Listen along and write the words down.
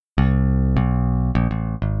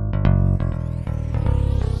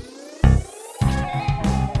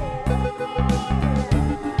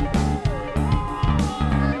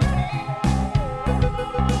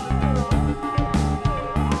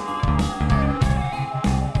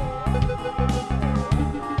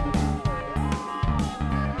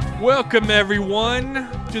Welcome, everyone,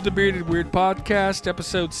 to the Bearded Weird Podcast,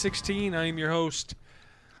 episode 16. I am your host,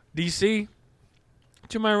 DC.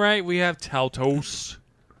 To my right, we have Taltos.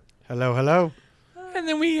 Hello, hello. And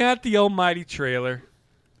then we got the almighty Trailer.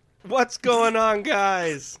 What's going on,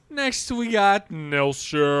 guys? Next, we got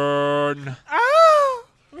Nelson. Ah!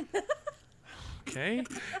 Okay.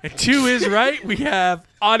 And to his right, we have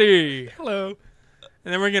Audi. Hello.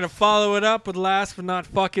 And then we're going to follow it up with last but not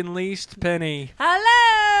fucking least, Penny. Hello!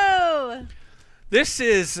 This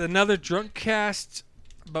is another Drunkcast,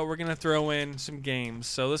 but we're going to throw in some games.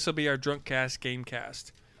 So this will be our Drunkcast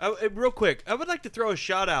Gamecast. Real quick, I would like to throw a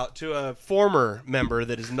shout out to a former member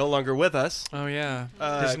that is no longer with us. Oh, yeah.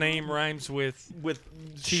 His name rhymes with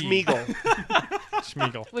T. Schmiegel.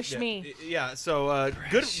 Schmiegel. With Shmee. Yeah, so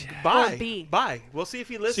good. Bye. Or B. Bye. We'll see if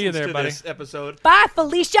he listens See you there, to buddy. this episode. Bye,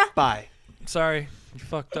 Felicia! Bye. Sorry, you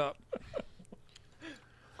fucked up.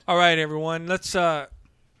 All right, everyone. Let's.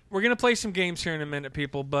 We're gonna play some games here in a minute,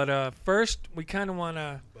 people. But first, we kind of want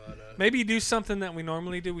to maybe do something that we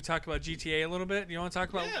normally do. We talk about GTA a little bit. You want to talk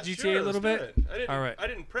about GTA sure, a little let's bit? do it. All right. I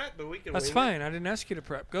didn't prep, but we can. That's wing fine. I didn't ask you to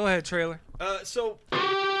prep. Go ahead, Trailer. So.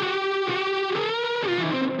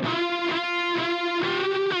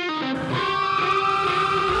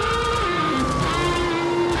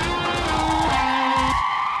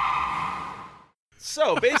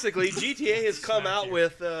 So basically, GTA has come out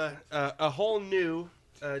with a whole new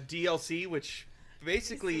DLC, which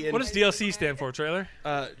basically What does DLC stand for, Trailer?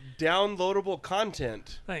 downloadable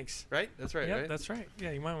content. Thanks. Right? That's right. Yep, right? that's right.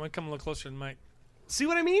 Yeah, you might want to come a little closer to the mic. See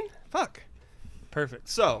what I mean? Fuck. Perfect.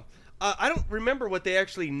 So I don't remember what they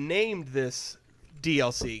actually named this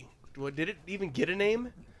DLC. Did it even get a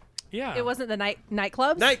name? Yeah. It wasn't the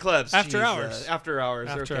nightclubs? Nightclubs. After Jeez, hours. After hours.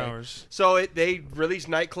 After okay. hours. So they released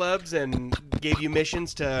nightclubs and gave you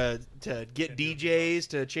missions to get DJs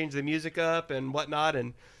to change the music up and whatnot.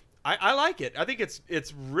 And I like it. I think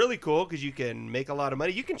it's really cool because you can make a lot of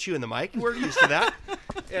money. You can chew in the mic. We're used to that.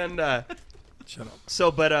 And Shut up. so,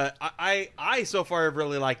 but I so far have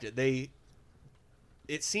really liked it.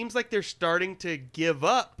 It seems like they're starting to give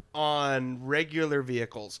up on regular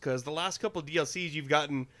vehicles because the last couple of DLCs you've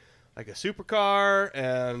gotten like a supercar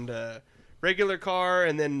and a regular car,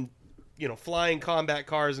 and then flying combat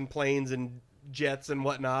cars and planes and jets and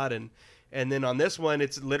whatnot, and then on this one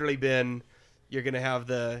it's literally been you're gonna have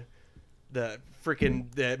the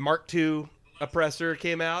Mark II oppressor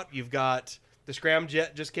came out. You've got the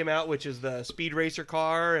Scramjet just came out, which is the speed racer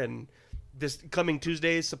car, and this coming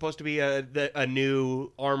Tuesday is supposed to be a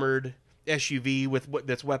new armored SUV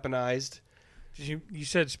that's weaponized. You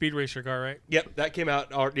said Speed Racer car, right? Yep, that came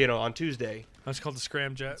out on Tuesday. That's called the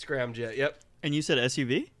Scramjet. Scramjet, yep. And you said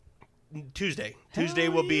SUV? Tuesday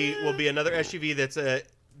will be another SUV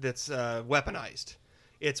that's weaponized.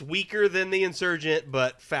 It's weaker than the Insurgent,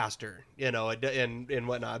 but faster, and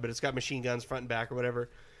whatnot. But it's got machine guns front and back or whatever.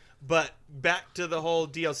 But back to the whole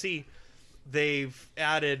DLC, they've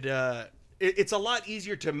added. It's a lot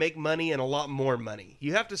easier to make money and a lot more money.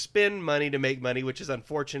 You have to spend money to make money, which is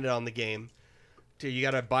unfortunate on the game. You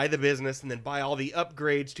got to buy the business and then buy all the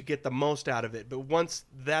upgrades to get the most out of it. But once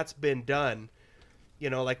that's been done,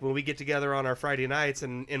 like when we get together on our Friday nights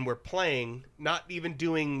and we're playing, not even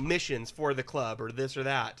doing missions for the club or this or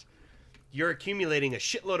that, you're accumulating a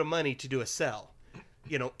shitload of money to do a sell,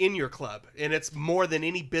 in your club. And it's more than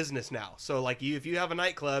any business now. So like if you have a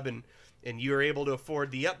nightclub and you're able to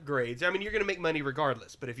afford the upgrades, I mean, you're going to make money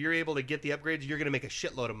regardless. But if you're able to get the upgrades, you're going to make a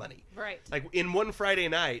shitload of money. Right. Like in one Friday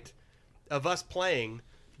night of us playing,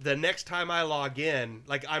 the next time I log in,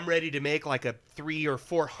 like I'm ready to make like a $300,000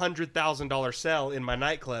 or $400,000 sell in my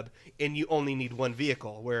nightclub, and you only need one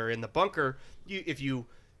vehicle. Where in the bunker, if you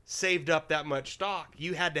saved up that much stock,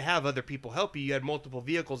 you had to have other people help you. You had multiple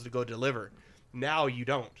vehicles to go deliver. Now you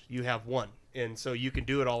don't. You have one, and so you can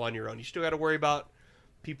do it all on your own. You still got to worry about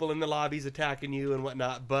people in the lobbies attacking you and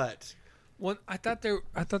whatnot. But I thought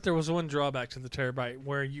there was one drawback to the Terabyte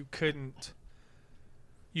where you can't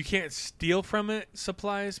steal from it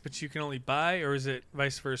supplies, but you can only buy, or is it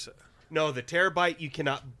vice versa? No, the Terabyte you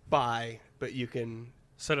cannot buy, but you can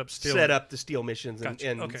set up the steal missions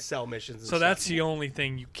and Okay. sell missions. And so stuff. that's the only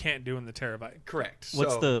thing you can't do in the Terabyte. Correct.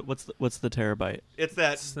 What's So the terabyte? It's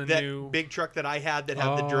the that new- big truck that I had that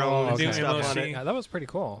had the drone and okay. stuff on MOC. it. Yeah, that was pretty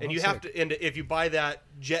cool. And you have to, and if you buy that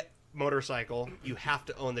jet motorcycle, you have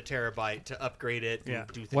to own the Terabyte to upgrade it. Yeah. And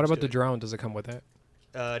do things What about to the it. drone? Does it come with it?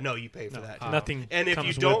 No, you pay for that. Nothing. And if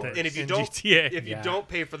comes you don't, with it and if you in don't, GTA. if you Yeah. don't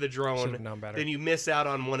pay for the drone, Should've known better. then you miss out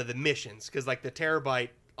on one of the missions because like the Terabyte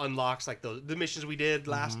unlocks like the missions we did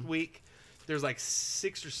last week. There's like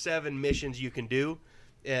 6 or 7 missions you can do,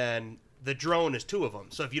 and the drone is 2 of them.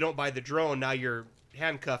 So if you don't buy the drone, now you're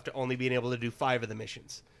handcuffed to only being able to do 5 of the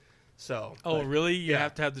missions. So. Oh, but really? You yeah.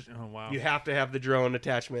 have to have the. Oh, wow. You have to have the drone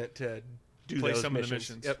attachment to do Play those some missions. of the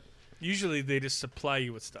missions. Yep. Usually they just supply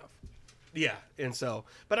you with stuff. Yeah, and so,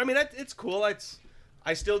 but I mean, it's cool.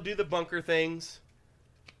 I still do the bunker things,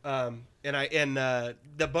 and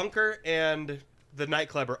the bunker and the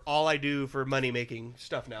nightclub are all I do for money making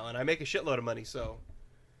stuff now, and I make a shitload of money, so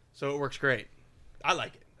it works great. I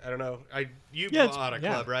like it. I don't know. You bought a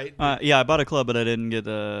club, right? Yeah, I bought a club, but I didn't get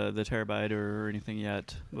the terabyte or anything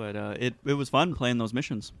yet. But it was fun playing those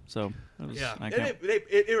missions. So it was, yeah, I and can't-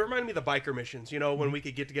 it reminded me of the biker missions. You know, when we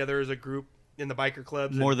could get together as a group in the biker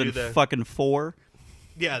clubs. more and than do the, fucking 4.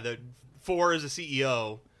 Yeah, the 4 is a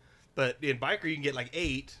CEO, but in biker you can get like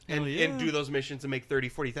 8 Hell and yeah. do those missions and make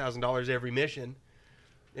 $30,000-$40,000 every mission,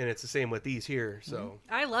 and it's the same with these here. So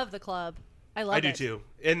I love the club. I love it. I do too.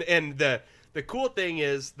 And the cool thing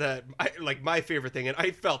is that my favorite thing, and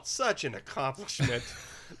I felt such an accomplishment,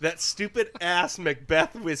 that stupid ass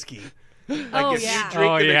Macbeth whiskey. Like Oh, if yeah. you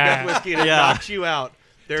drink Oh, the yeah. Macbeth whiskey and it Yeah. knocks you out.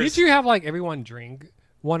 Did you have like everyone drink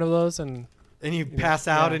one of those and And you pass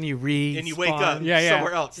out yeah. and you read and you wake up Yeah, yeah.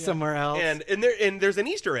 somewhere else. somewhere else. And there's an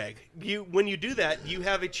Easter egg. When you do that, you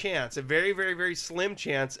have a chance, a very, very, very slim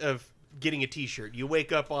chance of getting a T-shirt. You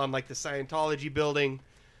wake up on like the Scientology building,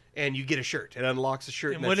 and you get a shirt. It unlocks a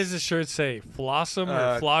shirt. And what does the shirt say? Flossom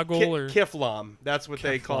or Floggle or Kiflam? That's what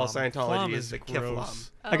they call Kiflam. Scientology. Kiflam Is the Kiflam.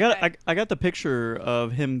 gross. Okay. I got the picture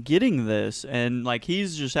of him getting this, and like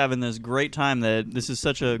he's just having this great time. That this is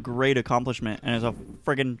such a great accomplishment, and it's a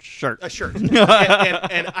friggin' shirt. A shirt. and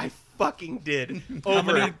I fucking did.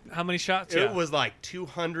 How many shots? It Yeah. was like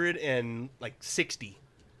 260.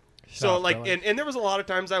 So Shot, like, really? and there was a lot of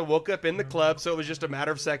times I woke up in the club, so it was just a matter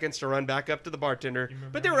of seconds to run back up to the bartender.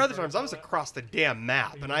 But there were other times I was across the damn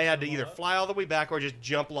map, and I had to either fly all the way back or just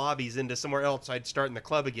jump lobbies into somewhere else. So I'd start in the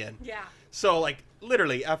club again. Yeah. So like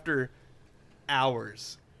literally after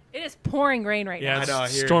hours. It is pouring rain right Yeah, now. I know, I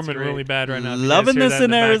it's hear it's storming great. really bad right now. If you Loving guys hear this that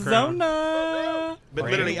in the background. Arizona. But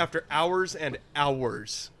Right. literally after hours and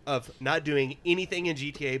hours of not doing anything in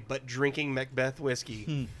GTA but drinking Macbeth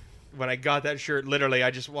whiskey, when I got that shirt, literally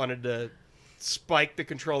I just wanted to spike the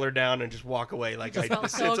controller down and just walk away. Like Just I felt the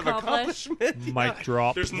so sense of accomplished. accomplishment. Mic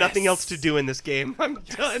drop. There's nothing else to do in this game. I'm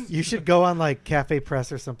done. you should go on like Cafe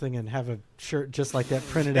Press or something and have a shirt just like that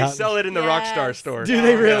printed They out. sell it in the Yes. Rockstar store. Do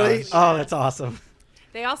they really? Yes. Oh, that's awesome.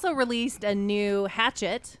 They also released a new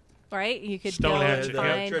hatchet, right? You could Stone go hatchet, and yeah.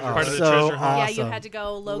 find. Treasure Oh, Part of the so treasure hunt. Yeah, awesome. you had to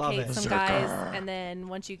go Love locate it. some guys, and then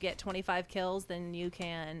once you get 25 kills, then you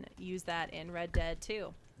can use that in Red Dead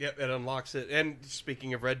too. Yep, it unlocks it. And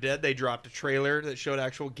speaking of Red Dead, they dropped a trailer that showed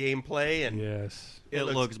actual gameplay, and Yes. It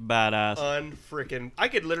looks badass. unfreaking. I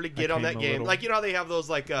could literally get on came that a game. little- Like, you know how they have those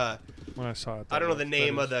like When I saw it, I don't know the that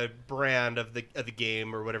name is- of the brand of the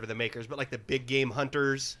game or whatever the makers, but like the big game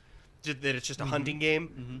hunters, that it's just a hunting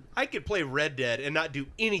game. I could play Red Dead and not do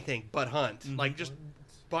anything but hunt. Like just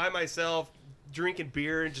by myself, drinking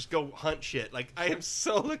beer and just go hunt shit. Like I am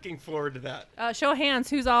so looking forward to that. Show of hands,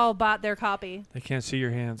 who's all bought their copy? They can't see your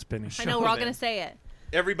hands, Benny. I know we're all them. gonna say it.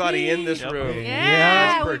 Everybody in this Yep. room.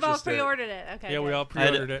 Yeah, has we've all purchased it. pre-ordered it. Okay. Yeah, we good. all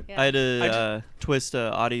pre-ordered it. Yeah. I had to I twist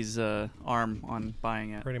Audie's arm on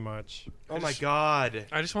buying it. pretty much. Oh my god.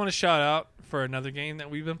 I just want to shout out for another game that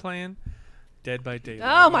we've been playing, Dead by Daylight.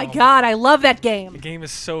 Oh my God, I love that The game. game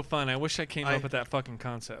is so fun. I wish I came up with that fucking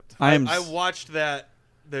concept. I am. I watched the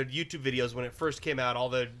YouTube videos when it first came out. All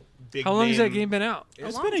the big. How long has name- that game been out?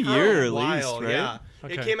 It's long been a time. year at while, least, right? Yeah,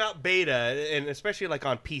 Okay. it came out beta, and especially like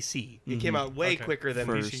on PC, it came out way Okay. quicker than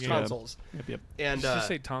First, PC yeah. consoles. Yep, yep. And Did you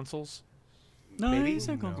say tonsils? No, maybe he's,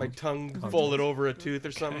 not my tongue folded over a tooth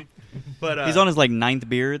or something. But he's on his like 9th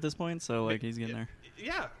beer at this point, so like he's getting there.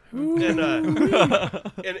 yeah, and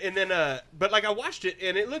then but like I watched it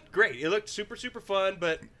and it looked great. It looked super fun,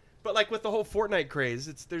 but like with the whole Fortnite craze,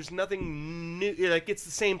 there's nothing new. Like it's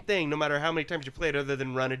the same thing no matter how many times you play it, other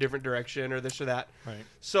than run a different direction or this or that. Right.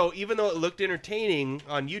 So even though it looked entertaining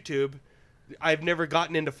on YouTube, I've never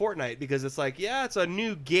gotten into Fortnite because it's like, yeah, it's a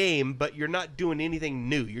new game, but you're not doing anything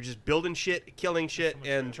new. You're just building shit, killing shit,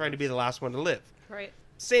 and trying to be the last one to live. Right.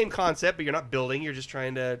 Same concept, but you're not building. You're just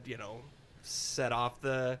trying to, set off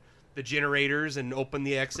the generators and open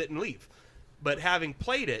the exit and leave. But having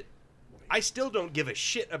played it, I still don't give a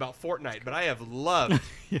shit about Fortnite, but I have loved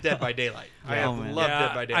Dead by Daylight. I have man. loved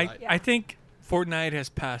Dead by Daylight. I think Fortnite has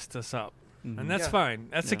passed us up. And that's Yeah. fine.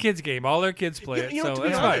 That's a kid's game. All their kids play it, so to be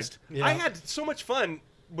that's honest, Yeah. I had so much fun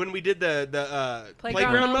when we did the Playground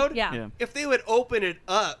playground mode. Yeah. Yeah. If they would open it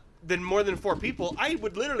up, then more than 4 people, I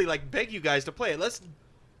would literally like beg you guys to play it. Let's,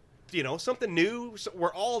 something new. So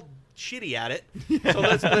we're all shitty at it, so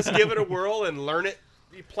let's give it a whirl and learn it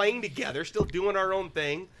playing together, still doing our own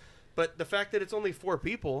thing. But the fact that it's only 4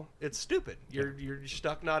 people, it's stupid. You're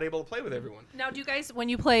stuck not able to play with everyone. Now, do you guys, when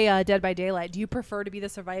you play Dead by Daylight, do you prefer to be the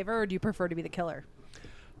survivor or do you prefer to be the killer?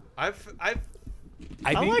 I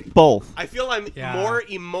like both. I feel I'm Yeah. more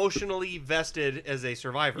emotionally vested as a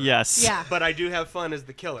survivor. Yes. Yeah. But I do have fun as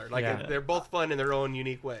the killer. Like Yeah. they're both fun in their own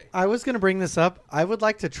unique way. I was going to bring this up. I would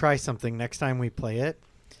like to try something next time we play it.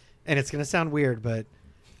 And it's going to sound weird, but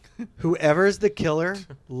whoever's the killer,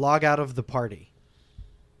 log out of the party.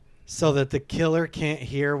 So that the killer can't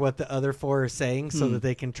hear what the other 4 are saying so that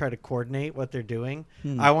they can try to coordinate what they're doing.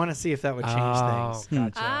 I want to see if that would change things.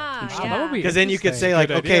 Gotcha. Ah, Interesting. yeah. That would be Because then you could say, interesting.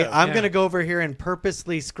 like, Good okay, idea. I'm Yeah. going to go over here and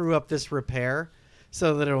purposely screw up this repair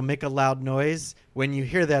so that it'll make a loud noise. When you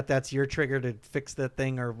hear that, that's your trigger to fix that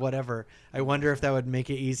thing or whatever. I wonder if that would make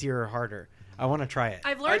it easier or harder. I want to try it.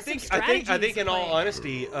 I've learned I think some strategies. I think in all playing.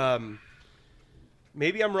 honesty,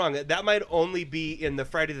 maybe I'm wrong. That might only be in the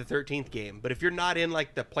Friday the 13th game. But if you're not in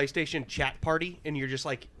like the PlayStation chat party and you're just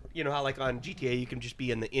like, you know how like on GTA you can just be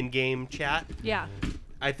in the in-game chat. Yeah.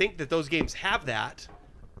 I think that those games have that.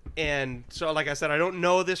 And so, like I said, I don't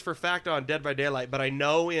know this for fact on Dead by Daylight, but I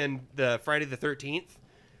know in the Friday the 13th,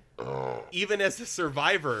 even as a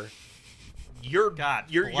survivor, you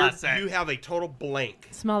have a total blank.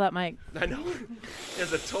 Smell that mic. I know.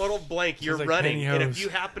 As a total blank, you're like running. And if pantyhose. you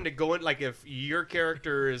happen to go in, like if your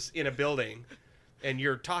character is in a building and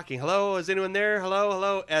you're talking, hello, is anyone there? Hello,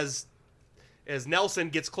 hello. As Nelson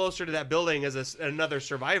gets closer to that building as another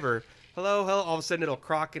survivor, hello, hello. All of a sudden it'll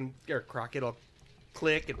it'll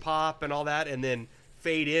click and pop and all that, and then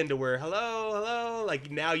fade into where hello, hello.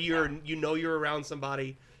 Like now you're around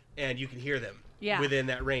somebody and you can hear them within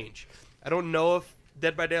that range. I don't know if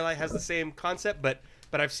Dead by Daylight has the same concept, but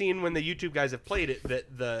I've seen when the YouTube guys have played it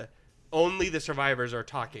that only the survivors are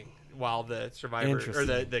talking while the survivor or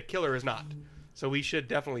the killer is not. So we should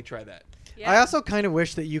definitely try that. Yeah. I also kind of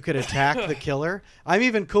wish that you could attack the killer. I'm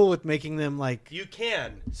even cool with making them like You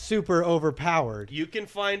can super overpowered. you can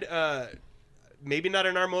find maybe not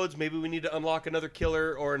in our modes. Maybe we need to unlock another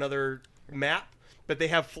killer or another map, but they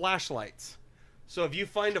have flashlights. So if you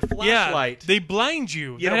find a flashlight, they blind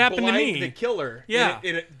you. you That happened to blind me. the killer. Yeah.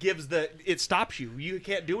 and it gives it stops you. You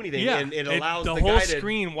can't do anything. Yeah. and it allows the the whole guy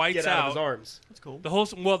screen to whites get out of his out. arms. That's cool. The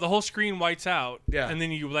whole screen whites out. Yeah. And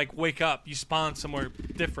then you like wake up. You spawn somewhere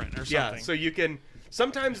different or something. Yeah, so you can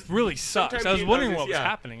sometimes really sucks. sometimes I was you wondering notice- what was yeah.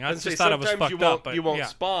 happening. I was just gonna say, thought I was sometimes fucked up. But you won't yeah.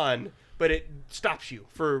 spawn, but it stops you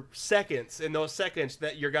for seconds. In those seconds,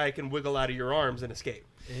 that your guy can wiggle out of your arms and escape.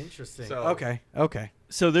 Interesting. So- Okay.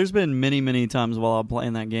 So there's been many times while I'm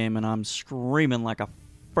playing that game, and I'm screaming like a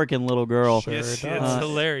freaking little girl. Sure It's does.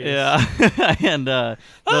 hilarious. Yeah, and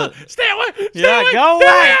Stay away! Stay yeah, away! go stay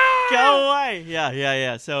away, go away.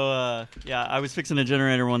 Yeah. So I was fixing a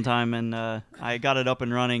generator one time, and I got it up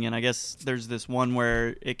and running, and I guess there's this one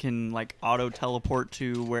where it can like auto teleport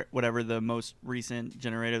to whatever the most recent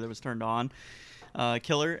generator that was turned on,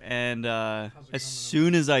 killer, and as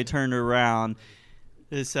soon as I turned around.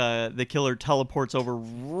 The killer teleports over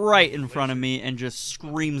right in front of me and just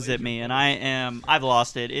screams at me, and I've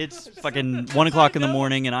lost it. It's fucking 1 o'clock in the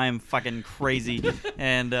morning, and I am fucking crazy,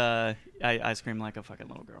 and I scream like a fucking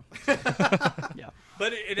little girl. Yeah.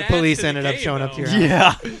 But it The adds police to the ended up game, showing up though. to your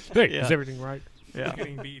house. Yeah. Hey, Yeah. is everything right? Yeah.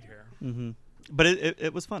 Getting beat here. Mm-hmm. But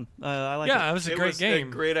it was fun. I like Yeah, it. it was a It great was game.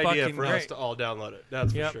 a great idea Fucking for us great. to all download it.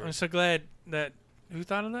 That's Yep, for sure. I'm so glad that who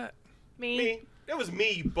thought of that? Me. It was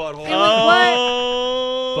me, you butthole. It was what?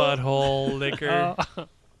 Oh. Butthole liquor.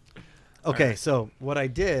 Okay, Alright. so what I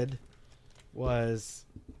did was,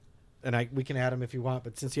 and we can add them if you want,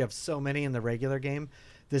 but since you have so many in the regular game,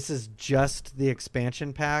 this is just the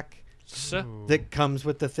expansion pack So that comes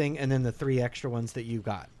with the thing, and then the 3 extra ones that you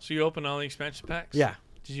got. you open all the expansion packs? Yeah.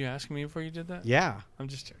 Did you ask me before you did that? Yeah. I'm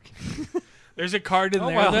just joking. There's a card in Oh,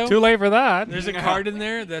 there well, though. too late for that. There's a card in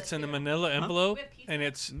there that's in a manila envelope, and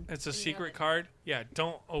it's a secret card. Yeah,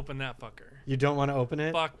 don't open that fucker. You don't want to open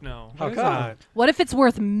it? Fuck no. How What is come? that? What if it's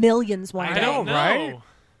worth millions one I day? don't know. right?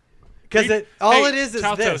 Because Read- all hey, it is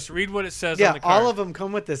Taltos, this. read what it says Yeah, on the card. all of them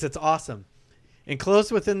come with this. It's awesome.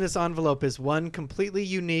 Enclosed within this envelope is one completely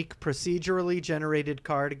unique, procedurally generated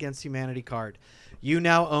card against humanity card. You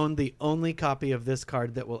now own the only copy of this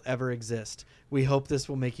card that will ever exist. We hope this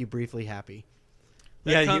will make you briefly happy.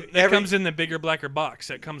 That comes in the bigger, blacker box.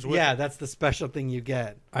 That comes with Yeah, it. that's the special thing you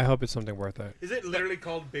get. I hope it's something worth it. Is it literally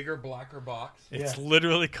called Bigger Blacker Box? It's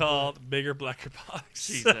literally called bigger, blacker box.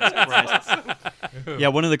 Jesus Christ. Yeah,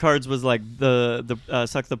 one of the cards was like the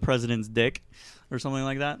suck the president's dick or something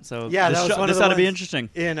like that. So Yeah, this that was one of this the ought to be ones- interesting.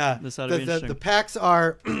 In This ought to be interesting. the packs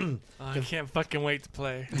are I can't fucking wait to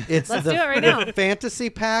play. it's Let's the, do it right the now. fantasy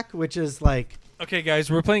pack, which is like Okay, guys,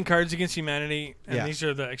 we're playing Cards Against Humanity, and Yeah. these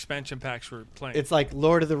are the expansion packs we're playing. It's like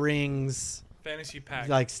Lord of the Rings, fantasy pack,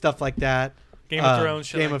 like stuff like that. Game of Thrones,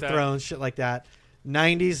 shit Game like of that. Thrones, shit like that.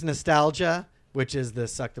 90s nostalgia, which is the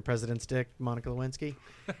Suck the President's Dick, Monica Lewinsky.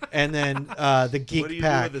 And then the Geek What do you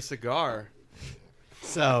Pack. do with a cigar?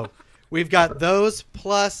 So we've got those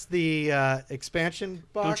plus the expansion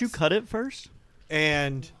box. Don't you cut it first?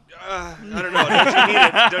 And I don't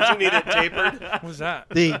know. Don't you need it tapered? What was that?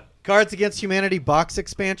 the Cards Against Humanity box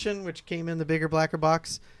expansion, which came in the bigger, blacker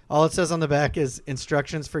box. All it says on the back is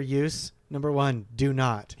instructions for use. Number 1, do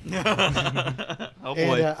not. Oh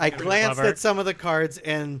boy. And I glanced clever. at some of the cards,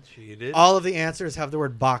 and Cheated. all of the answers have the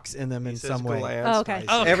word box in them in some way. Oh, okay.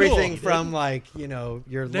 Oh, Everything cool. from like your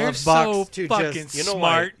They're love box so to fucking just You know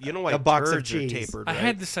smart. why? You know why A box of turds are cheese. tapered, I right?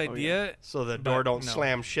 had this idea. so the but door don't no.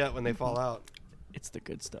 slam shut when they fall out. It's the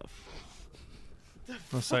good stuff.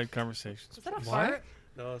 No side conversations. Is that a What? fart?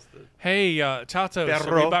 No, it's the Hey, Taltos, are we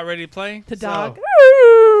Perro. about ready to play? The So- dog.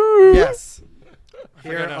 yes.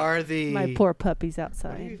 Here forgot how- are the My poor puppy's What do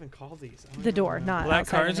you outside. even call these? I don't The even door, know. not Black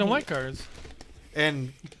outside cards in and the white heat. cards.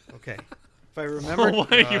 And okay, if I remember, Why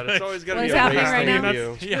are you God, it's like- always got to What be is a race happening right thing now?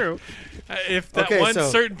 to you. True. If that Okay, one so-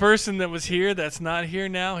 certain person that was here that's not here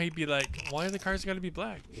now, he'd be like, "Why are the cards got to be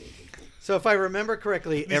black?" so if I remember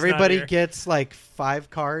correctly, He's not everybody here. gets like 5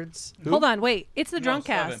 cards. Hold on, wait. It's the No,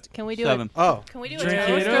 Drunkcast. 7. Can we do 7. it? Oh, Can we do a Drink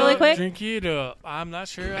toast it really up, quick? drink it up. I'm not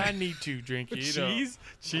sure I need to drink it Cheese? up.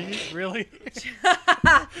 Cheese, really?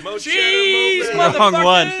 Mo Cheese, cheddar, mo mother- bacon. Wrong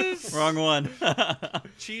one. Motherfuckers! Wrong one.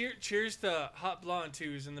 Cheers to Hot Blonde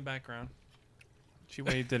who's in the background. She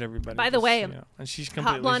waved at everybody. By the just, way, you know, and she's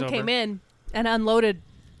completely Hot Blonde sober. came in and unloaded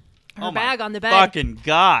her Oh my bag on the bed Fucking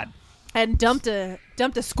God. and dumped a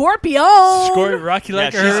Scorpion Rocky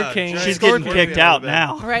like a she's- hurricane. she's She's Scorpion getting kicked on out the bed.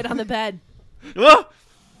 now. right on the bed. Ah!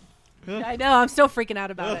 I know. I'm still freaking out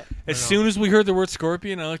about it. As soon as we heard the word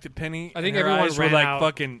scorpion, I looked at Penny. I think and her everyone eyes were ran like out.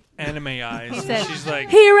 fucking anime eyes. He And said, she's like,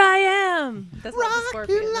 "Here I am." That's not the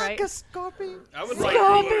Scorpion, right? scorpion. I would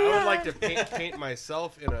Scorpion. like to paint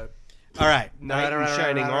myself in a All right, knight All in right,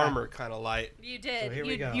 shining all right. armor kind of light. You did. So here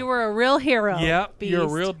we go. You were a real hero. "Yep, you're a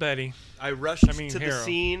Beast. real Betty." I rushed I mean, to the hero.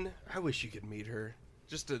 scene. I wish you could meet her,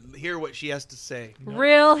 just to hear what she has to say.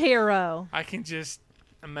 Real hero. I can just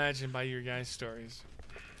imagine by your guys' stories.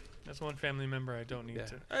 That's one family member I don't need Yeah.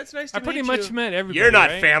 to. It's nice to I pretty meet much you. met everybody. You're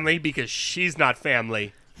not right? family because she's not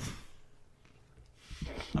family.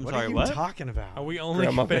 I'm What sorry, are you what? talking about? Are we only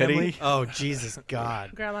Grandma family? Betty? Oh Jesus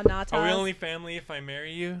God! Grandma Natas. Are we only family if I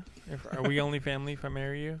marry you? Are we only family if I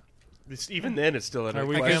marry you? Even then, it's still an Are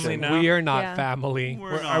we question. family now? We are not Yeah. family.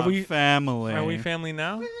 We're Are not we- family. Are we family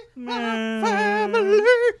now? Family.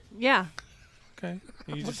 Yeah. Okay.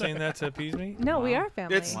 Are you just saying that to appease me? No, we Wow. are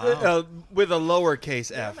family. It's Wow. with a lowercase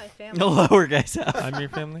You're f. my The family. lower guys out. I'm your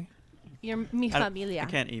family. You're mi I familia.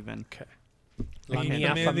 can't even. La Okay. mia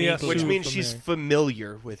Familia, familia. Which Too means she's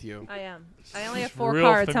familiar with you. I am. I only have 4 Real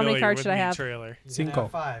cards. How many familiar cards with should I me, have? Trailer. Cinco.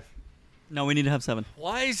 5. No, we need to have 7.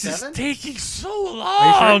 Why is this 7? taking so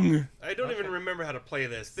long? I don't even remember how to play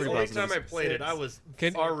this. The Pretty only positive. time I played it, I was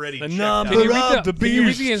Can- already The checked nub- out. Can you, Rob read the the, can you read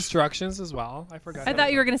beast. the instructions as well? I forgot. I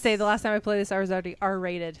thought you were going to say the last time I played this, I was already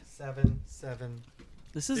R-rated. 7.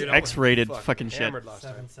 This is Dude, I was X-rated fucking fucking shit. hammered last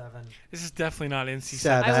time. 7. This is definitely not NC-17.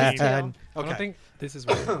 7. I was too. I Okay. don't think this is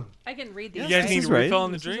right. I can read these. You guys right? need This is to right. refill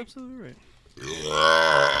on the This is drink? absolutely right.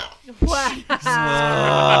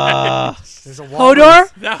 Wow. There's a walrus.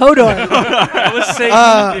 Hodor? Hodor. I was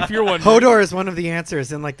saying, if you're one. Hodor is one of the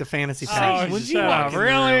answers in like the fantasy pack. Oh, would shut you up,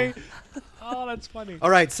 really? Oh, that's funny. All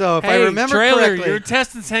right, so if Hey, I remember trailer, correctly, your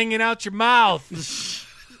intestines hanging out your mouth.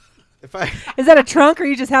 if I Is that a trunk or are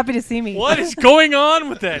you just happy to see me? What is going on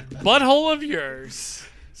with that butthole of yours?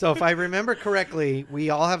 so if I remember correctly, we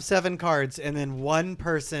all have 7 cards, and then one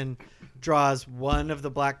person draws one of the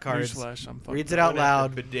black cards, Newsflash, I'm fucking reads it out I'm gonna have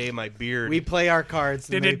loud. to bidet my beard. We play our cards,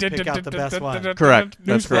 and they pick out the best one. Correct.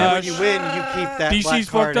 That's Newsflash. And when you win, you keep that DC's black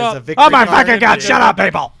card fucked as a up. victory card. Shut up,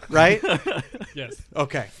 people! Right? Yes.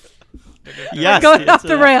 Okay. Yes. Going it's off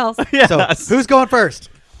the rails. Yes. So who's going first?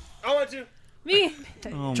 I want to. Me. Oh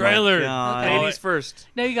my Trailer. God. Okay. Ladies first.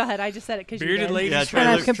 No, you go ahead. I just said it because you Bearded did. ladies Yeah, first. And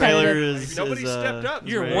I'm trailer competitive. is. Nobody is, stepped up.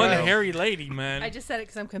 You're Right. one Wow. hairy lady, man. I just said it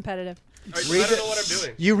because I'm competitive. I don't Read know it. what I'm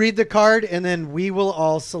doing. You read the card, and then we will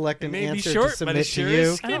all select It an may be answer short, to but submit it sure to you.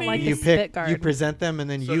 is I don't skinny. like You the spit pick, guard. you present them, and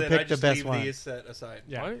then So you then I pick the just best leave one. these set aside.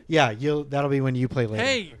 Yeah. What? Yeah, that'll be when you play later.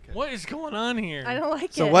 Hey, what is going on here? I don't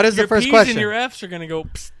like So it. what is your the first P's question? and your F's are gonna go.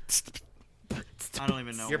 Psst, psst, I don't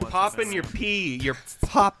even know. You're what's popping in your there. pee. You're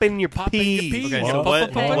popping your Popping your pee. pee. Okay, Yeah. so what?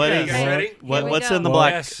 Okay, What you is? guys ready? Here we What's go. in the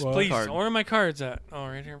black Yes, Well, please. card? Where are my cards at? Oh,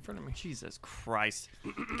 right here in front of me. Jesus Christ!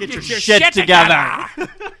 Get your your shit shit together.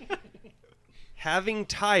 Having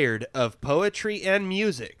tired of poetry and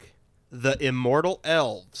music, the immortal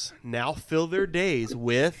elves now fill their days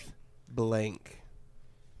with blank.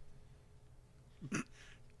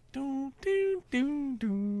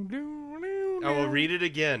 I will read it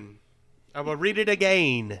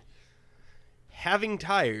again. Having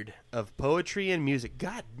tired of poetry and music.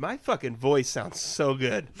 God, my fucking voice sounds so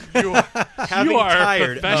good. You are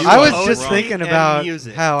tired of professional. I was poetry just thinking and about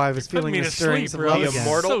music. how I was putting feeling me the to stirrings sleep, of bro. love The again.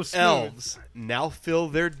 immortal So smooth. elves now fill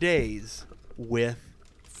their days with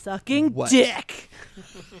Sucking What? dick.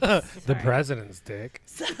 The president's dick.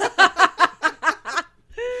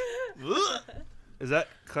 Is that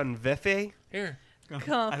convefe? Here.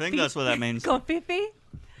 I think that's what that means. Confifi?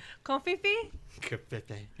 Confifi?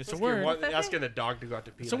 It's a word. Asking a dog to go out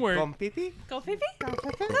to pee. It's a word. Confifi? Confifi?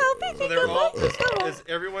 So they're all. Is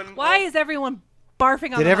everyone? Why is everyone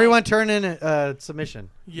barfing on Did the everyone turn in a submission?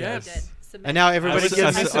 Yes. mic? Good. Submit. And now I everybody was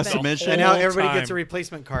gets submissive a the submission. and now whole everybody time. gets a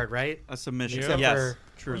replacement card, right? A submission. Except Yes. for-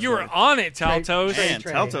 True. You were on it, Taltos. Trey. Man,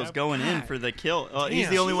 Trey. Taltos going in for the kill. He's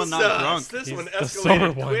the Damn. only one not Jesus, drunk. This He's one the sober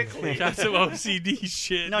escalated one. quickly. Got some OCD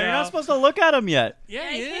shit. No, you're now. not supposed to look at him yet. Yeah,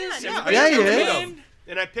 Yeah, he you is. can. Yeah, Yeah, he I is. picked them,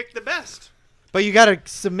 and I picked the best. But you got to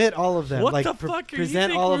submit all of them. What like the fuck are you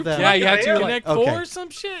present think all we're of them. Yeah, you have to Yeah. connect Okay. 4 or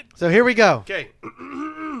some shit. So here we go. Okay.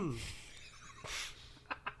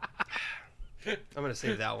 I'm gonna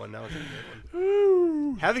save that one. That was a good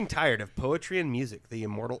one. Having tired of poetry and music, the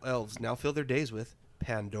immortal elves now fill their days with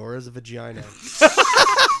Pandora's vagina.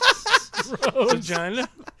 Vagina.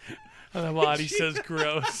 And the body says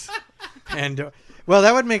gross. Well,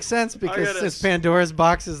 that would make sense because gotta since s- Pandora's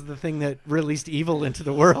box is the thing that released evil into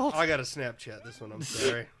the world. I got a Snapchat. This one. I'm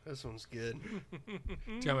sorry. This one's good. Do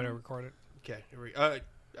you want me to record it? Okay. Here we. Yeah,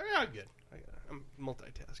 good. I'm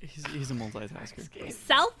multitasking. He's a multitasker.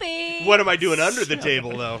 Selfie. What am I doing under the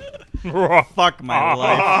table though? Fuck my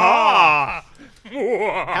life.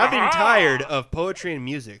 Having tired of poetry and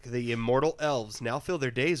music, the immortal elves now fill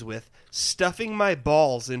their days with stuffing my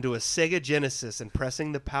balls into a Sega Genesis and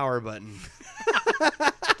pressing the power button.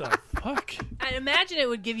 The fuck? I imagine it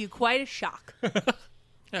would give you quite a shock.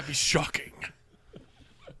 That'd be shocking.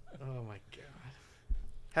 Oh my god.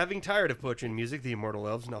 Having tired of poetry and music, the immortal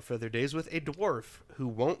elves now fill their days with a dwarf who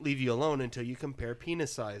won't leave you alone until you compare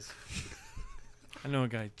penis size. I know a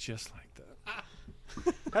guy just like that.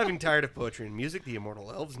 Having tired of poetry and music, the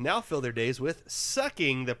immortal elves now fill their days with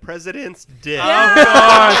sucking the president's dick. Of course,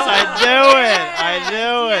 I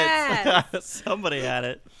knew it. Yes. Somebody had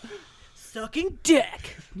it. Sucking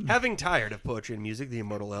dick. Having tired of poetry and music, the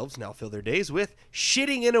immortal elves now fill their days with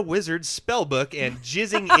shitting in a wizard's spellbook and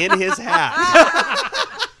jizzing in his hat.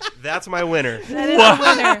 That's my winner. That is a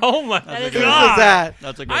winner. Oh my That is Whose a god. was that?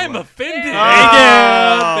 That's a good I'm one. offended.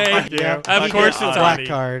 Oh, Thank you. yeah. Of You course get it's a black Audi.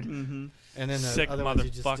 card, Mm-hmm. and then the Sick other ones you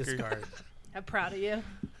just motherfucker. discard. I'm proud of you.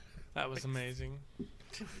 That was amazing.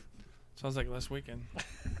 Sounds like last weekend.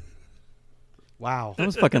 Wow. That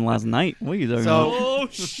was fucking last night. What are you talking So- about? Oh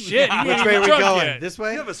shit! Which way are we going? This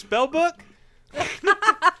way? You have a spellbook?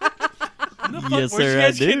 Yes, Where'd sir, you I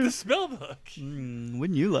guys get do. the spell book?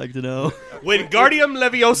 Wouldn't you like to know? Wingardium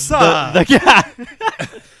Leviosa. The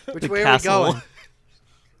guy. Which the way castle. are we going?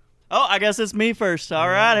 Oh, I guess it's me first. All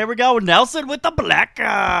right, here we go. Nelson with the black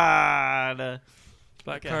card.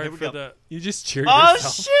 Black Okay, card here we for go. the. You just cheered Oh,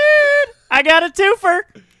 yourself. shit. I got a twofer.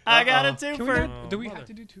 I got a Can we twofer. not, do we have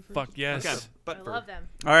to do two first? Fuck yes. Okay. I But love them.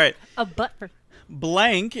 All right. A butt for.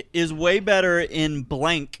 Blank is way better in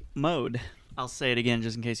blank mode. I'll say it again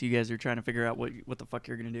just in case you guys are trying to figure out what the fuck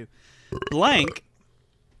you're going to do. Blank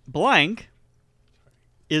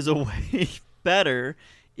is a way better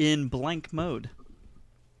in blank mode.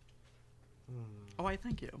 Oh, I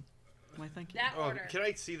thank you. Why, thank you. That Oh, order. can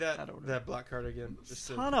I see That that order. that black card again? Just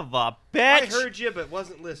so- Son of a I bitch. heard you, but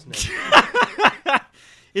wasn't listening.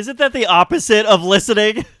 Isn't that the opposite of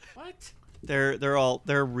listening? What?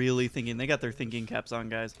 They're really thinking. They got their thinking caps on,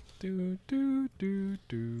 guys. Do, do, do,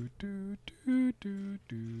 do, do, do, do,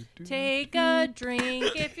 do, do. Take a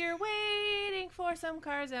drink if you're waiting for some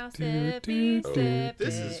cars out. Do, Sippy, do, sip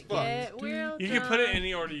This it, is fun. get real You can put it drunk.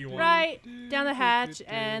 any order you want. Right down the hatch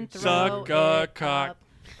and throw Suck a it cock. up.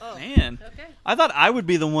 Oh, Man. okay. I thought I would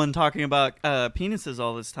be the one talking about penises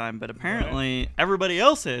all this time, but apparently everybody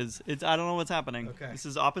else is. I don't know what's happening. Okay. This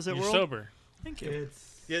is opposite You're world. sober. Thank you.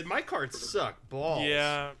 It's Yeah, my cards suck balls.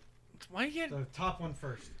 Yeah. Why you get? the top one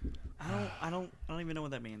first. I don't even know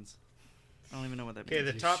what that means. I don't even know what that Okay, means.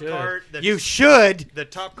 the You top should. card. You should. The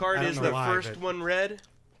top card I don't is know the why, first but- one red.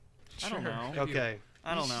 I don't know. Okay.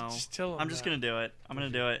 I don't know. Just tell 'em I'm just that. gonna do it. I'm gonna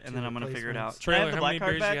do it, and then I'm gonna figure it out. replacements. Can I have Trailer, the how black many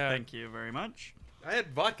card beers back? you have? Thank you very much. I had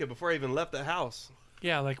vodka before I even left the house.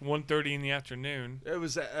 Yeah, like 1:30 in the afternoon. It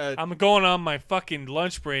was. I'm going on my fucking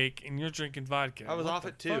lunch break, and you're drinking vodka. I was What off the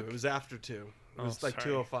at 2. fuck? It was after 2. It was like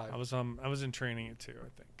sorry. 2:05. I was in training at 2, I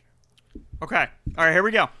think. Okay. All right, here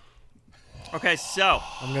we go. Okay, so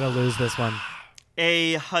I'm gonna lose this one.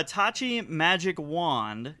 a Hitachi magic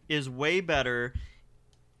wand is way better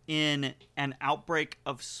in an outbreak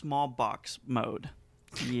of small box mode.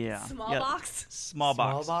 Yeah. Small Yeah. box. Small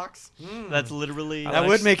box. box. That's literally. That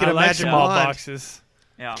would make it I a like magic small wand. boxes.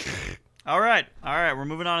 Yeah. All right. We're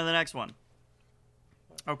moving on to the next one.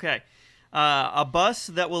 Okay. A bus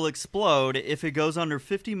that will explode if it goes under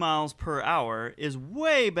 50 miles per hour is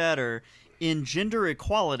way better in gender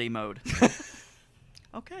equality mode.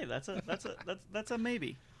 Okay, that's a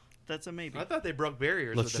maybe. That's a maybe. I thought they broke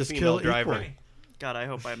barriers Let's with the just female kill driver. equally. God, I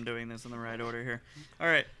hope I'm doing this in the right order here. All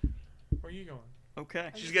right. Where are you going?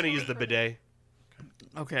 Okay. She's gonna use the bidet.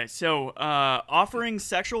 Okay, so offering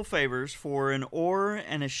sexual favors for an oar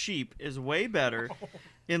and a sheep is way better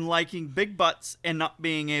in liking big butts and not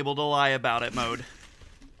being able to lie about it mode.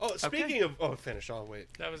 Oh, speaking of, finish. I'll wait.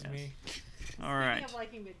 That was me. All right. Of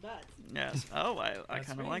liking big butts. Yes. Oh, I That's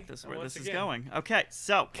kind of me. like this where Once this is again. going. Okay,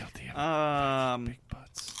 so Guilty of big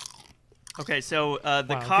butts. okay, so the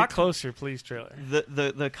Wow, cock get closer, please, trailer.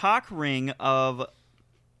 the cock ring of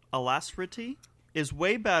Alacrity is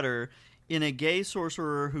way better in a gay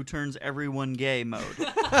sorcerer who turns everyone gay mode.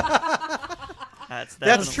 That's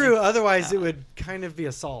That's true. Otherwise, it would kind of be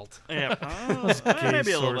assault. Yeah. Gay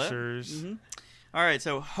Maybe a little bit. sorcerers. Mhm. All right,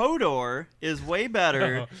 so Hodor is way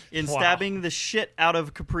better in Wow. stabbing the shit out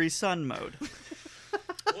of Capri Sun mode.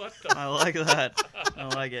 What the? I like that. I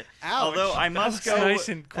like it. Ouch. Although I must It's go. nice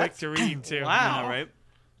and quick to read too. Wow, right?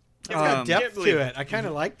 It's got can't depth believe- to it. I kind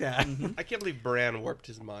of like that. I can't believe Bran warped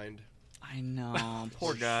his mind. I know,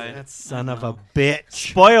 poor guy. That son of a bitch.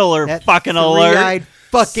 Spoiler That fucking alert! three-eyed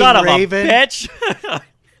fucking Son of raven. a bitch!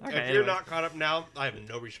 If Okay, you're anyway. not caught up now, I have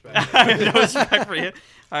no respect. I have no respect for you.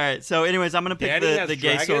 All right, so anyways, I'm gonna pick Danny has the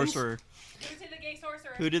gay dragons? sorcerer. Who's the gay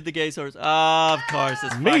sorcerer? Who did the gay sorcerer? Of course,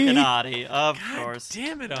 it's Me. fucking Audie. Of course.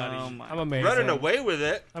 Damn it, Oh Audie. my. I'm amazing. Running away with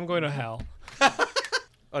it. I'm going to hell.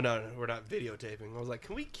 Oh no, we're not videotaping. I was like,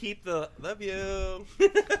 can we keep the love you?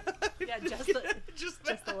 Yeah,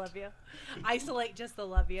 just the love you. Isolate just the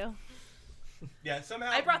love you. Yeah, somehow.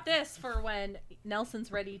 I brought this for when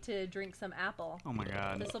Nelson's ready to drink some apple. Oh my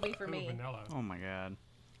god. This will be for me. Vanilla. Oh my god.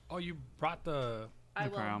 Oh, you brought the I The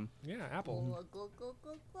will. crown. yeah apple. Glug, glug, glug,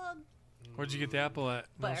 glug, glug. Where'd you get the apple at,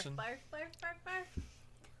 Barf, Nelson? barf, barf, barf,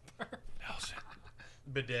 barf. Nelson.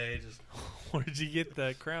 bidet. Just Where'd you get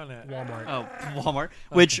the crown at? Walmart. Oh, Walmart.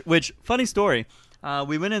 Which funny story.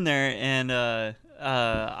 We went in there and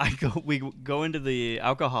we go into the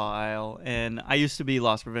alcohol aisle, and I used to be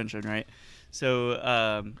loss prevention, right? So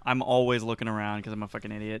I'm always looking around because I'm a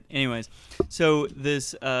fucking idiot. Anyways, so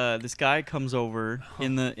this guy comes over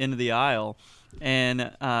into the aisle,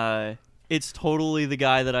 and it's totally the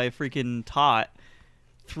guy that I freaking taught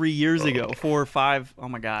 3 years ago, 4 or 5. Oh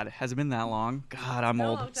my God, has it been that long? God, I'm Been a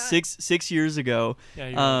old. long time. 6 years ago. Yeah,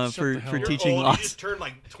 you're old. Shut For the hell for up. you're teaching old. loss. You just turned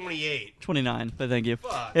like 28. 29, but thank you.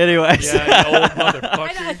 Fuck. Anyways. Yeah, you old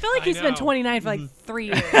motherfucker. I feel like he's I been know. 29 for like 3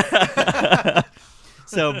 years.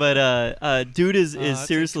 So, but dude is that's like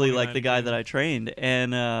seriously like 29 the guy dude. that I trained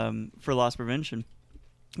and for loss prevention,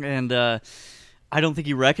 and I don't think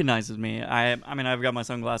he recognizes me. I mean, I've got my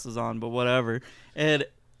sunglasses on, but whatever. And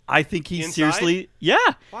I think he Inside? seriously, yeah,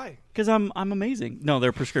 Why? because I'm amazing. No,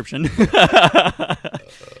 they're prescription.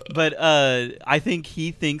 But I think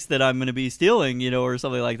he thinks that I'm going to be stealing, or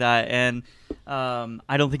something like that. And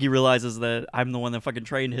I don't think he realizes that I'm the one that fucking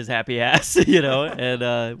trained his happy ass,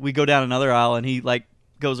 And we go down another aisle, and he like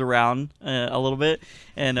goes around a little bit,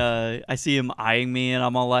 and I see him eyeing me, and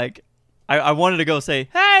I'm all like, I wanted to go say,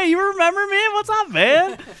 "Hey, you remember me? What's up,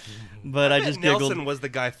 man?" But I bet just Nelson giggled. was the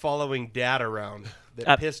guy following Dad around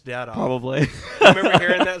that pissed Dad off. Probably. Remember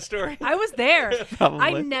hearing that story? I was there. Probably.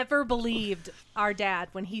 I never believed our dad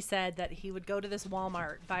when he said that he would go to this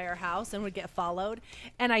Walmart by our house and would get followed.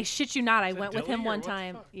 And I shit you not, I went with Dilly him or one what the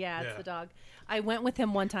time. fuck? Yeah, it's Yeah. the dog. I went with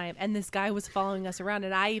him one time, and this guy was following us around,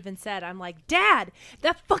 and I even said, I'm like, Dad,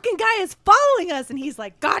 that fucking guy is following us. And he's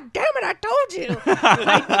like, God damn it, I told you.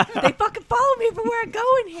 Like, they fucking follow me everywhere I go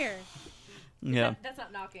in here. Yeah. That's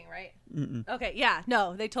not knocking, right? Mm-mm. Okay, yeah,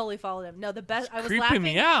 no, they totally followed him. No, the best. I was Creeping laughing.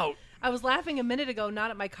 me out. I was laughing a minute ago, not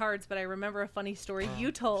at my cards, but I remember a funny story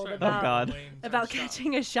you told Sorry. about God. about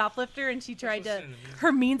catching a shoplifter, and she tried to. listening to me.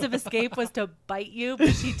 Her means of escape was to bite you, but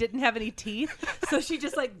she didn't have any teeth, so she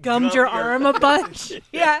just like gummed your arm a bunch.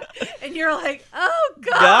 Yeah, and you're like, oh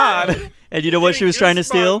God. And you know what she was trying to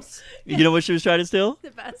steal? Goosebumps. You know what she was trying to steal?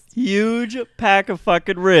 The best. Huge pack of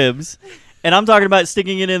fucking ribs And I'm talking about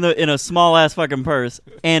sticking it in a small ass fucking purse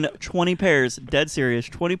and 20 pairs, dead serious,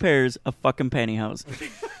 20 pairs of fucking pantyhose.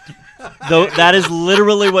 Though that is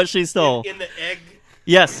literally what she stole. In the egg.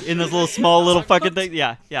 Yes, in those little small little fucking thing.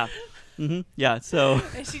 Yeah. Yeah, so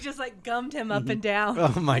And she just like gummed him up and down.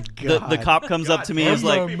 Oh my god. the cop comes up to me and is Some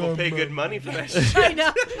like, people pay good money for that shit. I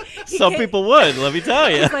know. some people would, let me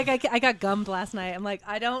tell you. He's like, I got gummed last night. I'm like,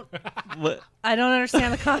 I don't What?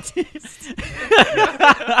 understand the context.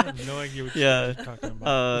 No idea what Yeah. you're talking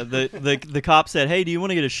about. The cop said, "Hey, do you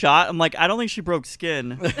want to get a shot?" I'm like, "I don't think she broke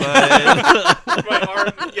skin, but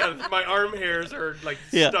my arm hairs are like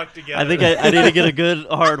yeah, stuck together. I think I need to get a good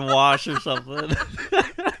hard wash or something."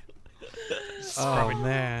 Oh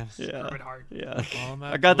man. Yeah, Rubbing hard. yeah. All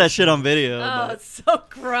I got that shit on video. Oh, but- it's so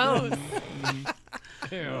gross.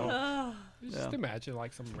 Ew. Oh. Just imagine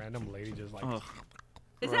like some random lady just like. Ugh.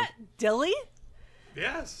 Is that Dilly?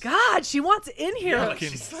 Yes. God, she wants in here Yeah, like,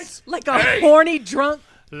 she's like, like a horny drunk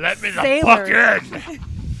Let me the sailor. fuck in.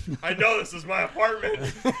 I know this is my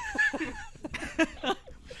apartment.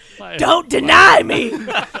 Don't deny me. All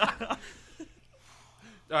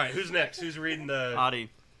right, who's next? Who's reading the Audi.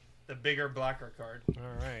 bigger, blacker card?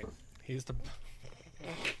 All right. He's the.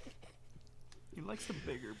 He likes the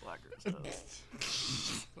bigger, blacker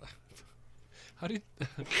stuff. How did?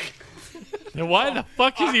 Then why the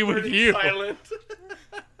fuck is he with Awkward and you? Silent.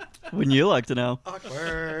 Wouldn't you like to know?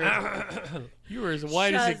 Awkward. You were as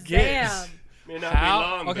white as it gets. Shazam. May not How? be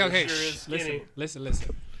long, Okay, but okay. it sure is skinny. Listen.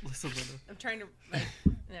 I'm trying to. Like,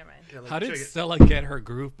 never mind. Yeah, like, How did check it. Stella get her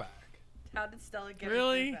groove back? How did Stella get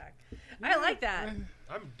Really? her back? I like that.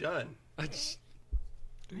 I'm done. I just-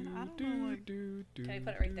 Can I put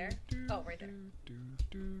it right there? Oh, right there.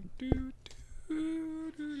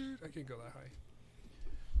 I can't go that high.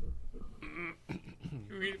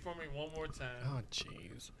 Read it for me one more time. Oh,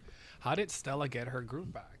 jeez. How did Stella get her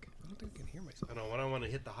groove back? I don't think I can hear myself. I don't know. When I want to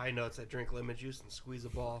hit the high notes, I drink lemon juice and squeeze a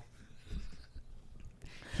ball.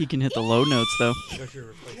 He can hit the low notes though. That's your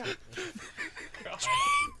replacement.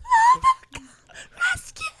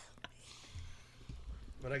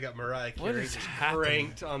 When I got Mariah What Carey is just happening?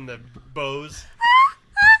 cranked on the bows.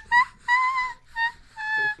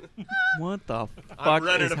 What the I'm fuck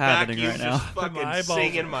running is a happening vacuum, right now? just fucking My eyeballs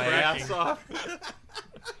singing are my cracking. ass off.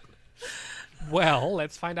 Well,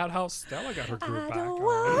 let's find out how Stella got her groove I back. don't on.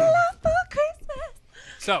 want love for Christmas.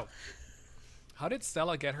 So, how did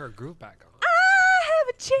Stella get her groove back on? I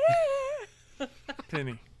have a chair.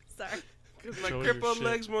 Penny. Sorry. Because my Show your crippled shit.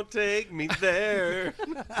 legs won't take me there.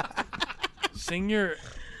 Sing your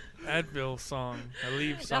Advil song. I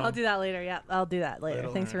leave song. I'll do that later. Yeah, I'll do that later.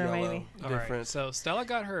 Little Thanks for reminding yellow me. All right, different. so Stella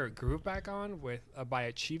got her groove back on with by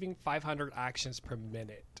achieving 500 actions per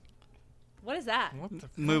minute. What is that? What the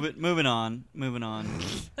fuck? Moving on. Moving on.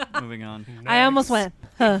 I almost went.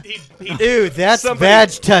 Huh. He, Dude, that's Somebody-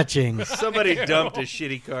 badge touching. somebody dumped a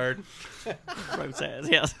shitty card. Right says,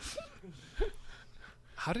 yes.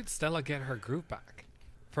 How did Stella get her groove back?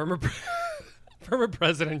 Former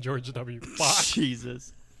President George W. Bush.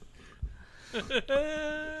 Jesus.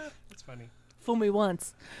 That's funny. Fool me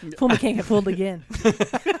once. Fool me can't get fooled again.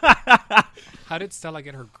 How did Stella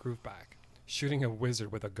get her groove back? Shooting a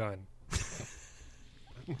wizard with a gun.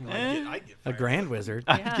 I get A fired grand wizard.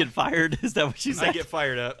 I Yeah. get fired. Is that what you up. said? I get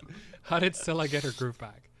fired up. How did Stella get her groove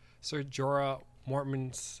back? Sir Jorah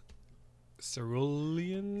Mormont's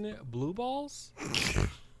cerulean blue balls?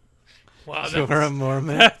 Wow, Jorah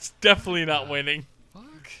Mormont. that's definitely not winning.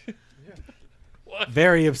 Fuck.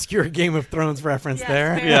 Very obscure Game of Thrones reference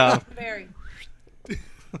there. Very, Yeah. Very.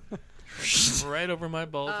 Right over my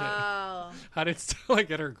bald head. Oh. How did Stella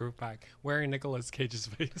get her groove back? Wearing Nicolas Cage's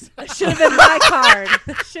face. That should have been my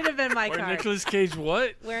card. Should have been my Or card. Nicolas Cage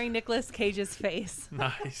what? Wearing Nicolas Cage's face.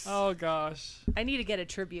 Nice. Oh gosh. I need to get a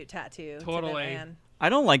tribute tattoo. Totally. To the man. I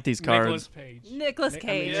don't like these cards. Nicolas Page. Nicolas Nick-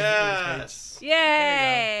 Cage. Yes.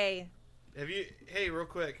 Yay! Have you? Hey, real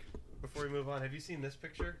quick, before we move on, have you seen this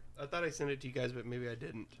picture? I thought I sent it to you guys, but maybe I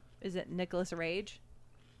didn't. Is it Nicolas Rage?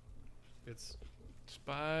 It's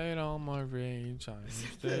Despite all my rage, I'm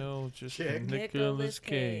still just a Chick. Nicolas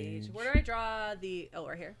Cage. Where do I draw the? Oh,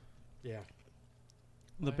 right here. Yeah.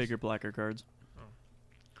 The bigger, blacker cards.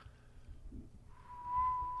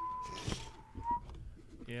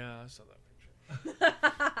 Yeah, I saw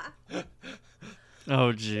that picture.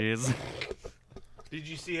 Oh, jeez. Did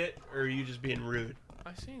you see it, or are you just being rude?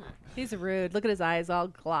 I seen it. He's rude. Look at his eyes, all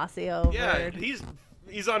glossy over. Yeah,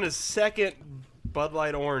 he's on his second Bud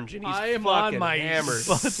Light Orange, and he's I am fucking on my hammered.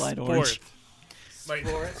 Bud Light Orange. Like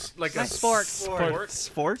My a spork.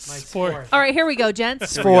 Sports? Sport. All right, here we go,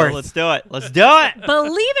 gents. Here we go. Fourth. Let's do it. Let's do it.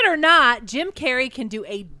 Believe it or not, Jim Carrey can do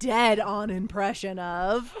a dead-on impression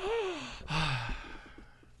of.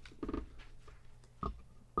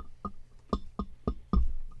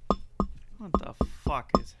 What the fuck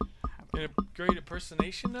is happening? A great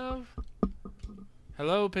impersonation of?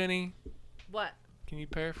 Hello, Penny. What? Can you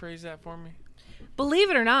paraphrase that for me? Believe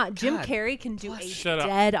it or not, Jim God Carrey can do a Shut up.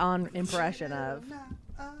 dead-on impression of.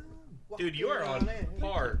 Dude, you are on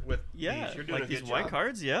par with Yeah, these. You're doing like a good these white job.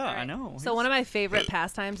 cards. Yeah, I Alright. know. So one of my favorite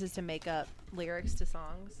pastimes is to make up lyrics to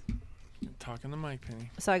songs. Talking to Mike,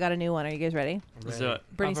 Penny. So I got a new one. Are you guys ready? Let's do it.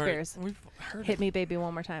 Britney I've already- Spears. We've heard Hit me, baby,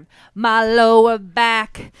 one more time. My lower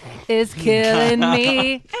back is killing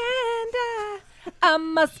me, and I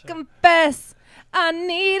must confess, I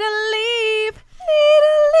need to leave.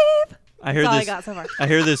 I hear That's all I this. got so far. I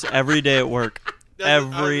hear this every day at work.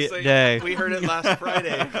 Every day. We heard it last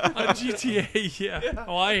Friday. on GTA, yeah.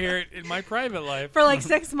 Oh, I hear it in my private life. For like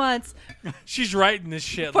 6 months. She's writing this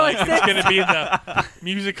shit For like like it's six- gonna be in the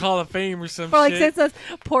Music Hall of Fame or some For like shit. 6 months.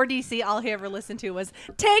 Poor DC, all he ever listened to was,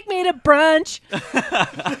 take me to brunch.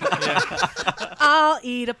 I'll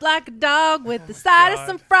eat a black dog with the side of God.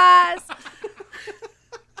 some fries.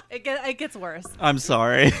 It gets worse. I'm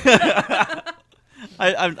sorry.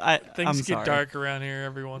 I'm Things get sorry. dark around here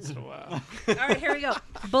every once in a while. All right, here we go.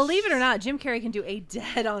 Believe it or not, Jim Carrey can do a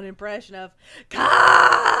dead-on impression of Khan.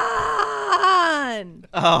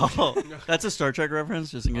 Oh, that's a Star Trek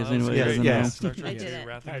reference, just in case anybody yes, doesn't yes. know. Star Trek I did 2, it.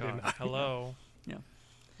 Wrath of I did Khan. not. Hello. Yeah.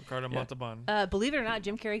 Ricardo Yeah. Montalban. Believe it or not,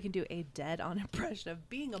 Jim Carrey can do a dead-on impression of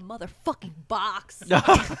being a motherfucking box.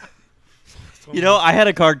 You know, I had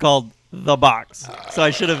a card called The Box, so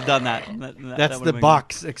I should have done that. That's the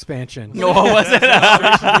box expansion. No, was it?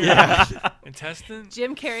 Yeah. Intestine?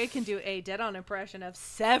 Jim Carrey can do a dead-on impression of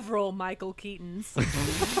several Michael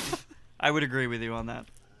Keatons. I would agree with you on that.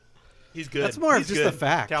 He's good. That's more of He's just good. a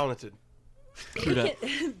fact. Talented.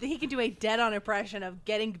 He can do a dead-on impression of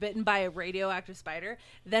getting bitten by a radioactive spider,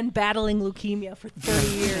 then battling leukemia for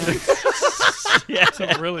 30 years. That's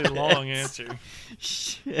a really long answer.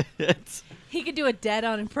 Shit. He could do a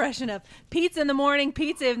dead-on impression of pizza in the morning,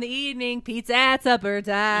 pizza in the evening, pizza at supper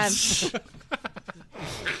time.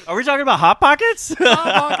 Are we talking about Hot Pockets?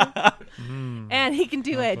 And he can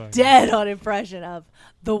do a dead-on impression of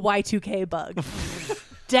the Y2K bug.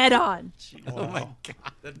 Dead-on. Oh my god.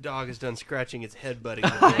 That dog is done scratching its head, buddy.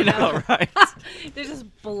 I know, right? There's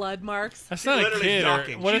just blood marks. That's She's not a literally kid.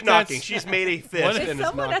 knocking. What She's if that's, knocking. She's made a fist What if- Is and is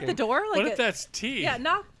someone knocking. at the door? What Like if that's T?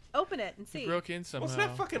 yeah, open it and see. Broke in somehow. What's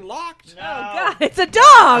that fucking locked? Oh God, it's a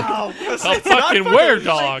dog. Oh, A fucking weird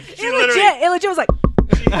dog. It legit was like,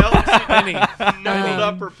 She Penny. knuckled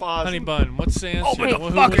up her paws. Honey bun, what's the answer? Open the Who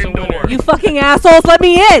was fucking the winner? door. you fucking assholes, let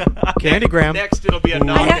me in. Candygram. Next, it'll be a I,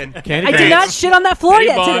 knocking. Candygram. I did not shit on that floor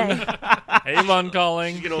yet today. Avon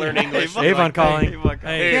calling. She's gonna learn English. Avon calling. Hey,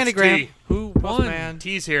 Hey, it's Candygram. T. who won? Man.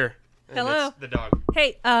 T's here. And Hello? it's the dog.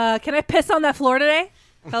 Hey, can I piss on that floor today?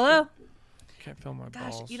 Hello? Can't feel my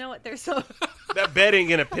Gosh, balls. you know what? There's so That bed ain't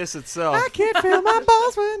gonna piss itself. I can't feel my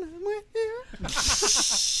balls when I'm with you.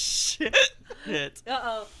 Shit.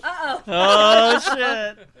 uh-oh. Oh,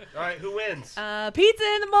 shit. All right, who wins? Pizza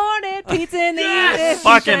in the morning, pizza in the evening.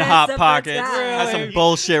 Fucking pizza Hot at Pockets. supper time. That's some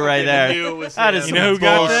bullshit right I there. knew it was That him. is You know who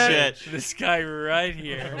got bullshit. that? This guy right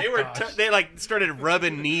here. They were they like started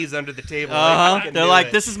rubbing knees under the table. They're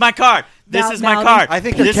like, this is my card. This Now- is my now card. I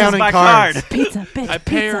think you're this counting is my cards. card. Pizza, bitch. I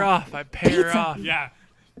pay pizza. her off. I pay her Pizza. off. Yeah.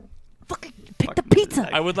 Fucking pick the pizza.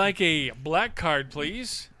 I would like a black card,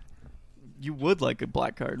 please. You would like a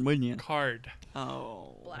black card, wouldn't you? Card.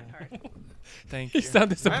 Oh. Black card. Thank You you. sound I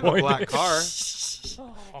have a disappointed. black car.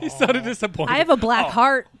 He sounded disappointed. I have a black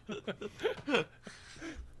heart.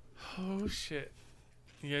 Oh shit.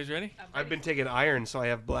 You guys ready? I've been taking iron, so I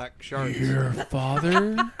have black shards. Your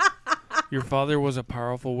father was a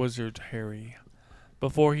powerful wizard, Harry.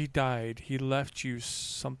 Before he died, he left you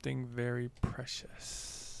something very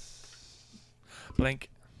precious. Blank.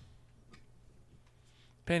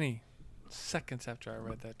 Penny, seconds after I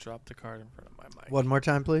read that, dropped the card in front of my mic. One more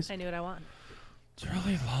time, please. I knew what I want. It's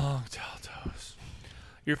really long, Taltos.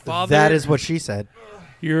 Your father. That is what she said.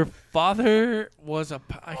 Your father was a.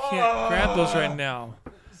 I can't grab those right now.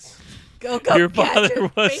 Go, Your catch father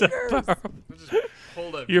your was fingers. a.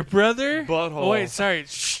 Hold up. Your brother. Butthole. Oh, wait, sorry.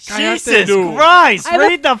 Shh, I have to Jesus do- Christ! I'm a-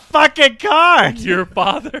 Read the fucking card. Your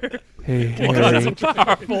father Hey, was Harry. a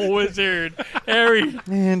powerful wizard, Harry.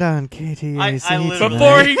 And on KTAC I literally- tonight,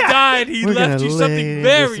 Before he died, he we're left gonna you something lay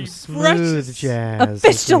very some smooth precious. jazz. as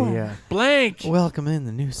Official. we, Blank. welcome in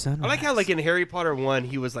the new sunrise. I like how, like in Harry Potter 1,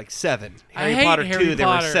 he was like 7. I Harry hate Potter Harry 2, they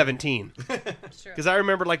Potter. were 17. Sure. Because I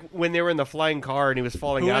remember, like, when they were in the flying car and he was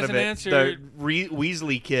falling Who out of hasn't it, answered? the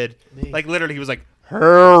Weasley kid, Me. like, literally, he was like,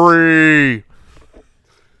 Harry!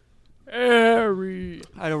 Harry.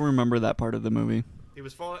 I don't remember that part of the movie. He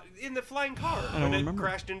was falling in the flying car I don't when it remember.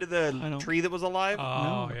 crashed into the tree that was alive. Oh,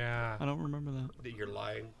 No. yeah. I don't remember that. You're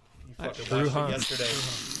lying. You fucking True watched Hunt. it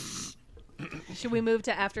yesterday. Should we move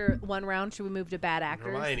to after one round? Should we move to bad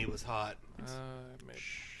actors? Hermione was hot Maybe.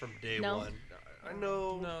 from day No. one. I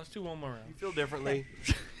know. No, let's do one more You round. feel differently.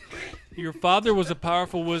 Your father was a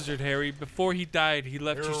powerful wizard, Harry. Before he died, he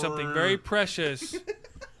left you something very precious.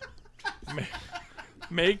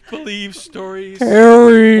 Make believe stories.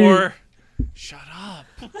 Harry. Or shut up.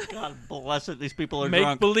 God bless it. These people are Make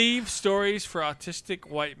drunk. believe stories for autistic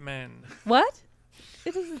white men. What?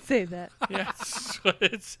 It doesn't say that. Yeah, that's what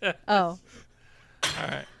it said. Oh. All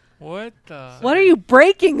right. What the? What are you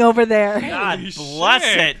breaking over there? God Holy bless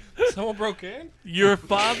shit. it. Someone broke in? Your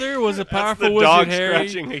father was a That's powerful the wizard, dog Harry.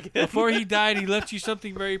 scratching again. Before he died, he left you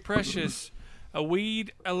something very precious. A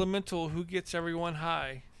weed elemental who gets everyone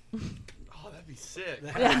high. Oh, that'd be sick.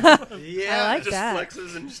 Yeah. Yeah, I like just that.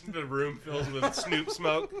 flexes and just the room fills with Snoop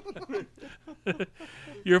smoke.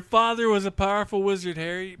 Your father was a powerful wizard,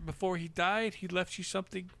 Harry. Before he died, he left you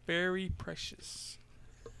something very precious.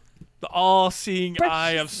 The all-seeing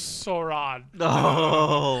eye of Sauron.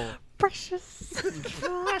 Oh. Precious.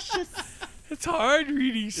 It's hard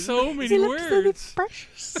reading so many words.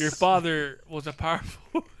 Precious. Your father was a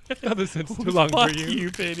powerful... Oh, this is too long for Fuck you.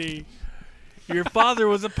 you, Penny. Your father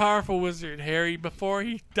was a powerful wizard, Harry. Before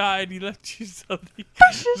he died, he left you something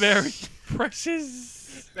very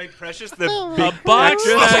precious. Like Precious, the A big box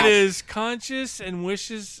actress. that is conscious and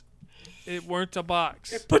wishes it weren't a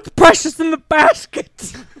box. Put the precious in the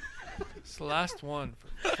basket. It's the last one,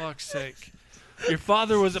 for fuck's sake. Your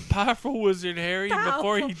father was a powerful wizard, Harry.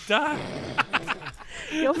 Before he died,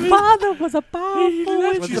 Your father was a he powerful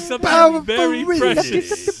left wizard. you something powerful very wizard.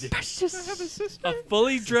 precious. Precious. A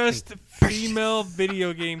fully dressed female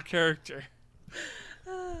video game character.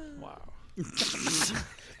 Wow.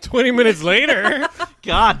 20 minutes later.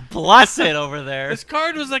 God bless it over there. This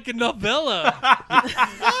card was like a novella.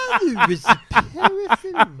 You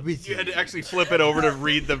had to actually flip it over to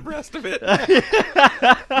read the rest of it.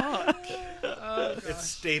 It's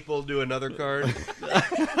stapled to another card.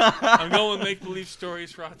 I'm going with make-believe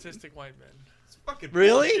stories for autistic white men. It's fucking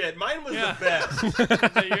Really? bullshit. Mine was Yeah. the best. Is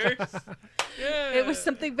that yours? Yeah. It was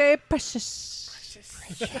something very precious.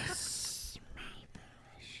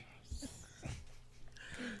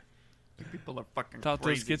 People are fucking Taltos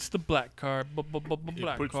crazy. gets the black card.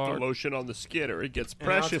 Black card. lotion on the skid or it gets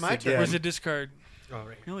now it's my turn. Where's the discard?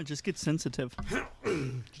 No, it just gets sensitive.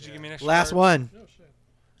 Did you give me an extra Last card? one.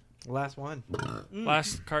 Last one.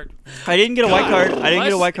 Last card. I didn't get a white card. I didn't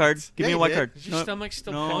get a white card. Give Yeah, me a you white did. card. Is your stomach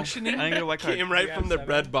still no, functioning? I didn't get a white card. Came right from the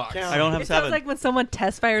red box. Count. I don't have It sounds 7. like when someone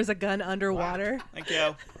test fires a gun underwater. Thank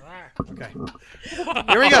you. Okay.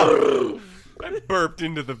 Here we go. I burped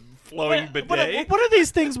into the flowing bidet. What are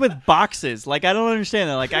these things with boxes? Like, I don't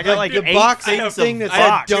understand that. Like, I got like the 8 box things thing of that said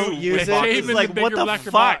box. don't Two use with it. boxes. Shave in Like, the what bigger, the blacker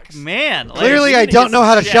fuck, box. man? Like, Clearly, you I need to don't get know some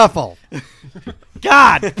how to shit. shuffle.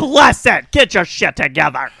 God bless it. Get your shit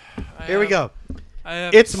together. Here we go. I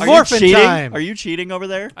have, It's Are you morphin' cheating? time. Are you cheating over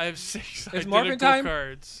there? I have 6 It's identical morphin' time?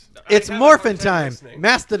 cards. It's I have a hard morphin' time time. listening.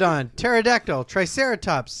 Mastodon, pterodactyl,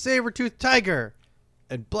 triceratops, saber-toothed tiger,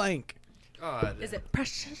 and blank. God. Is it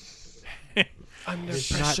precious? Under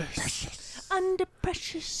It's not precious. Under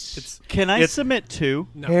precious. Can I It's- submit 2?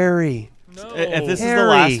 Harry. No. If this is the Harry.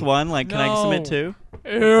 last one, like, can I No. submit 2?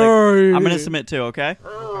 Harry. I'm gonna submit 2. Okay.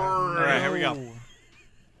 All right, here we go.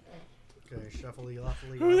 Okay, shuffly,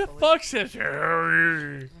 lawfully, Who the fuck says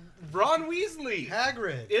Harry? Ron Weasley.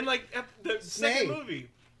 Hagrid. In like the second Snape. movie.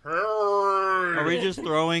 Are we just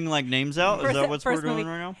throwing like names out? Is that what we're First doing movie.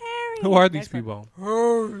 right now? Harry. Who are these Next one.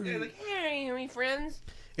 people? Yeah, like, hey, are we friends?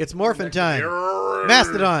 It's morphin' time.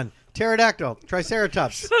 Mastodon, pterodactyl,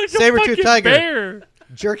 triceratops, Like a saber-toothed fucking tiger, bear.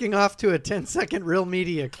 jerking off to a 10-second real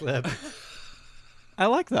media clip. I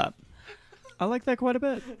like that. I like that quite a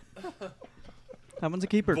bit. That one's a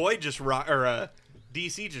keeper. Void just rock or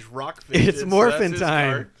DC just rock. It's morphin'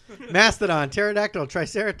 time. Mastodon, pterodactyl,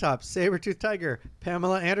 triceratops, saber-toothed tiger,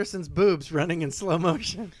 Pamela Anderson's boobs running in slow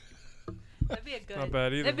motion. That'd be a good. Not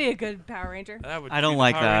bad either. That'd be a good Power Ranger. That would I be don't the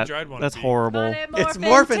like Power that. Ranger I'd wanna That's be. horrible. It's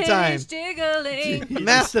morphin' time. Jiggling.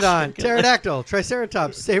 Mastodon, pterodactyl,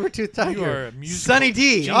 triceratops, saber-toothed You are tiger, a musical Sunny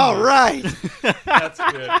D. genius. All right. That's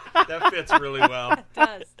good. That fits really well. It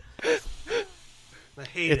does. I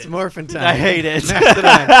hate It's it. morphin' time. I hate it.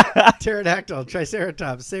 Mastodon, pterodactyl,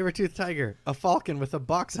 triceratops, saber-toothed tiger, a falcon with a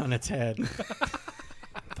box on its head.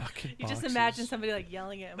 Fucking You just boxes. imagine somebody like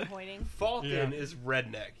yelling at him, pointing. Falcon is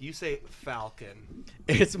redneck. You say falcon.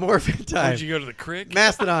 It's morphin' time. Would you go to the crick?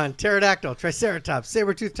 Mastodon, pterodactyl, triceratops,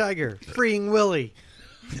 saber-toothed tiger, freeing Willy.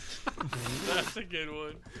 That's a good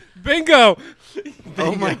one. Bingo.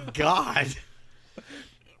 Oh my god.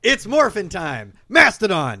 It's morphin time.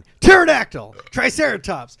 Mastodon, pterodactyl,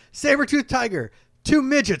 triceratops, saber-toothed tiger, 2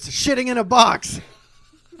 midgets shitting in a box.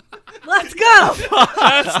 Let's go.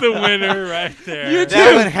 That's the winner right there. You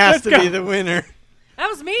That one has to be the winner. That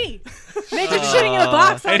was me. Midget shitting in a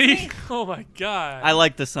box. That was Eddie, me. oh my god. I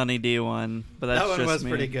like the Sunny D one, but that's That one just was me.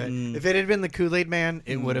 pretty good. Mm. If it had been the Kool-Aid Man,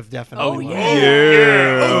 it would have definitely won.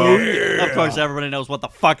 Yeah. Of course, everybody knows what the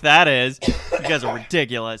fuck that is. You guys are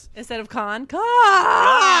ridiculous. Instead of con.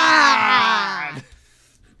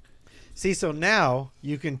 See, so now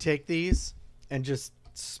you can take these and just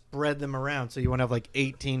spread them around, so you won't have like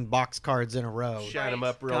 18 box cards in a row. Shine them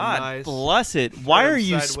up real God nice. bless it. Why Turn are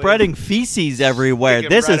you sideways. spreading feces everywhere?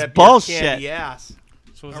 Stick 'em this right is up your bullshit. candy ass.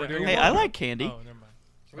 So was Are we that doing Hey, your I one? like candy. Oh, never mind.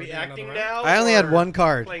 Are we Doing acting another now? I only had or one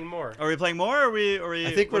card. Playing more. Are we playing more? Or are we?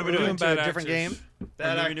 I think what we're are we moving doing? to Bad a different actors. game.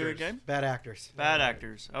 Bad Are we doing a actors. game? Bad actors. Bad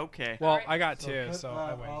actors. Okay. Well, I got 2, so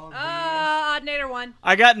I win. Oddnator 1.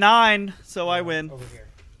 I got 9, so I win. Over here.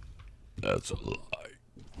 That's a lie.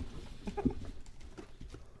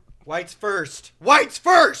 White's first. White's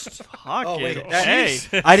first. Fuck Oh, it. wait, that-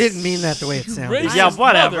 Hey. I didn't mean that the way it sounded. Racist Yeah,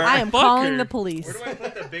 whatever. I am motherfucker. calling the police. Where do I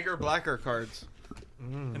put the bigger, blacker cards?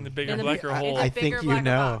 In the bigger, In the blacker big- hole. I the think bigger, you blacker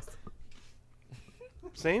know. box.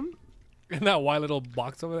 Same? In that white little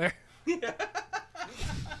box over there.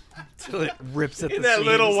 Till it rips at In the that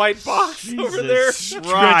little seams. white box over there. Jesus Stretches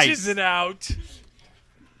Christ. it out.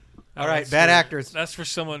 All right, That's bad for- actors. That's for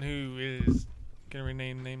someone who is gonna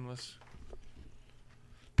remain nameless.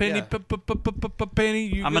 Penny, Yeah. Penny,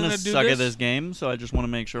 you I'm gonna gonna do suck this? at this game, so I just want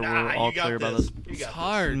to make sure Nah, we're all you got clear about this. this. You It's got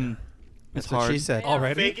hard. Mm. It's That's what hard. she said. Yeah.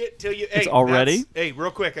 Already? Fake it till you. It's Hey, already? that's- Hey, real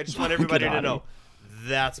quick, I just want everybody to Fucking know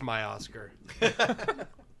that's my Oscar.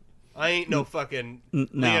 I ain't no fucking No.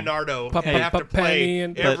 Leonardo. Pa- I have to pa- play Penny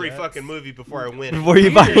and every Jets. fucking movie before I win. Before you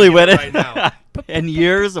I'm finally gonna win get it. right now. And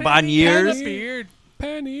years upon years. Penny beard.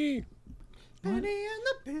 Penny.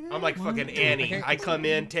 I'm like fucking Annie. I come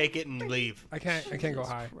in, take it, and leave. I can't go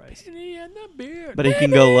high. Penny and the beard. But he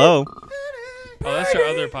can go low. Oh, that's our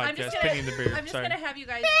other I'm podcast, just Penny and the Beard. I'm just Sorry. gonna have you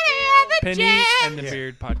guys Penny and the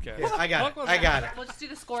Beard podcast. Yeah, I got it. I got it. We'll just do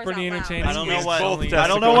the scores Pretty out loud. entertaining. I don't know It's what. both I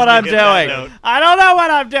don't know testicles what to I'm get that doing. note. I don't know what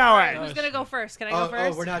I'm All right, doing. who's gonna go first? Can I go Oh,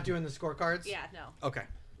 first? we're not doing the scorecards? Yeah, no. Okay.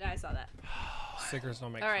 I saw that. Stickers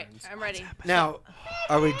don't make All right, friends. I'm ready. Now,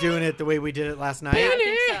 are we doing it the way we did it last night? Yeah, I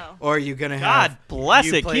think so. Or are you going to have God bless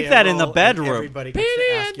you it. play Keep a that in the role and bedroom. Everybody gets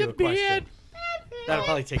to ask you a question. That'll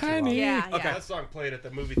probably take Penny. you a while. Yeah, Okay. yeah. That song played at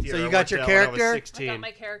the movie theater. So you I got worked your at when I was character? I 16. got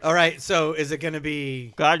my character. All right, so is it going to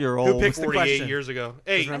be... God, you're old. picks the 48 question? years ago.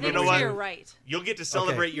 Hey, Remember you I know think what? you're right. You'll get to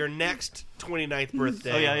celebrate your next 29th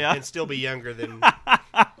birthday Oh, yeah. and still be younger than...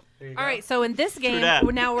 All right, so in this game, that.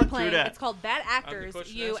 now we're playing. that. It's called Bad Actors.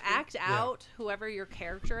 question You asker? act out whoever your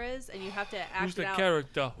character is, and you have to act Who's it the out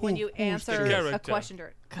character? when you Who's the answer a character?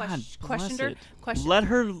 questioner. God bless it.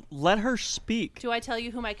 Question. Let her speak. Do I tell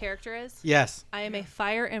you who my character is? Yes. I am a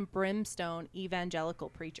fire and brimstone evangelical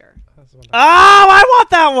preacher. That's the one Oh, I want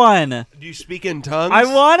that one. Do you speak in tongues? I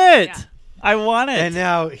want it. Yeah. I want it. And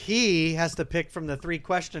now he has to pick from the 3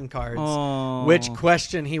 question cards Oh. which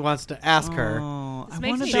question he wants to ask her. Oh, This I makes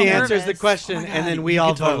wanted me She that one. answers the nervous. question, Oh my and God, then we you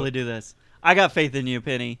all can totally vote. do this. I got faith in you,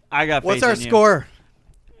 Penny. I got faith What's our in you. score?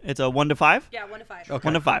 It's a 1 to 5? Yeah, 1 to 5. Okay.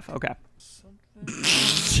 1 to 5. Okay.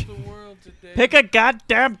 The world today. Pick a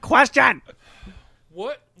goddamn question.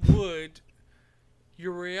 What would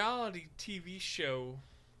your reality TV show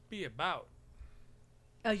be about?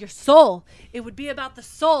 Your soul. It would be about the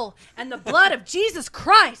soul and the blood of Jesus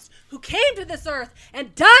Christ, who came to this earth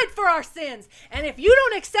and died for our sins. And if you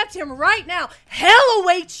don't accept him right now, hell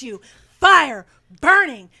awaits you. Fire,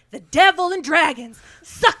 burning, the devil and dragons,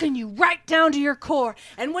 sucking you right down to your core.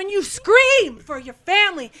 And when you scream for your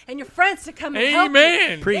family and your friends to come and help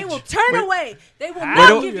Amen. you, Preach. they will turn away. They will Where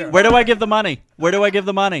not give you do I money. give the money? Where do I give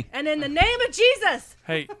the money? And in the name of Jesus,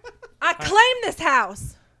 Hey, I claim this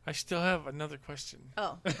house. I still have another question.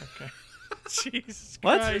 Oh. Jesus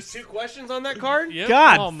What? Christ. There's 2 questions on that card? Yep.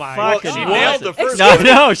 God Oh my fucking She God. nailed the first No, one.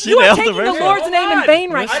 no, she You are nailed the taking the first one. Lord's name in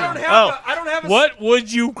vain right I now. don't have Oh. I don't have a... What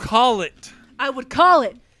would you call it? I would call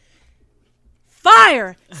it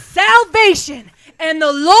fire, salvation, and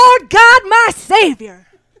the Lord God my Savior.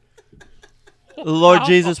 The Lord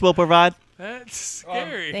Jesus will provide. That's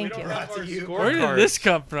scary. Thank We you. don't have our Where did scorecards. this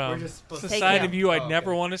come from? just supposed It's to a Take side it. of you I'd Oh,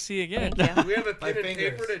 never okay. want to see again. Thank you. Do we have a My pen and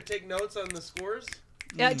fingers. paper to take notes on the scores?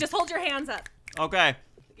 Yeah, just hold your hands up. Okay.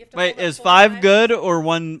 You have to Wait, hold up is 4 5 times. good or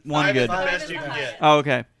one Five good? is the Five best is you the can highest. get. Oh,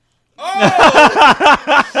 okay.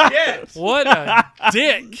 Oh! Shit! What a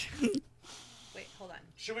dick. Wait, hold on.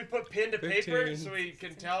 Should we put pen to 15. paper so we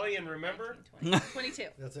can tally and remember? 22.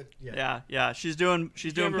 That's it. Yeah. Yeah. She's doing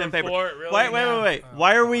Give her pen paper. four, really? Wait.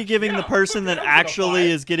 Why are we giving the person that that was a actually 5.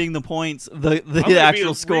 is getting the points the I'm gonna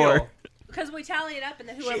actual be score? real, Because we tally it up, and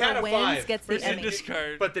then had whoever a wins 5. gets the First Emmy.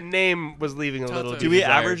 discard. But the name was leaving a little. Taltos. to Do we be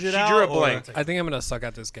desired. average it She out? drew a or- blank. I think I'm gonna suck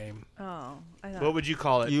at this game. Oh, I thought. What would you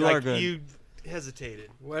call it? You like, are good. You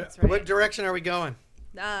hesitated. What right. what direction are we going?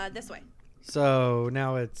 This way. So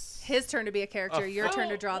now it's His turn to be a character. Your turn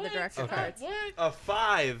to draw the What? director Okay. cards. A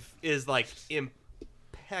 5 is like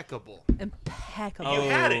impeccable. Impeccable. You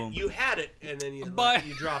had Oh. it. You had it, and then you But-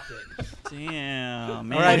 you dropped it. Damn.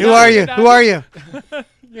 Man. all right. no, Who are you? you're not- Who are you?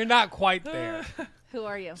 You're not quite there. Who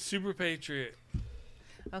are you? Super Patriot.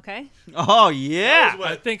 Okay. Oh That yeah. was I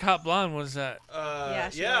what, think Hot Blonde was that. Yeah,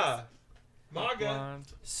 she yeah. Hot MAGA. Blonde.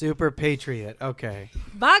 Super Patriot. Okay.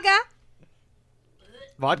 Baga.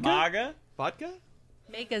 Vodka? Maga. Vodka?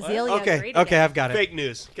 Make a zillion Okay. great Okay. again. I've got it. Fake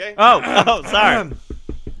news. Okay. Oh, sorry.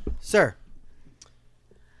 Sir.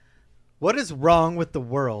 What is wrong with the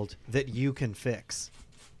world that you can fix?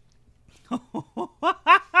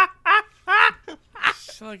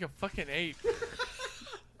 She's like a fucking ape.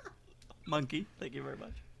 Monkey. Thank you very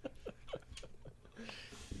much.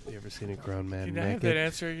 You ever seen a grown man Can I have that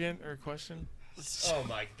answer again or question? Oh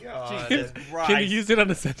my god. Can you use it on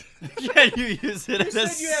a sentence? Yeah, you use it as a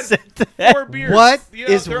said you had sentence. 4 beers. What You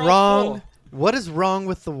know, is they're all wrong? full. What is wrong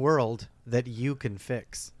with the world that you can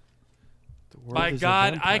fix? The world By is a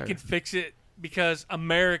God, I vampire. can fix it because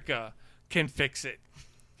America can fix it.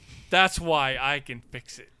 That's why I can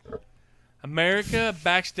fix it. America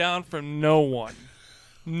backs down from no one.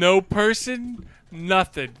 No person,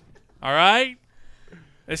 nothing. All right?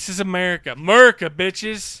 This is America. America,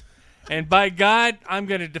 bitches. And by God, I'm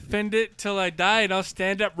going to defend it till I die, and I'll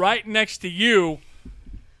stand up right next to you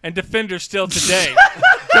and defend her still today.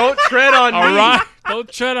 Don't tread on All me. right?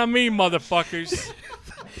 Don't tread on me, motherfuckers.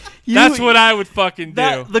 That's what I would fucking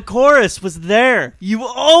do. The chorus was there. You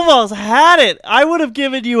almost had it. I would have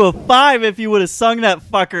given you a 5 if you would have sung that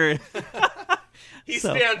fucker. He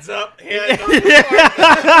So- stands up. Hands on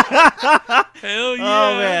the Hell yeah.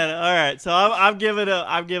 Oh man! All right, so I'm giving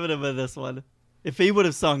him a this one. If he would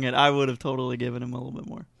have sung it, I would have totally given him a little bit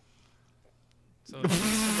more. So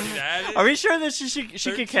somebody add it? Are we sure that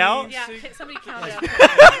she could count? Yeah, somebody count it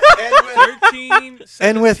up. 13,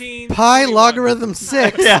 And with 17, pi 21. logarithm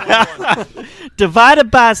 6. Yeah.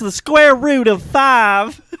 Divided by the square root of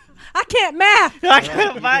 5. I can't math. I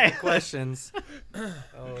can't buy it. Questions.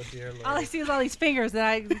 Oh dear Lord. All I see is all these fingers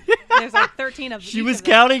that there's like 13 of them. She was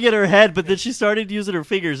counting in her head, but then she started using her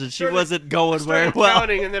fingers, and she wasn't going very Started well.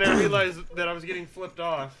 counting, and then I realized that I was getting flipped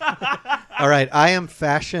off. All right. I am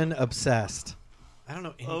fashion obsessed. I don't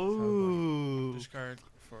know. Any Oh. Discard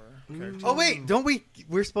for character. Oh wait, don't we?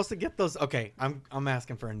 We're supposed to get those. Okay, I'm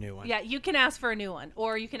asking for a new one. Yeah, you can ask for a new one,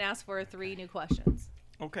 or you can ask for 3 new questions.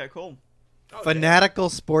 Okay, cool. Fanatical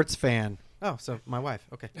sports fan. Oh, so my wife.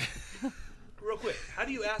 Okay. Real quick, how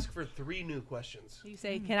do you ask for 3 new questions? You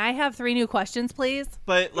say, "Can I have 3 new questions, please?"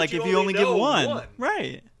 But like, you if you only only give know one, one.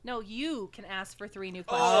 right? No, you can ask for 3 new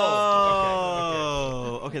questions.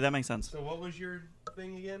 Oh, okay, that makes sense. So what was your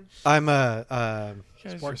thing again? I'm a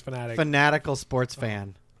Sports fanatic. fanatical sports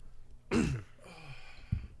fan.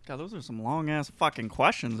 God, those are some long ass fucking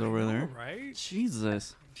questions over there. Right?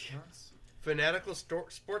 Jesus. Fanatical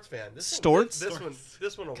sports fan. Storts?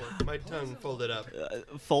 This one will work. My tongue folded up.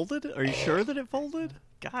 Folded? Are you sure that it folded?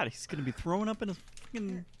 God, he's gonna be throwing up in his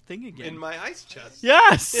fucking thing again. In my ice chest.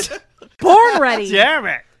 Yes. Born ready. Damn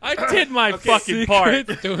it. I did my fucking part.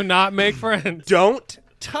 Do not make friends. Don't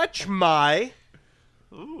touch my.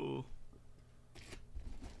 Ooh.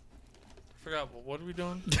 Forgot what are we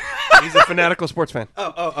doing? He's a fanatical sports fan.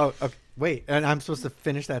 Oh. Okay. Wait, and I'm supposed to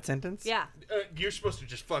finish that sentence? Yeah. You're supposed to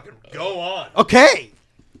just fucking go on. Okay.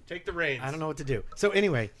 Take the reins. I don't know what to do. So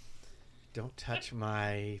anyway, don't touch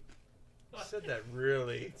my. I said that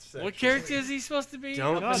really. Sexually. What character is he supposed to be?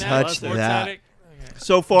 Don't A fanatic touch sports that. addict? Okay.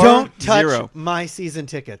 So far, Don't touch 0. my season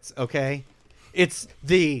tickets, okay? It's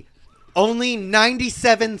the only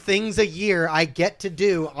 97 things a year I get to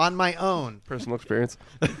do on my own, Personal experience.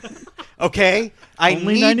 okay? I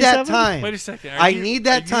Only need 97? that time. Wait a second. I need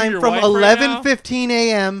that time from 11:15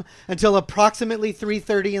 a.m. until approximately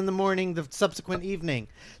 3:30 in the morning the subsequent evening.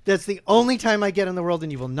 That's the only time I get in the world,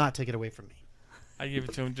 and you will not take it away from me. I give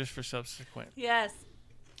it to him just for subsequent. Yes.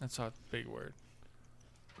 That's a big word.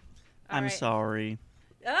 I'm right. sorry.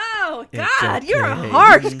 Oh It's God, you're a okay.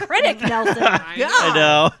 harsh critic, Nelson. I God.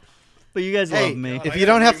 know. But you guys Hey, love me. if you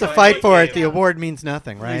don't have to fight for it, the award means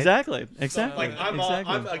nothing, right? Exactly. Exactly. Like I'm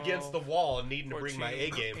exactly. I'm against the wall and needing to bring my A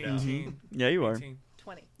game now. 18, Yeah, you are. 18.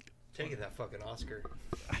 20. Taking that fucking Oscar.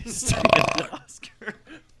 Oscar.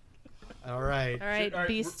 All right. All right,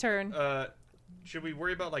 Beast's turn. Should we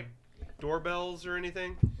worry about like doorbells or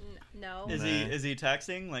anything? No. Is he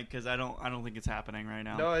texting? Like, because I don't think it's happening right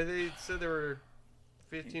now. No, they said they were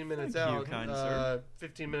 15 minutes Thank you, out. kind sir.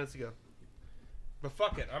 15 minutes ago. But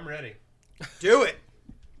fuck it, I'm ready. Do it.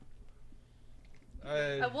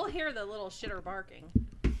 We'll hear the little shitter barking.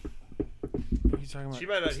 What are you talking about? She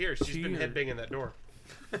might not hear. She's been Cheater. headbanging that door.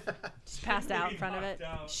 Just passed out in front of it,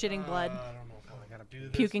 shitting blood, I don't know if I gotta do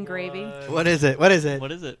this. puking gravy. What is it? What is it?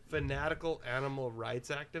 What is it? Fanatical animal rights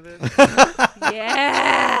activist.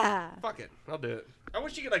 Yeah. Fuck it, I'll do it. I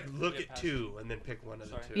wish you could like look at two and then pick one of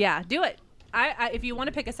the two. Yeah, do it. I if you want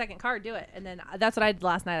to pick a second card, do it. And then that's what I did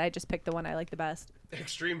last night. I just picked the one I like the best.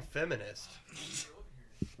 Extreme feminist.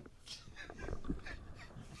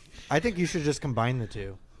 I think you should just combine the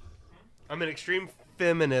two. I'm an extreme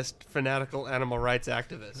feminist, fanatical animal rights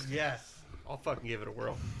activist. Yes. I'll fucking give it a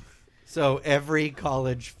whirl. So every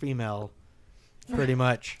college female, pretty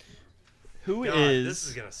much. Who God, is this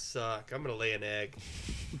is gonna suck. I'm gonna lay an egg.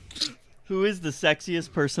 who is the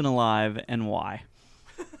sexiest person alive and why?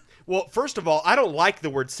 Well, first of all, I don't like the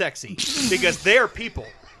word sexy because they're people.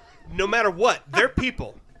 No matter what, they're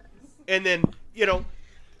people. And then, you know,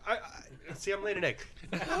 I see, I'm laying an egg.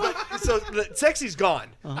 So the sexy's gone.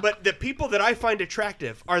 But the people that I find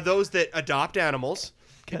attractive are those that adopt animals.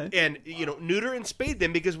 Okay. And, you know, neuter and spade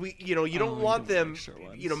them because you don't want them, extra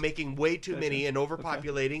ones. you know, making way too many and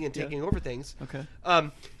overpopulating and taking over things. Okay.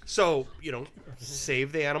 So, you know,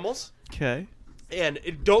 save the animals. Okay. And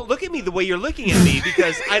don't look at me the way you're looking at me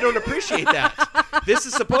because I don't appreciate that. This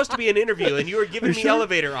is supposed to be an interview, and you are giving me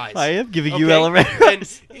elevator eyes. I am giving you Okay? elevator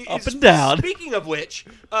eyes. Up and down. Speaking of which,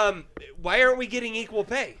 why aren't we getting equal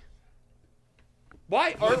pay?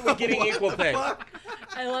 Why aren't we getting equal pay?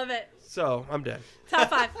 I love it. So, I'm done. Top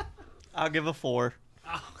 5. I'll give a 4.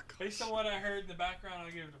 Based on what I heard in the background,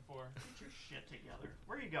 I'll give it a 4. Get your shit together.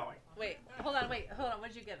 Where are you going? Wait, hold on. What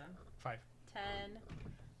did you give him? 5. 10,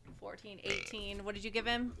 14, 18. What did you give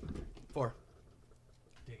him? 4.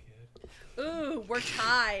 Dickhead. Ooh, we're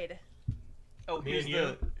tied. Oh, Me and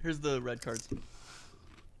you. here's the red cards.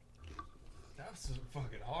 That was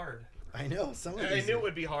fucking hard. I know. Some of I these knew it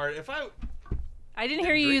would be hard. If I I didn't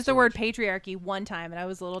hear you drink use so the word much. patriarchy one time, and I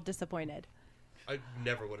was a little disappointed.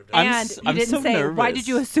 never would have done And it. you I'm didn't so say, why nervous. did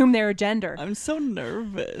you assume their gender? I'm so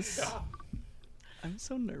nervous. I'm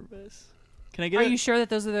so nervous. Can I get? Are you sure that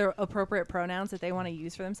those are the appropriate pronouns that they want to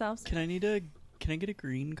use for themselves? Can I get a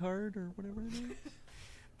green card or whatever it is?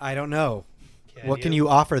 I don't know. What can you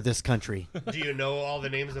offer this country? Do you know all the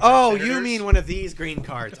names of Oh, our you senators? mean one of these green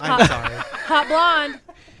cards. I'm sorry. Hot blonde.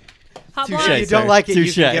 Hot Touche. blonde. If you don't sir. like it, you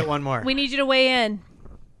Touche. can get one more. We need you to weigh in.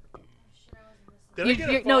 Did I get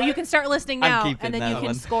a No, five? you can start listing I'm now, keeping and then that you can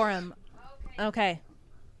one. score them. Okay.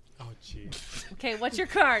 Oh, jeez. Okay, what's your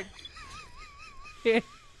card?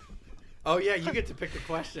 Oh, yeah, you get to pick the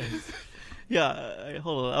questions. Yeah,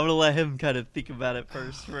 hold on. I'm gonna let him kind of think about it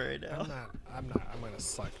first for right now. I'm gonna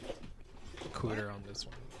suck cooter on this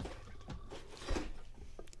one.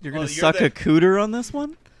 You're gonna you're suck the- a cooter on this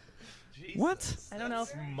one? Jesus, What? I don't know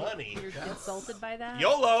if that's money. you're insulted by that.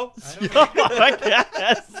 YOLO. I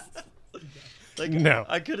guess. Like, No.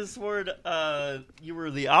 I could have sworn you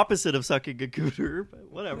were the opposite of sucking a cooter,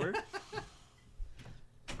 but whatever.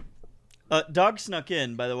 Dog snuck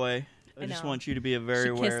in, by the way. I just know. want you to be very She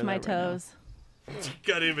aware kissed of my that right now. toes.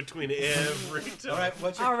 Got in between every toe. All right,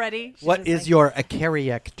 what's your, Already. She's what just is like, your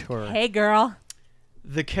acariactor? Hey, girl.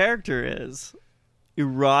 The character is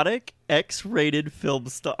erotic X-rated film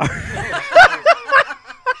star.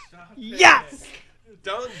 Yes!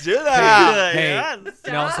 Don't do that. Hey, Yes!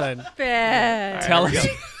 Nelson, Fair. tell us,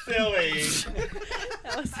 Silly.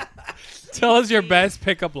 That was- tell us your best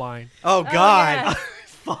pickup line. Oh, God. yeah.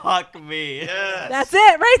 Fuck me. Yes. That's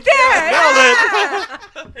it right there.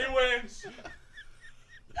 Nailed it. He wins.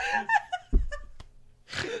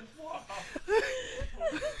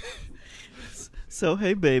 So,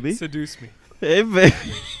 hey, baby. Seduce me. Hey, baby.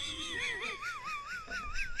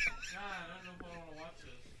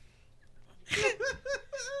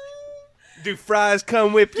 Do fries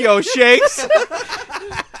come with your shakes?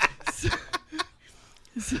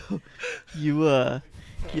 So, you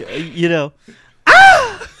know.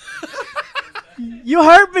 You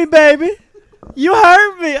hurt me, baby. You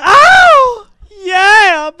hurt me. Oh,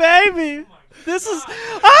 yeah, baby. This is.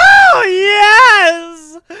 Oh,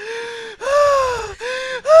 yes.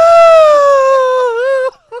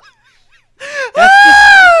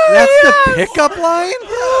 That's the pickup line?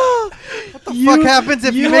 What the fuck happens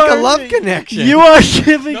if you make a love connection? You are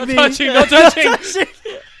giving No me. touching, no touching.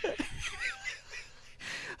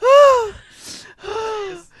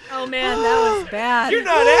 Oh man, that was bad. You're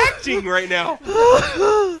not acting right now.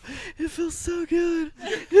 It feels so good.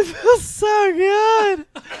 It feels so good.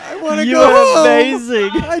 I want to go You're home. amazing.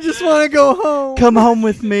 I just want to go home. Come home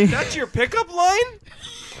with me. That's your pickup line?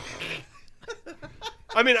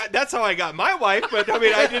 I mean, that's how I got my wife, but I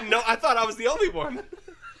mean, I didn't know. I thought I was the only one.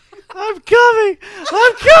 I'm coming.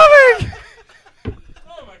 I'm coming.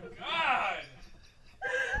 Oh my god!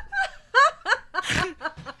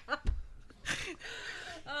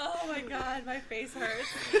 Oh my god, my face hurts.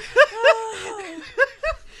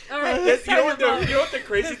 All right, You know what the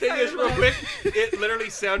crazy thing is, real quick? It literally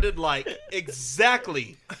sounded like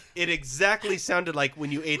exactly sounded like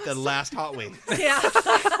when you ate the last hot wing. Yeah. All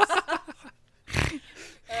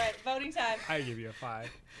right, voting time. I give you a 5.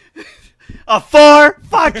 A 4?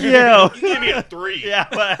 Fuck you. You give me a 3. Yeah,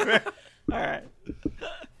 whatever. All right.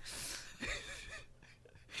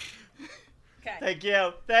 Okay. Thank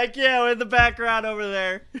you. Thank you in the background over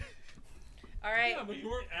there. All right. Yeah, but you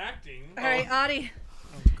weren't acting. All right, Audie.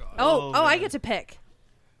 Oh god. Oh, Oh, I man. get to pick.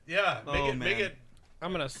 Yeah, make man. it.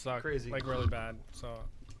 I'm gonna suck Crazy. like really bad. So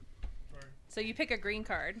So you pick a green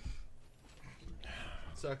card.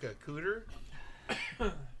 Suck a cooter.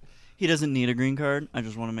 He doesn't need a green card. I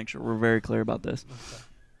just want to make sure we're very clear about this.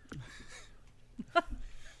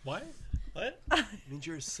 what? What? Means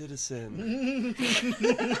you're a citizen.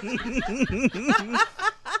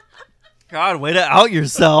 God, way to out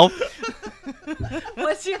yourself.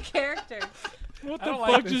 What's your character? What the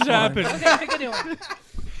fuck just happened? Okay, pick a new one.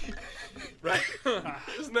 Right?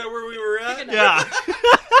 Isn't that where we were at? Yeah.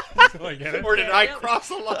 So I get it. Or did I cross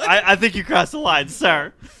the line? I think you crossed the line,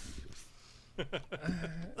 sir.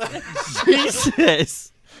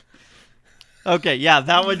 Jesus. Okay, yeah,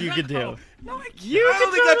 that one you could do. I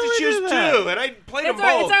only got to choose 2, and I played them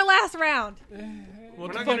both. It's our last round. What We're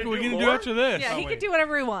the not fuck gonna are we do gonna do more? after this? Yeah, he wait. can do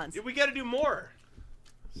whatever he wants. We got to do more.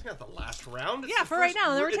 It's not the last round. It's Yeah, the for right first now,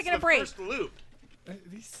 and then we're it's taking a the break. First loop.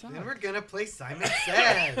 These suck. Then we're gonna play Simon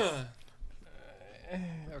Says.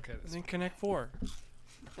 Okay. That's Then Connect 4.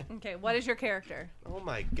 Okay, what is your character? Oh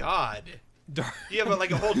my god. dark, You have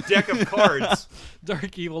like a whole deck of cards.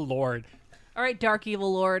 dark evil lord. All right, Dark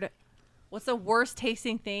Evil Lord. What's the worst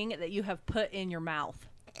tasting thing that you have put in your mouth?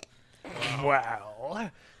 Wow.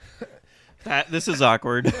 This is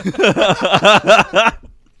awkward.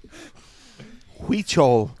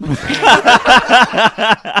 Huichol.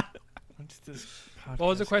 What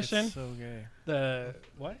was the question? So gay. The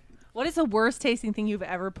what? What is the worst tasting thing you've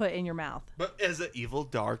ever put in your mouth? But as an evil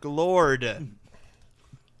dark lord.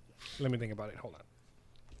 Let me think about it. Hold on.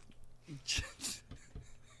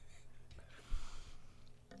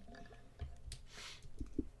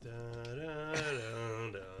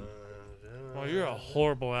 Oh, you're a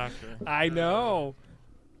horrible actor. I know.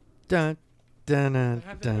 Dun, dun, dun,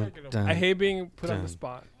 Have the dun, character dun, I hate being put on dun. the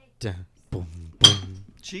spot. dun, boom, boom.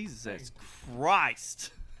 Jesus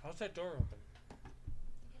Christ. How's that door open?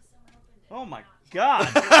 Oh my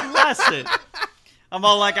God. Bless it. I'm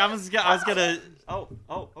all like, I was gonna. Oh,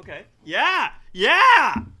 okay. Yeah.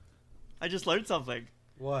 I just learned something.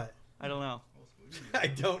 What? I don't know. I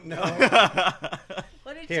don't know.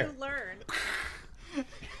 What did Here. you learn?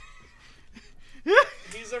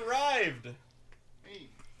 He's arrived.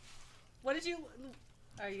 What did you...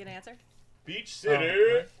 Are you going to answer? Beach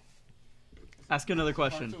City. Ask another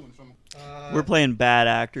question. We're playing bad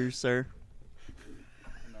actors, sir.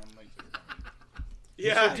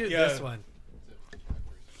 Yeah, do yeah. this one.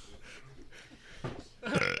 I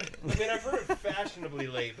mean, I've heard it fashionably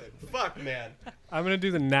late, but fuck, man. I'm gonna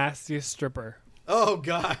do the nastiest stripper. Oh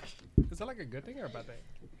gosh. Is that like a good thing or a bad thing?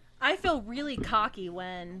 I feel really cocky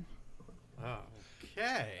when...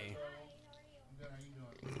 Okay.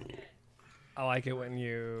 I like it when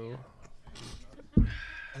you.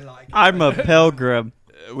 I like it. I'm a pilgrim.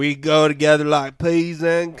 We go together like peas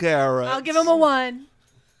and carrots. I'll give him a 1.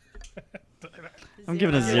 I'm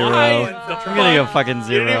giving a Zero. 0. Why? I'm gonna go fucking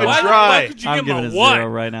You didn't 0. even Why, try. why could you I'm give giving him a a 1? 0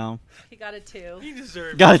 right now. He got a 2. You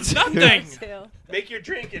deserve Got a 2. nothing. 2. Make your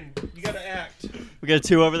drink and you gotta act. We got a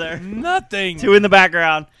 2 over there. Nothing. 2 in the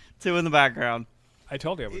background. 2 in the background. I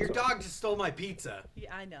told you I would. Your suck. dog just stole my pizza.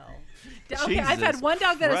 Yeah, I know. Okay, I've had Jesus one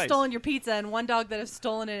dog that has Christ. stolen your pizza and one dog that has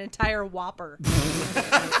stolen an entire Whopper.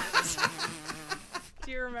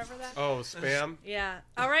 Do you remember that? Oh, spam. Yeah.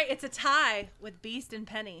 All right, it's a tie with Beast and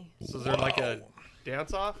Penny. So is there like a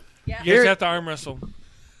dance off? Yeah. You guys have to arm wrestle.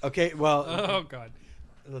 Okay, well, Oh God.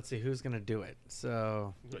 let's see who's gonna do it.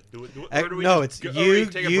 So Do it. I- Or do we no, just it's go, or we you-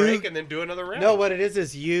 take a you- break and then do another round. no, what it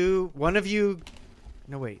is you. One of you.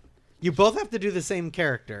 No, wait. You both have to do the same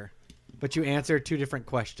character, but you answer 2 different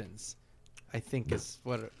questions. I think is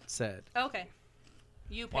what it said. Okay.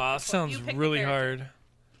 You pick Wow, the that sounds you pick the really character.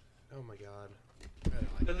 hard. Oh my god.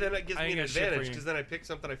 But then it gives I me ain't an got shit for advantage you. because then I pick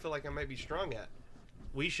something I feel like I might be strong at.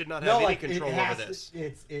 We should not have any control over this.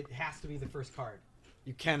 It has to be the first card.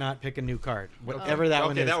 You cannot pick a new card. Whatever that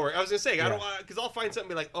one Okay, is. that works. I was gonna say I Yeah. don't because I'll find something and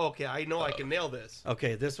be like, oh, okay, I know I can nail this.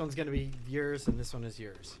 Okay, this one's gonna be yours, and this one is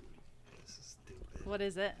yours. This is stupid. What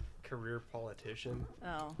is it? Career politician.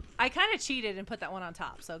 Oh, I kind of cheated and put that one on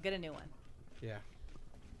top. So get a new one. Yeah.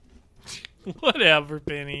 Whatever,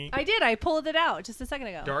 Penny. I did. I pulled it out just a second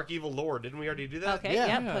ago. Dark Evil Lord. Didn't we already do that? Okay.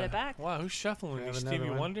 Yeah. Yep. Put it back. Wow, who's shuffling with Grab me? another Stevie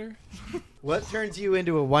one. Wonder? What turns you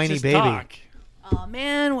into a whiny Just baby? talk. Oh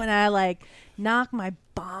man, when I like knock my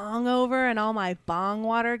bong over and all my bong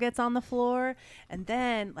water gets on the floor, and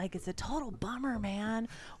then like it's a total bummer, man,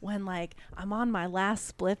 when like I'm on my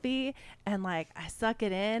last spliffy and like I suck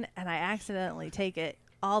it in and I accidentally take it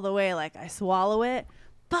all the way, like I swallow it.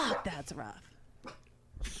 Fuck, that's rough.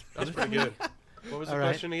 That's pretty good. What was the All right.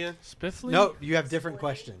 question again? Spiffly? No, you have different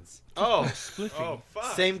questions. Oh, Spliffy. oh,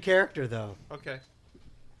 fuck. Same character though. Okay.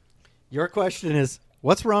 Your question is,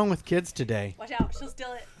 what's wrong with kids today? Watch out, she'll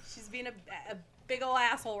steal it. She's being a big ol'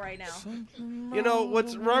 asshole right now. You know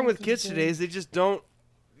what's wrong with kids today is they just don't,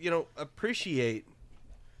 appreciate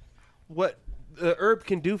what the herb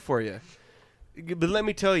can do for you. But let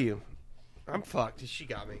me tell you, I'm fucked. She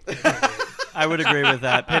got me. I would agree with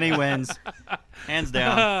that. Penny wins, hands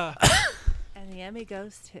down. And the Emmy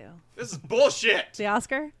goes to This is bullshit. the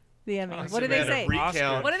Oscar. The Emmy. Oscar, What do they man, a say?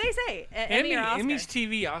 recount. What do they say? Emmy or Oscar? Emmy's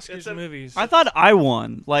TV, Oscars It's a- movies. I thought I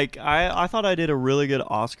won. Like I thought I did a really good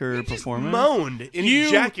Oscar You just performance. moaned and You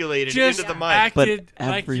ejaculated just into the mic. acted But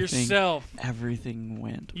like everything- yourself. Everything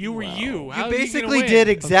went. You were well. you. How You are basically gonna did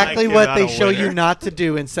win? exactly You're what not they a show you winner. not to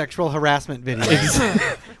do in sexual harassment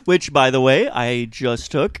videos. Which, by the way, I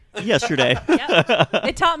just took yesterday. Yep.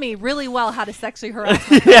 It taught me really well how to sexually harass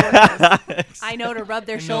my coworkers. I know to rub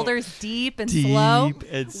their shoulders deep and slow, Deep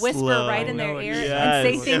and whisper slow. right in their No, ear, yes.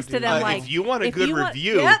 and say things to them like, if you want a if good you want-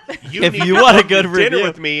 review, Yep. you If need you to want a come good to dinner review,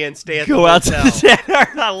 with me and stay at Go the out to hotel. the dinner.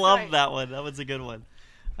 I love right. that one. That was a good one.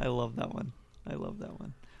 I love that one. I love that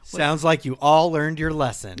one. Sounds like you all learned your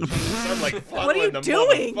lesson. I'm like, What are you fondling the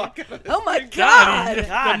doing? motherfucker. "Oh my God,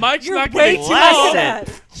 god, the mic's you're not way going too to loud." Bless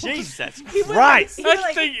it. Jesus He went Christ. Like, he That's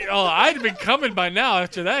like, the thing. Oh, I'd have been coming by now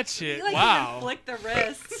after that shit. he like Wow. even flicked the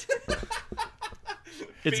wrist.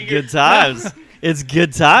 It's Finger- good times. It's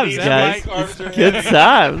good times, That guys. mic arms are It's good heavy.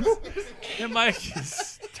 times. The mic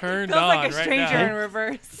is turned Feels on like a right stranger in now.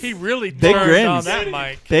 reverse. He really Big turned grins. on that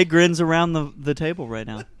mic. Big grins around the table right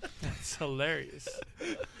now. It's hilarious.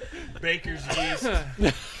 Baker's yeast. All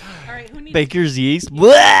right, who needs? Baker's yeast.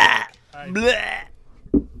 Blah! Blah!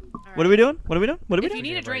 What are we doing? What are we doing? What are we If you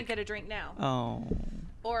doing? need a drink, get a drink now, Oh.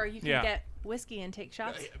 or you can Yeah. get whiskey and take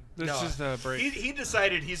shots. This No. is the break. He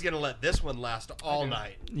decided he's gonna let this one last all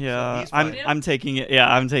night. Yeah, he's fine. I'm taking it.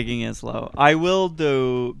 Yeah, I'm taking it slow. I will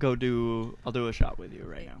I'll do a shot with you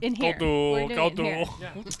right now. In here. Go We're do, doing go it in do.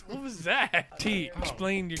 here. What was that? T,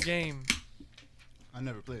 explain your game. I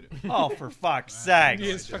never played it. Oh, for fuck's sake!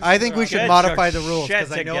 I think we should Get modify your the rules shit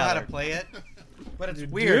because I know how to together. play it. But it's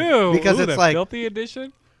weird Ew. because Ooh, it's the like, filthy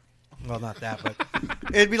edition. well, not that, but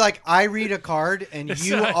it'd be like I read a card and you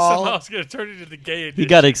Somehow all. it's gonna turn into the gay edition. He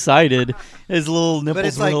got excited. His little nipples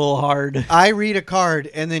it's were like- a little hard. I read a card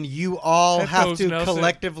and then you all have Headphones, to Nelson.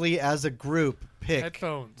 collectively, as a group, pick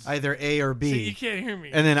Headphones. either A or B. See, you can't hear me.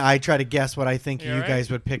 And then I try to guess what I think You you alright? guys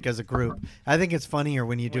would pick as a group. I think it's funnier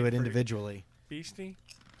when you do Wait it for it. individually. Beastie.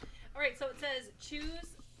 All right, so it says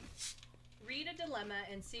read a dilemma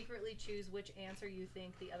and secretly choose which answer you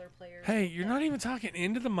think the other player. Hey, you're not even talking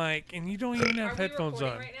into the mic, and you don't even have Are headphones we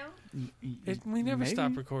on. recording right now? We never Maybe.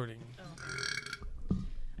 stop recording.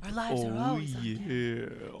 Our lives are Oh always on camera.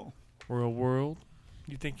 yeah! Real world.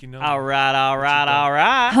 You think you know? All right, all right, all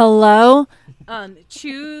right. Hello.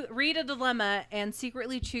 Read a dilemma and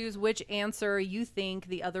secretly choose which answer you think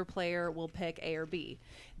the other player will pick, A or B.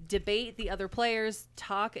 Debate the other players,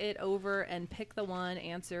 talk it over, and pick the one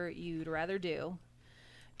answer you'd rather do.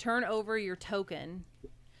 Turn over your token.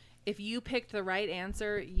 If you picked the right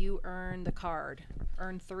answer, you earn the card.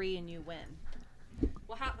 Earn 3 and you win.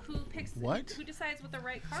 Well, who picks? What? Who decides what the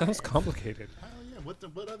right card Sounds is? complicated. Oh yeah,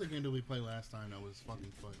 what other game did we play last time that was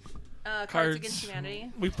fucking fun? Cards Cards. Against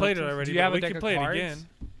Humanity. We played it already. Do you have but a we deck can of play cards? it again.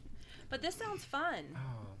 But this sounds fun.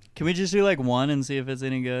 Can we just do like one and see if it's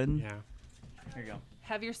any good? Yeah. Here you go.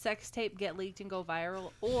 Have your sex tape get leaked and go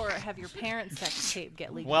viral, or have your parents' sex tape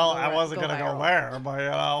get leaked? Well, and I wasn't gonna go viral? there, but you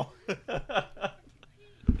know.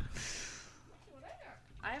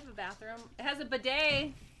 I have a bathroom. It has a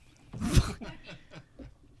bidet.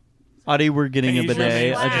 Audie, we're getting Can a you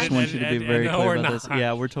bidet. just I just and- want you to be and- very and- no, clear we're about this. not.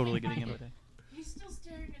 Yeah, we're totally getting a bidet.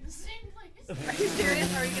 Are you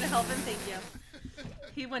serious? Are you gonna help him? Thank you.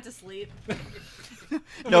 He went to sleep.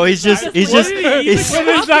 No, he's just With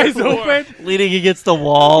his eyes open. leaning against the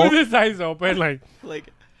wall. With his eyes open, like.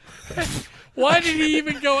 Why did he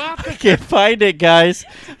even go out I there? can't find it, guys.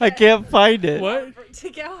 I can't find it. What? To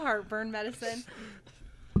get heartburn medicine.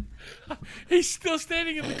 He's still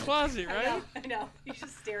standing in the closet, right? I know. He's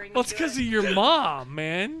just staring. Well, it's into because it. of your mom,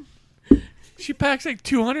 man. She packs like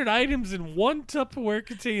 200 items in one Tupperware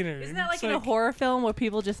container. Isn't that like It's in a horror film where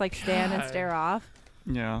people just like stand and God. stare off?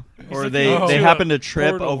 Yeah. He's Or looking they into happen a to trip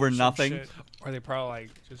portal over or some nothing. shit. Or they probably like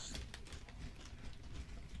just.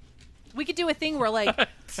 We could do a thing where like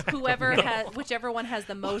whichever one has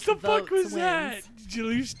the most What the votes fuck was wins. that? Did you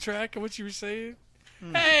lose track of what you were saying?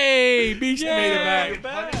 Hey, Beast made it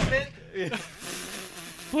back. Punishment?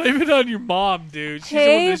 Blame it on your mom, dude. She's the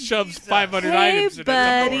Hey, one that shoves 500 hey, items in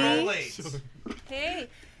buddy. her Roll lace. Hey,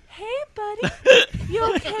 buddy, you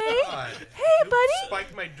okay? God. Hey, You buddy.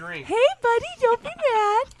 Spiked my drink. Hey, buddy, don't be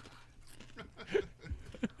mad.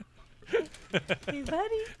 Hey,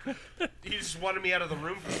 buddy. You just wanted me out of the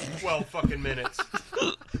room for 12 fucking minutes.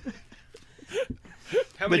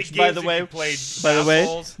 How many Which, games by the have way, you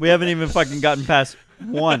played? we haven't even fucking gotten past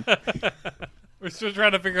one. We're still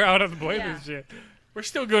trying to figure out how to play Yeah. this shit. We're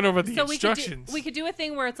still going over the So instructions. we could do a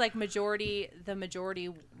thing where it's like the majority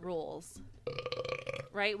rules.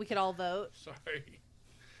 Right? We could all vote. Sorry.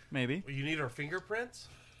 Maybe. You need our fingerprints?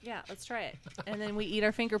 Yeah, let's try it. And then we eat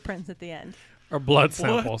our fingerprints at the end. Or blood What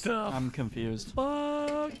samples. the I'm confused.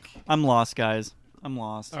 fuck? I'm lost, guys. I'm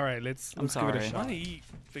lost. All right, let's I'm give it sorry. a I shot. want to eat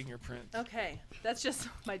fingerprint. Okay. That's just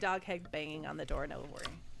my dog head banging on the door. No worry.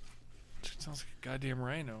 It sounds like a goddamn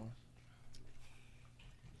rhino.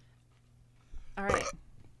 All right.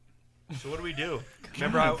 So what do we do?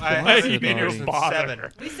 Remember, I Why haven't you been here don't since bother? 7.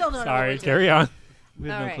 We still don't know Sorry, what we're carry on. We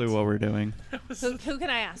have All no right. clue what we're doing. doing. Who can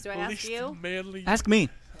I ask? Do I ask Least you? manly. Ask me.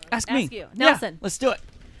 Ask me. Ask you. Nelson. Yeah, let's do it.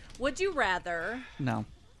 Would you rather No.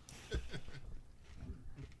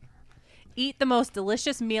 eat the most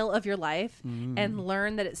delicious meal of your life and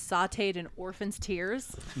learn that it's sautéed in orphan's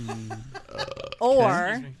tears?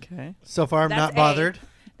 Or, Okay. So far, I'm That's not A. bothered.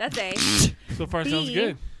 that's A, So far, sounds B.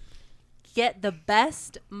 good. get the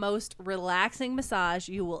best, most relaxing massage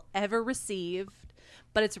you will ever receive,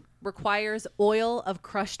 but it requires oil of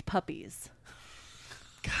crushed puppies.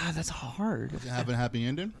 God, that's hard. Does it have a happy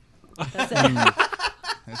ending? That's it.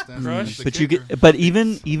 That's Crush. the But you kicker. get, but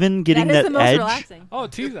even getting That is the that most edge, relaxing. Oh,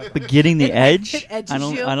 tease that. but getting the edge, It edges I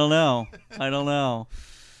don't you. know. I don't know.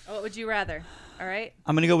 What would you rather? All right.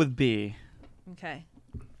 I'm gonna go with B. Okay.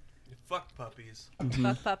 Fuck puppies.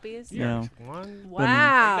 Fuck puppies. Yeah. One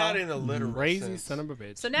Wow. Not in a literal crazy sense. son of a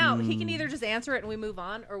bitch. So now he can either just answer it and we move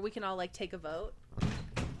on, or we can all like take a vote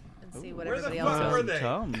and see what Where the everybody fuck else were says. they?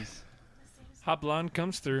 Tums. Hot blonde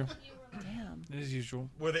comes through Damn. as usual.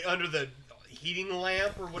 Were they under the heating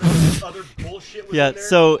lamp or whatever this other bullshit was Yeah. in there?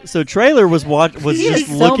 So Trailer was He just is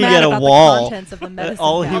so looking mad at a about the wall. contents of the medicine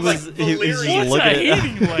All he cabinet. was Like he was just Valerian. looking What's a at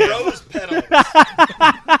heating lamp? Rose petals.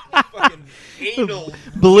 Fucking anal.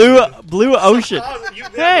 blue ocean.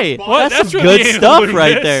 Hey, What? that's That's some really good anal stuff lube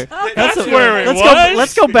right is. there. That's a- where it let's was. go.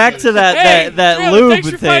 Let's go back to that Hey, that Trailer, lube thanks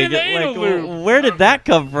for thing. finding the anal Like, lube. where did that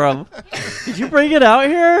come from? Did you bring it out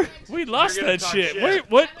here? We lost You're gonna that talk shit.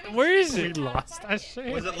 shit. Where is We it? lost that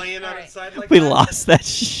shit. Was it laying on its side like We that? lost that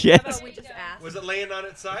shit. How about we just ask? Was it laying on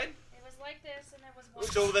its side? It was like this, and there was one.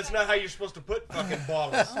 So that's not how you're supposed to put fucking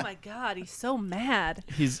bottles. Oh my god, he's so mad.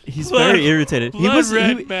 He's Blood- very irritated. blood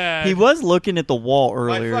red mad. He was looking at the wall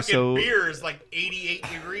My earlier, fucking so beer is like 88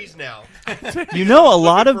 degrees now. you know a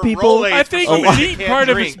lot of Looking for people. Rolaids I for think somebody he's that eating can't part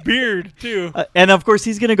of drink. his beard too. And of course,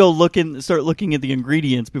 he's gonna go start looking at the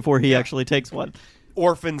ingredients before he actually takes one.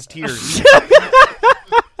 Orphan's tears.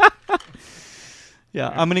 Yeah,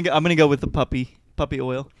 I'm gonna go with the puppy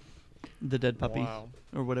oil, the dead puppy Wow.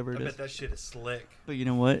 or whatever I it bet is. that shit is slick. But you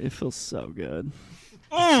know what? It feels so good.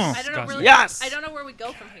 I don't know really. Yes! I don't know where we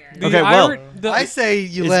go from here. Okay, well, I say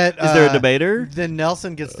you is, let. is there a debater? Then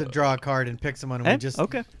Nelson gets to draw a card and pick someone, and Eh? we just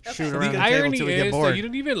Okay. shoot Okay. around The the table irony until we get is that bored. you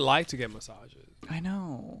don't even like to get massages. I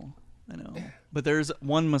know. But there's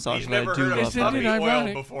one massage He's that I never do heard love. of Isn't puppy it oil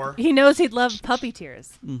ironic? before. He knows he'd love puppy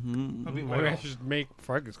tears. Mm-hmm. Puppy Maybe I oil. should make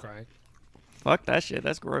Fergus cry. Fuck that shit.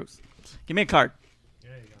 That's gross. Give me a card.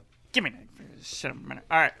 There you go. Give me that. Shut up a minute.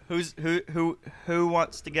 All right. Who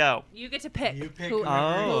wants to go? You get to pick. You pick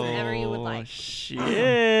whoever you would like. Shit.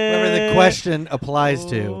 Whoever the question applies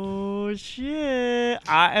to. Oh shit!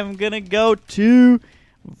 I am gonna go to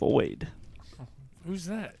Void. Who's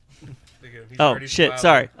that? He's Oh already shit!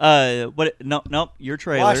 smiling. Sorry. What? No. Your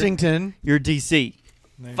trailer. Washington. Your DC.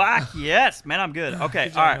 Name. Fuck yes, man. I'm good. Okay.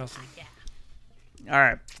 Good job, All right. Nelson. All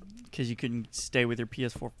right. because you couldn't stay with your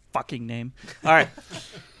PS4 fucking name. All right.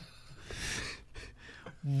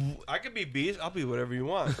 I could be beast. I'll be whatever you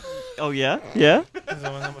want. Oh yeah, yeah, Depends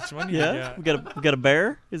on how much money you yeah. got. We got a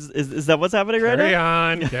bear. Is that what's happening right Carry now?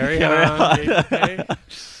 on. Carry Carry on. Okay.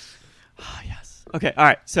 Oh, yes. Okay. All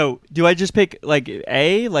right. So, do I just pick like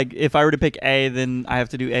A? Like, if I were to pick A, then I have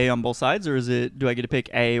to do A on both sides, or do I get to pick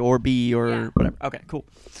A or B or Yeah. whatever? Okay. Cool.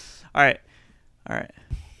 All right.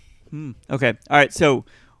 Okay. All right. So,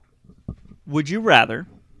 would you rather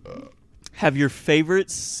have your favorite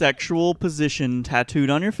sexual position tattooed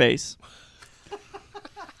on your face,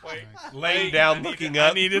 Wait, Laying down, looking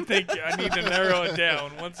up. I need to think. I need to narrow it down.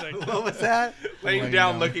 1 second. What was that? Laying Laying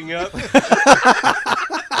down, down. looking up.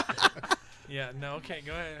 Yeah. No. Okay.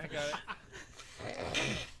 Go ahead. I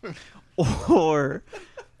got it. or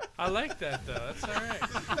I like that though. That's all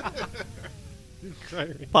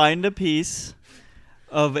right. find a piece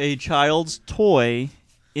of a child's toy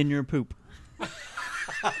in your poop?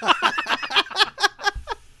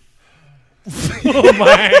 Oh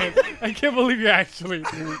my! I can't believe you actually.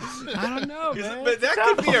 I don't know, man. But that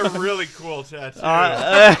could be a really cool tattoo.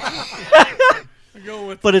 I'm going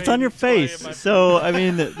with But the it's on baby your toy face, in my so I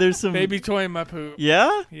mean, there's some. baby toy in my poop.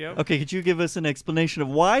 Yeah. Yep. Okay. Could you give us an explanation of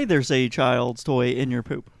why there's a child's toy in your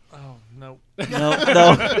poop? Oh no. No.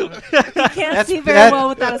 Can't That's- see very that- well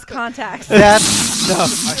without his contacts. That's no.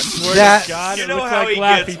 Swear That- to God, You it know looks how like he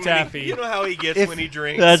Laffy gets when Taffy. you know how he gets If- when he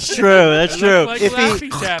drinks. That's true. That's It true. looked like If he-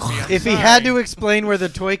 Laffy Taffy. I'm If he sorry. had to explain where the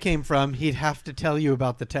toy came from, he'd have to tell you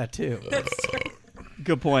about the tattoo.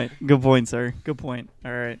 Good point. Good point, sir. Good point.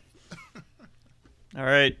 All right. All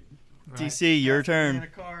right. DC, your turn.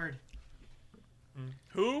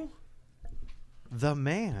 Who? The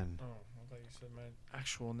Man. Oh, I thought you said my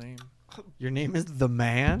actual name. Your name is The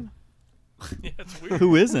Man? Yeah, it's weird.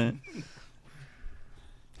 Who isn't?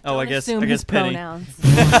 Oh, I Don't guess assume his Penny. pronouns.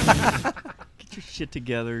 Get your shit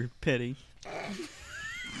together, Petty.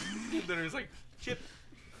 Then he's like, Chip.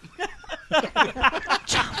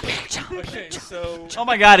 Okay, so Oh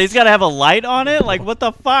my God, he's got to have a light on it. Like, what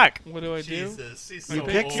the fuck? what do I do? Jesus, he's so You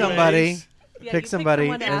pick old. somebody, Yeah, pick you somebody,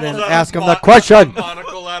 someone to and ask then us. ask him the Pulls question. a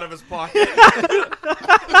monocle out of his pocket.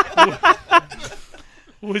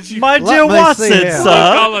 Would you? My Let dear me Watson, see here. All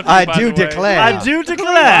sir. of you, I by do the way. declare. I do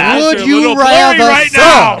declare. Eyes Would are a you little rather blurry right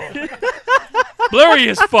suck? now? Blurry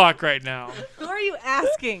as fuck right now. Who are you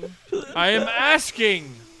asking? I am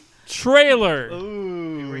asking. Trailer.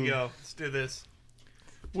 Here we go. Let's do this.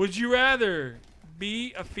 Would you rather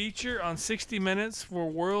be a feature on 60 Minutes for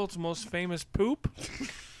world's most famous poop?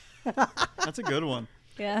 That's a good one.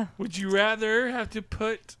 Yeah. Would you rather have to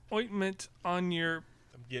put ointment on your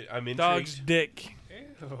I'm intrigued. dog's dick?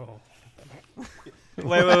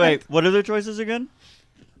 Wait. What are the choices again?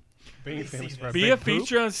 Being famous for Be a big poop?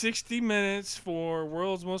 feature on 60 Minutes for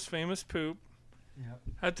world's most famous poop.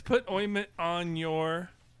 Have to put ointment on your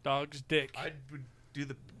dog's dick. I would do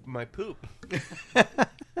my poop.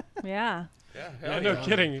 Yeah. Yeah, no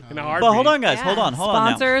kidding. In a heartbeat. But hold on, guys. Yeah. Hold on now.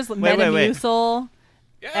 Sponsors, Wait. Metamucil,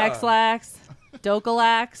 Yeah. X-Lax,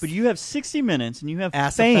 Docalax. But you have 60 minutes and you have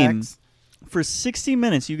Ass fame. effects. For 60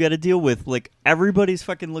 minutes, you got to deal with, like, everybody's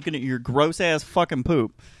fucking looking at your gross-ass fucking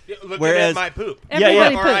poop. Yeah, looking Whereas- at my poop.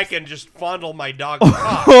 Everybody Or I poops. can just fondle my dog's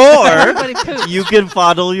cock. Or Everybody poops. you can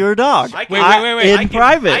fondle your dog. I can, Wait. In I can,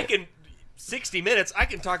 private. I can 60 minutes. I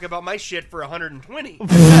can talk about my shit for 120.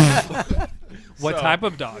 What So- type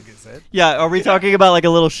of dog is it? Yeah, are we talking about, like, a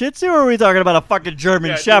little Shih Tzu, or are we talking about a fucking German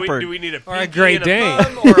Yeah, Shepherd? Do we need a Or a pinky Great and Dane.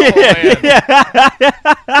 thumb or a whole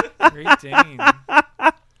hand? Great Dane.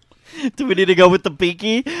 Do we need to go with the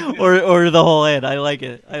pinky or the whole head? I like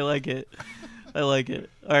it. All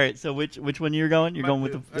right, so which one you're going? You're My going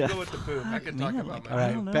with poop. the I go with the poop. I can talk man, about All my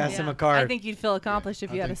right, don't know. pass him Yeah. a card. I think you'd feel accomplished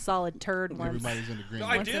if you I had a think solid turd once. Everybody's in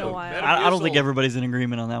agreement. I Once do. in a while. Metamucil. I don't think everybody's in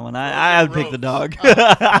agreement on that one. Well, I would pick the dog.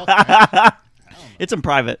 Okay. It's in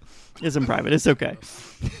private. It's okay.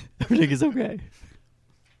 Everything is okay.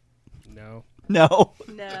 No. No.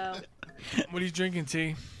 No. What are you drinking,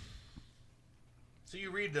 T? So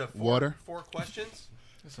you read the Water. 4 questions?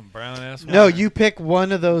 Some brown ass. No, you pick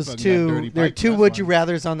one of those Fucking that two. dirty There are pipe, two that's would you fine.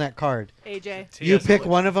 rathers on that card. AJ. You pick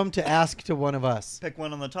one of them to ask to one of us. Pick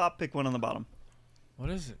one on the top, pick one on the bottom.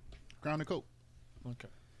 What is it? Crown and Coke. Okay.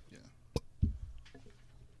 Yeah.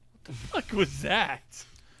 What the fuck was that?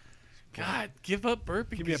 God, give up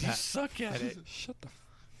burping. Give me a 'cause you pat. suck at it. Shut the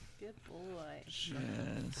Good boy.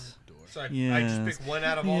 Yes. So I Yes. just pick one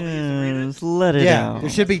out of all these and read it? Yes. Let it Yeah, out. there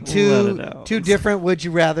should be Let two it out. two different would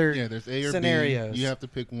you rather, Yeah, there's A or Scenarios. B. You have to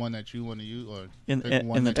pick one that you want to use, or In- pick in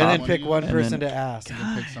one the that top. you and then wanna pick use, one And person then- to ask. and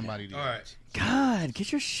then pick somebody to All use. right. God,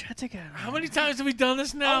 get your shit together. How many times have we done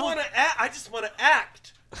this now? I just want to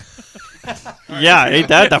act. Yeah, ain't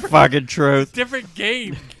that the fucking truth? Different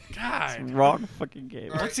game. God. Wrong fucking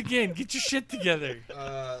game. Once again, get your shit together.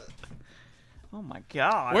 Oh my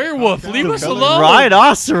god. Werewolf, leave us alone.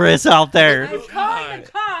 Rhinoceros out there.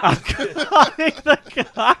 I'm calling the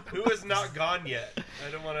cops. Who is not gone yet?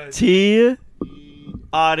 I don't want to. T,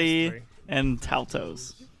 Audi, and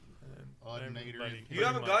Taltos. You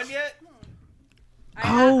haven't gone yet?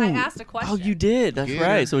 I asked a question. Oh, you did. That's Gator.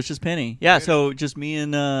 right. So it's just Penny. Yeah. So just me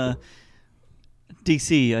and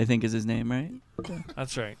DC, I think is his name, right?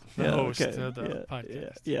 That's right. The Yeah, host okay. of the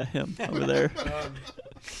podcast. Yeah, him over there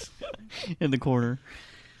in the corner.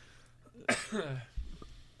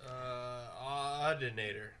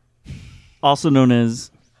 Audinator. Also known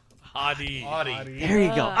as. Audi. There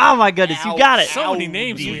you go. Oh my goodness, you got it. So many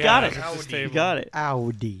names You we got have it. at this Audi. You table. got it.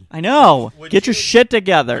 Audi. I know. Would Get your you- shit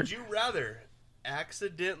together. Would you rather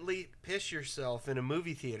accidentally piss yourself in a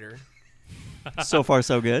movie theater So far,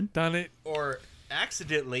 so good. Done it. or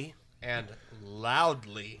accidentally and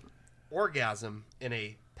loudly orgasm in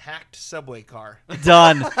a packed subway car?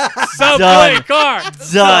 Done. Subway Done. car. Done.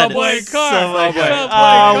 Subway car. Subway Subway car.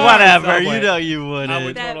 car. Oh, whatever. Subway. You know you wouldn't. I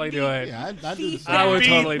would That totally do beat- it. Yeah, I do the same. I would Beat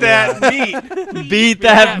totally do that that. meat. Beat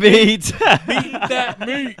that meat. Beat that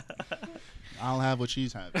meat. I'll have what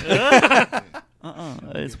she's having.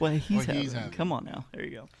 It's what he's What he's having. having. Come on now. There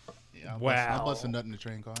you go. Yeah, Wow. I'll bust a nut in the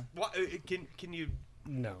train car. Why, can you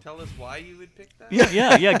No. tell us why you would pick that?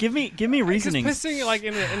 Yeah. Give me Because reasoning. pissing like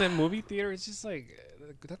in a movie theater, it's just like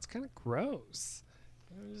that's kind of gross.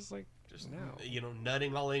 I'm just like no. You know,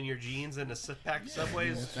 nutting all in your jeans in a packed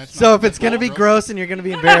subways. That's So not- if it's gonna be gross and you're gonna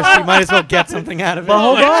be embarrassed, you might as well get something out of it. But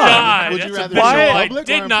hold Oh my on. God, Would you that's a rather visual in I public or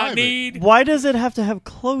did in not private? need. Why does it have to have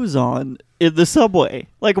clothes on in the subway?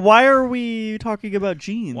 Like, why are we talking about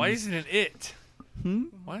jeans? Why isn't it it? Hmm?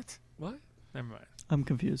 What? What? Never mind. I'm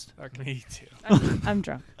confused. Me too. I'm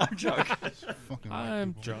drunk. I'm drunk. Fucking white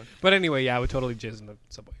I'm people. drunk. But anyway, yeah, I would totally jizz in the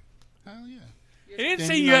subway. Hell yeah. It didn't Then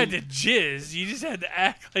say you you know had to jizz. You just had to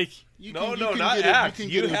act like. You No, can- no, you can not get it- act. can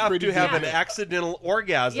You get it have pretty to have good. an accidental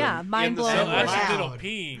orgasm. Yeah, mind in the blown. No, subway. accidental Loud.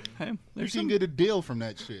 peeing. Hey, You there's can some, get a deal from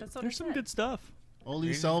that shit. That's what there's I some said. good stuff. All these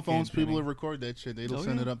Here's cell the phones, game, people Penny. that record that shit, they'll Oh,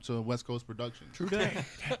 send yeah. it up to a West Coast production. True that.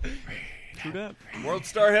 True that. World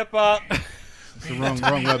Star Hip Hop. It's the wrong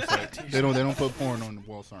website. They don't put porn on the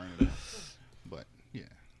wall sign. But yeah,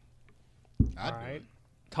 I'd All do right. it.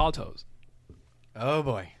 Taltos. Oh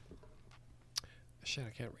boy. Shit,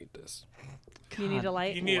 I can't read this. You need a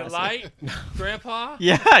light. You need a light, Grandpa.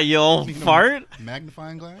 Yeah, you old fart.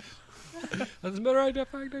 Magnifying glass. That's a better idea.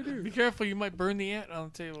 Fact, I do. Be careful, you might burn the ant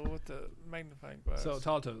on the table with the magnifying glass. So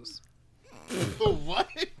Taltos. What?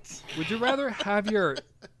 Would you rather have your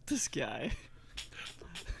This guy.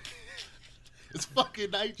 It's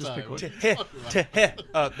fucking nighttime. pick one.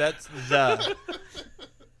 That's the.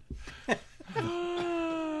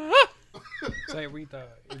 say read the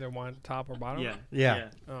either one top or bottom? Yeah.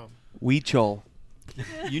 Oh. Weechol.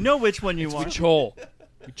 You know which one you It's want. Chol.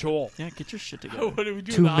 Chol. Yeah, get your shit together. what do we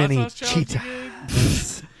do? Too the hot many sauce challenge cheetah. again?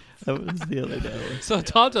 That was the other day. So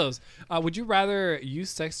Taltos, would you rather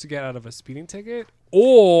use sex to get out of a speeding ticket,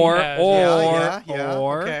 or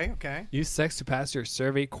Okay. use sex to pass your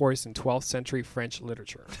survey course in 12th century French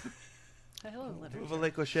literature? Hello, literature. Vous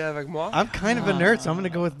voulez coucher avec moi? I'm kind of a nerd, so I'm gonna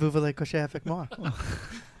go with Vous voulez coucher avec moi.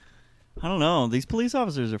 I don't know. These police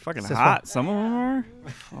officers are fucking Says hot. Some of them are.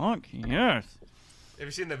 Fuck yes. Have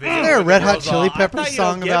you seen the video? Isn't there a where the Red Hot girls Chili all, Peppers I thought you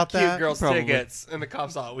song don't give about cute that? girls Probably. tickets, and the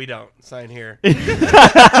cops all, we don't sign here. That's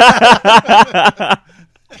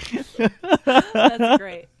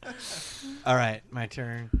great. All right, my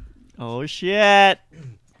turn. Oh shit.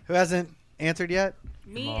 Who hasn't answered yet?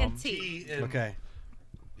 Me and T. T and, Okay.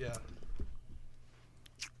 Yeah.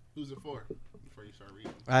 Who's it for? Before you start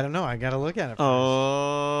reading. I don't know. I gotta look at it. First.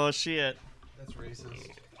 Oh shit. That's racist.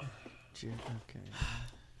 Okay.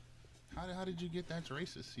 How did you get that's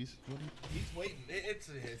racist? He's He's waiting. It's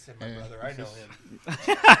him, my Yeah, brother. I it's know just-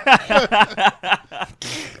 him.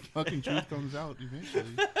 fucking truth comes out eventually.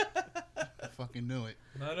 I fucking knew it.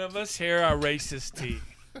 None of us here are racist, T.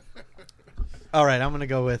 All right, I'm gonna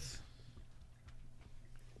go with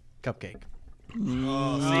cupcake.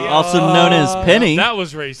 Also known as Penny. That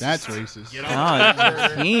was racist. That's racist. God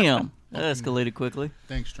damn. That escalated quickly.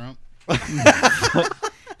 Thanks, Trump.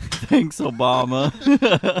 Thanks, Obama.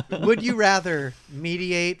 Would you rather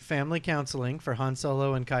mediate family counseling for Han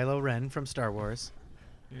Solo and Kylo Ren from Star Wars,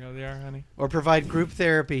 You know they are, honey. or provide group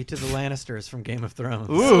therapy to the Lannisters from Game of Thrones?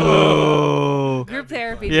 Ooh. Group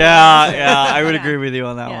therapy. Yeah, I would Yeah. agree with you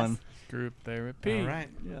on that Yes. one. group therapy. All right.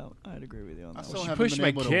 Yeah, I'd agree with you on I that. still she haven't pushed been my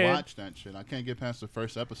able to kid. watch that shit. I can't get past the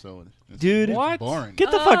first episode. Dude. it's What? boring.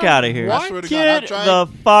 Get the fuck out of here. I swear to God, Get I tried, the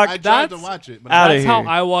fuck I tried to That's- watch it, but outta That's here. how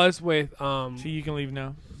I was with So you can leave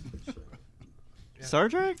now. Star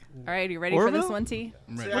Trek? All right, are you ready for this Orville? one, T?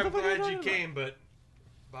 I'm See, ready. I'm glad you came, but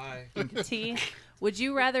bye. T, would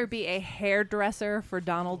you rather be a hairdresser for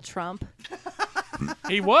Donald Trump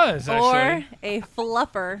He was or actually. a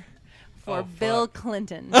fluffer for Oh, Bill fuck.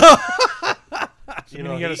 Clinton? You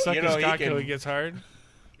know, you gotta suck his cock till he gets hard.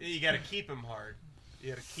 You gotta keep him hard. You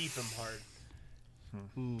gotta keep him hard.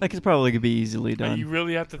 That could probably be easily done. You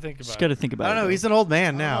really have to think Just about gotta it. think I about don't know. it. He's an old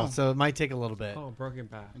man now, Oh. so it might take a little bit. Oh, broken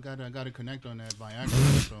back. I gotta connect on that Viagra.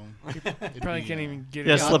 So it'd Probably be, can't even get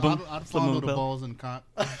Yeah, it. slip him. I'd Slip him follow a the pill. balls and cock.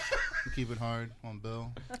 And keep it hard on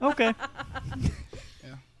Bill. Okay.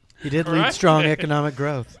 He did All lead right. strong economic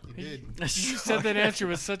growth. He did. You said that answer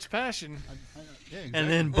with such passion. Yeah, exactly. And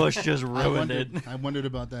then Bush just ruined it. I wondered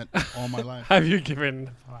about that all my life. Have you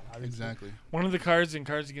given? Exactly. One of the cards in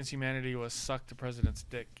Cards Against Humanity was suck the president's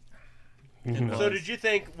dick. Mhm. So did you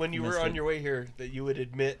think when you were Missed on it. your way here that you would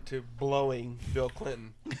admit to blowing Bill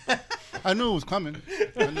Clinton? I knew it was coming.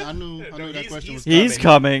 I knew No, that he's- question was He's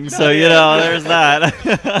coming. coming, so you know, there's I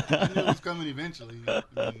knew it that. was coming eventually. I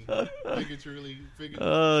mean, figuratively,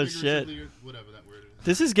 Oh, figuratively, whatever that word is.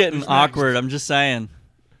 This is getting Who's awkward. next? I'm just saying.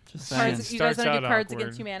 Just saying. Cards, you guys Starts want to do out Cards awkward.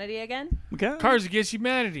 Against Humanity again? Okay. Cards Against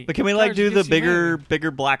Humanity. But can we like Cards do the Against bigger, Humanity.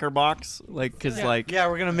 bigger, blacker box? Like, cause like, Yeah,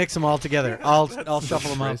 we're gonna mix them all together. I'll shuffle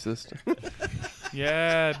them up. Racist.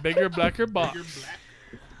 Yeah, bigger, blacker box.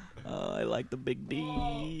 I like the big I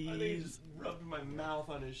think he D's. just rubbed my mouth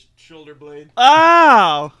on his shoulder blade.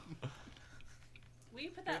 Ow! Will you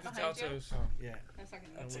put Get that the behind you? Taltos. Yeah.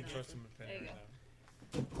 I wouldn't trust him with There you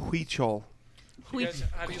that. Huichol. You guys,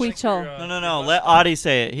 how do you Huichol. like your, No. bus Let stop? Audie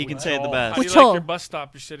say it. He can say it the How best. do you like your Huichol. bus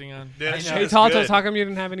stop you're sitting on? Dude, that shit Hey, is Taltos, good. how come you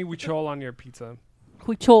didn't have any huichol on your pizza?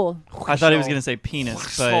 Huichol. I thought he was gonna say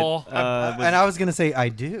penis, but And I was gonna say I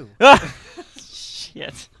do.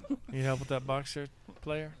 shit. Need help with that boxer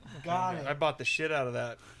player? Got I bought the shit out of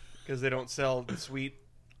that because they don't sell the sweet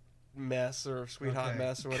mess or sweet hot Okay.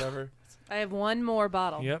 mess or whatever. I have one more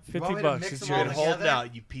bottle. Yep, You want 50 me to bucks. mix It's them your all Dude, together? hold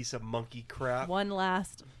out, you piece of monkey crap. One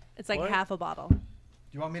last. It's like What? half a bottle. Do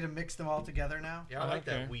you want me to mix them all together now? Yeah, I like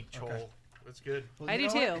Okay. that wheat chol. Okay. That's good. Well, I you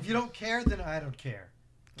do know what? too. If you don't care, then I don't care.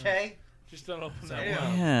 Okay. Just don't open So, that yeah.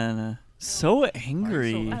 one. Man, so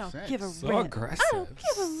angry. I don't Sex. give a So rip. aggressive. I don't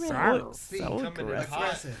give a rip. So Coming in aggressive. hot.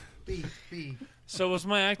 Aggressive. Be. So was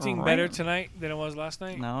my acting better tonight than it was last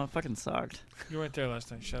night? No, it fucking sucked. You weren't there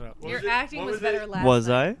last night. Shut up. What Your was it? acting What was was better it? last Was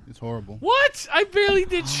night. It's horrible. What? I barely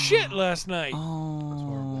did shit last night.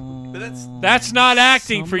 Oh. But that's- That's not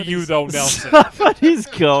acting for you, though, Nelson. Somebody's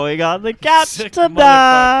going on the couch Sick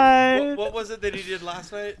tonight. What was it that he did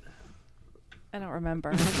last night? I don't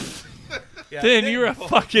remember. Yeah, Then they you're a both-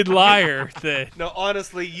 fucking liar. Then. No,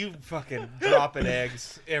 honestly, you fucking dropping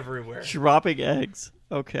eggs everywhere. Dropping eggs.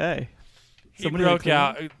 Okay. He Somebody broke clean?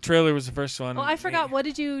 out. Trailer was the first one. Well, I forgot. What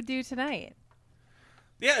did you do tonight?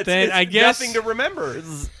 Yeah, it's, Then it's I guess- nothing to remember.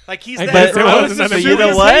 Like he's I that bet girl. there was another But you know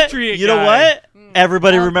Jewish what? Patriot You know guy. what?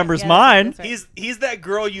 Everybody Okay, remembers yeah, mine. that's right. He's that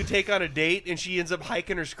girl you take on a date and she ends up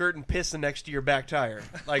hiking her skirt and pissing next to your back tire.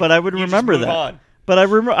 Like, But I would you just remember move that. on. But I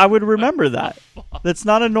would remember that. That's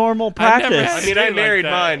not a normal I've never practice. I had mean, Stay I like married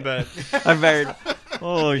that. mine, but I'm married.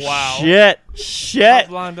 Oh Wow. shit!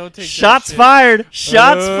 Blonde, don't take that Shots shit. fired!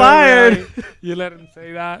 Shots fired! Right. You let him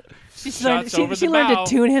say that. She Shots learned, over she the learned bow. to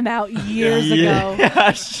tune him out years ago.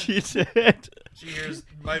 Yeah, she did. she hears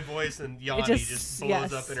my voice and Yanni just- just blows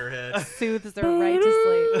yes. up in her head. Soothes her right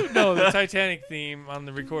to sleep. No, the Titanic theme on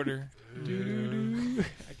the recorder. I can't do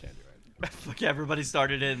it. Fuck, everybody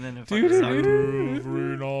started it and then it Every fucking sucked.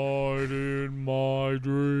 night in my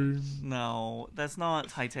dreams, No, that's not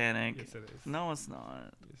Titanic. Yes, it is. No, it's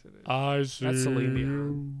not. Yes, it is. I see That's Celine you.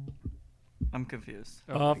 Dion. I'm confused.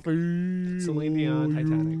 I Oh, feel Celine Dion,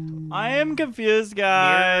 Titanic. I am confused,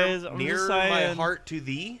 guys. I'm Near just my saying. heart to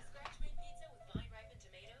thee.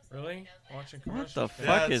 Really? Watching What commercials. the for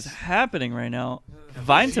fuck that? is happening right now?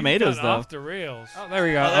 Vine You've tomatoes, gone though. Off the rails. Oh, there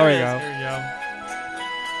we go. Oh, there we there go. it There you go.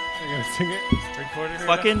 You're gonna sing it. Recorded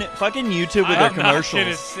her Fucking YouTube with their I'm not gonna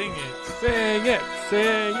commercials. sing it. Sing it.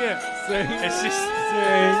 Sing it. Sing it. It's just Sing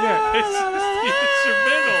it. It's just the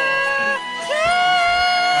instrumental.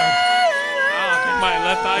 My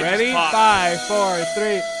left eye Ready? just popped. 5, 4,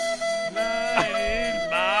 3. Night in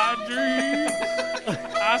my dreams,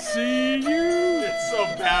 I see you. It's so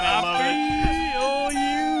bad, I love it. I feel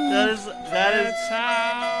you. That is. That's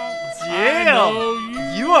how I Damn. know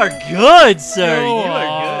you. You are good, sir. Go You are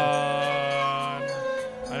on.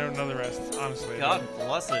 I don't know the rest, honestly. God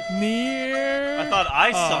bless it. Near. I thought I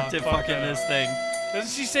Oh, sucked at fuck fucking that. this thing. Doesn't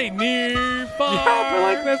she say near far? Yeah, but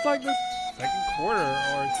like that's like the second quarter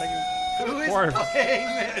or second Who is quarter. playing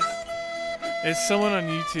this? It's someone on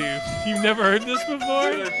YouTube. You've never heard this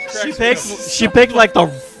before? She picked like the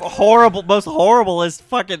most horriblest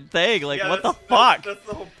fucking thing. Like, Yeah, what the that's- fuck? That's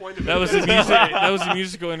the whole point of it. That was the music. That was the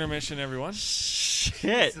musical intermission, everyone.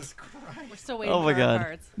 Shit. We're still waiting Oh my for our god.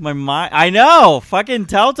 cards. My mind. I know. Fucking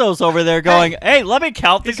Taltos over there going, hey, let me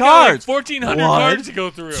count the He's got cards. like 1,400 One, cards to go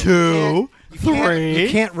through. 2, You 3.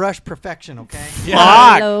 can't rush perfection, okay?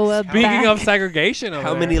 Fuck. Hello, Speaking back. of segregation, over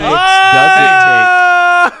How there. many Hey. licks does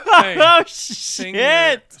Hey. Oh, Sing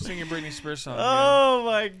shit. your Britney Spears song. man. Oh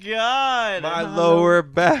my god. it take? My lower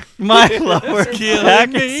back. My lower killing back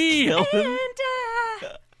is me. killing me. And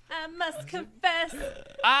I must confess,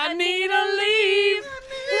 I need to leave.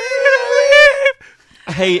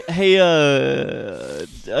 Hey,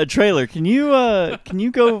 trailer. Can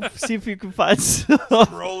you go see if you can find some?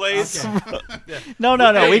 Rollies. No.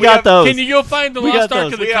 Hey, We we got have- those. Can you go find the We Lost got Ark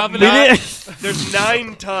those. of the We have Covenant? We need. There's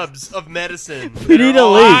 9 tubs of medicine. We need to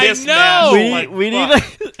leave. I Mismatched. know. We need.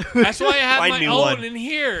 That's why I have Find my me own one. in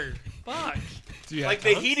here. Fuck. Do you have Like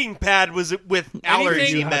the tubs? heating pad was with allergy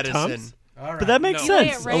Anything- medicine. Tums? All right. But that makes No. lay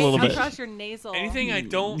it sense right a little bit. across your nasal. Anything I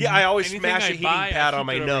don't. Yeah, I always anything smash I a heating buy, I pad on keep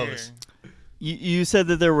my it over nose. here. You said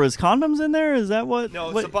that there was condoms in there. Is that what? No,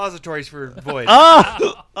 it's what? suppositories for void.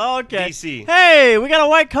 Oh, okay. DC. Hey, we got a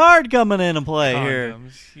white card coming into play here.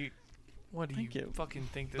 Condoms. What do Thank you you. fucking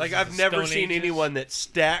think? This Like is I've the never Stone seen Ages? anyone that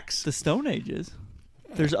stacks The Stone Ages.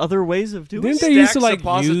 There's other ways of doing Didn't it. they used to stacks like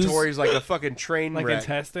suppositories like a fucking train like wreck.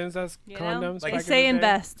 intestines as You know? condoms? Like They back say in the day?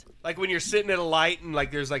 invest. Like when you're sitting at a light and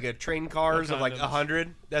like there's like a train cars Like of like condoms.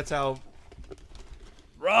 100. That's how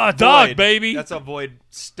Raw dog, Void- baby. That's how Void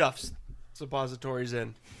stuffs suppositories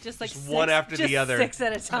in. Just like Just six, one after the just other. 6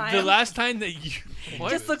 at a time. The last time that you. What?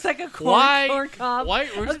 just looks like a Why? corn cob. Why?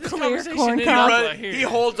 Where's A this clear conversation corn ended cob. up Right, right here? he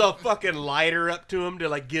holds a fucking lighter up to him to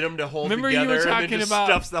like get him to hold Remember you together, were and talking then just about-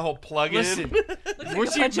 stuffs the whole plug Listen, in.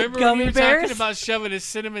 weren't you, bunch of remember when gummy you were bears? talking about shoving a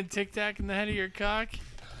cinnamon Tic Tac in the head of your cock?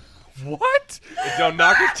 What? Don't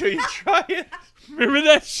knock it till you try it. Remember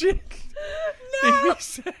that shit? No.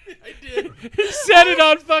 He said it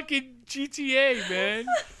on fucking GTA, man.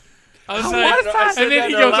 I was I like, said and that then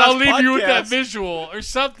he in our goes, "I'll last leave you with that podcast." visual or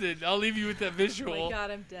something. I'll leave you with that Oh visual." my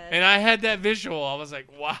god, I'm dead. And I had that visual. I was like,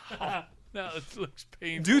 "Wow, that looks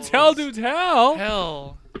painful." Do tell, do tell.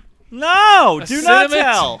 Hell, No, A do not cinnamon-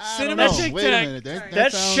 tell. I don't Cinnamon know. Tic Wait a Tac. minute. That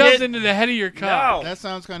That sounds, shoved shit- into the head of your cock. No. that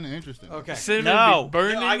sounds kind of interesting. Okay. Cinnamon No. be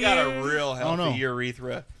burning I got you. a real I don't healthy know.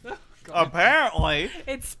 urethra. Apparently.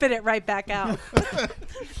 it spit it right back out.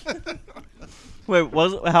 Wait, how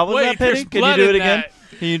was Wait, that, there's Penny? Can you blood do it in again?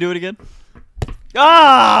 that. Can you do it again?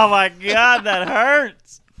 Oh my god, that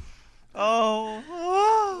hurts.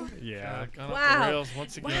 Oh. Yeah. Gone off Wow. the rails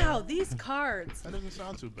once again. Wow, these cards. That doesn't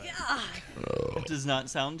sound too bad. It does not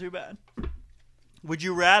sound too bad. Would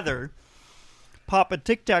you rather pop a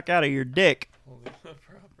Tic Tac out of your dick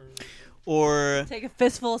or Take a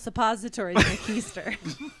fistful of suppositories in a keister.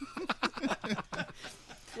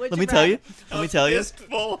 let me tell you. Let me tell you. Fistful.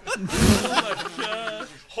 Oh my god.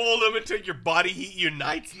 Hold them until your body heat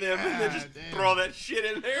unites them, and then just damn. throw that shit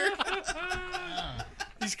in there.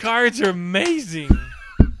 These cards are amazing.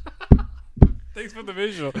 Thanks for the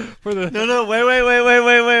visual. For the No,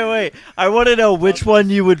 wait. I want to know which one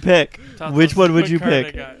you would pick. Which one would you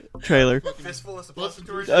pick? Trailer. Fistful of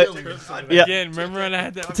suppositories. Yeah. Again, remember when I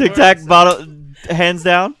had that Tic Tac bottle, hands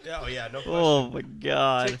down. Oh yeah, no question. Oh my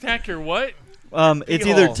god. Tic Tac or what? It's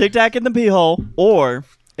Pee either hole. Tic Tac in the pee hole or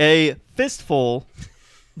a fistful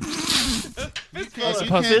You can't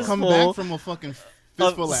come Fistful back from a fucking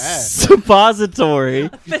fistful of ass. suppository.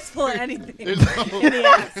 Fistful of anything. There's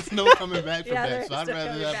ass. no coming back from Yeah, that. So there's I'd no rather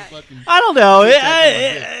coming have back. a fucking. I don't know.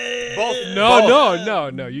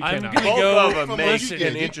 Both. No, you I'm cannot. gonna Both go. of them make listen, an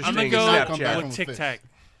I'm interesting I'm gonna go Snapchat. with Tic Tac.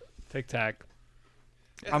 Tic Tac.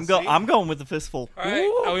 I'm going with the fistful. All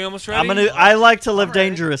right, are we almost ready? I like to live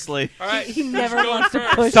dangerously. All right, He who's never going wants to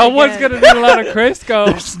first? push. Someone's again. gonna need a lot of Crisco.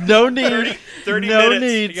 There's no need. 30 no minutes.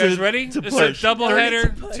 need You guys to, ready? to It's push. a double header.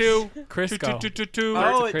 push. Two. Crisco. Two.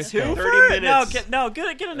 Oh, Crisco. it's two 30 for- minutes. No, get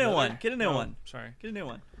a new one. Get a new Oh, one. Sorry. Get a new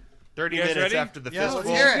one. 30 You guys minutes ready? after the Yeah, fistful,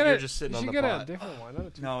 let's hear it. you're just sitting You on should the get a pot. different one. not a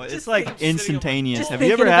two- No, it's Just like think- instantaneous. Just Have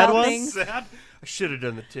you ever thinking had about one? things. I should have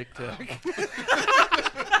done the Tic Tac.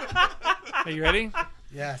 Are you ready?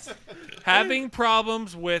 Yes. Having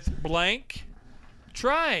problems with blank.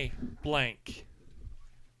 Try blank.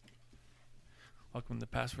 Welcome to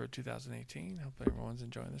Password 2018. Hope everyone's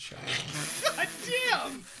enjoying the show.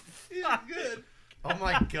 Damn! He's good. Oh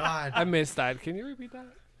my god. I missed that. Can you repeat that?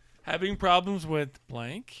 Having problems with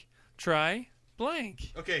blank. Try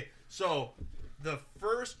blank. Okay, so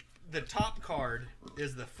the top card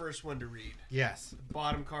is the first one to read. Yes. The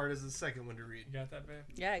bottom card is the second one to read. You got that, babe?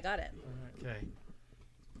 Yeah, I got it. Okay.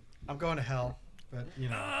 I'm going to hell, but Dude,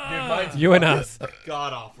 Ah. mine's You and us.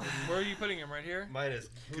 god awful. Where are you putting him? Right here? Mine is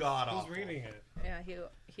god awful. Who's reading it? Yeah,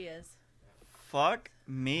 he is. Fuck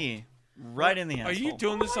me. Right in the Are asshole. you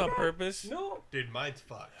doing this on purpose? No. Dude, mine's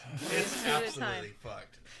fucked. It's Two at a absolutely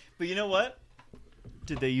fucked. But you know what?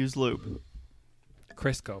 Did they use lube?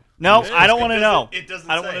 Crisco. No, It I don't is. want to It know. doesn't- It doesn't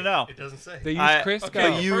I don't say. want to know. It doesn't say. They use I- Crisco.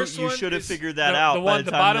 okay, But you first one should have is figured that the- out. the by one- the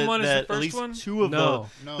the time bottom that, one is the that first at least one? two of No.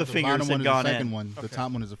 No, the fingers bottom had one is gone the second in. one. The Okay.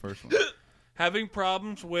 top one is the first one. Having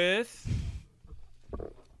problems with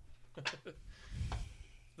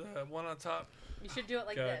the one on top. You should do it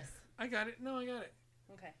like Good. this. I got it. No, I got it.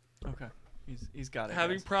 Okay. Okay, he's got it.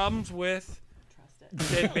 Having guys. problems with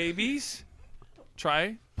Trust it. dead babies.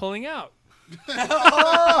 Try pulling out.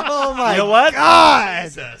 oh my You know what? God!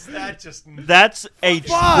 Jesus, that just That's a true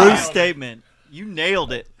Fuck. statement. You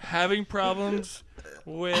nailed it. Having problems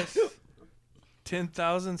with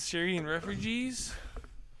 10,000 Syrian refugees.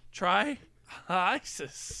 Try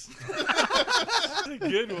ISIS. That's a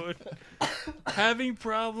good one. Having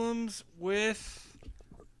problems with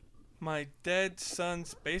my dead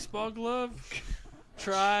son's baseball glove.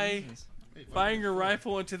 Try firing a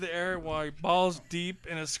rifle into the air while he balls deep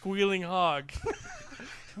in a squealing hog.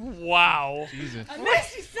 Wow. Jesus. I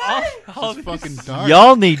missed you, son. All It's these, fucking dark.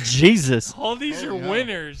 Y'all need Jesus. all these are yeah.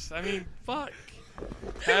 winners. I mean, fuck.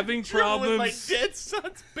 Having with my problems. dead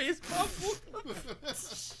son's baseball glove.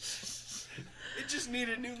 It just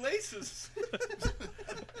needed new laces.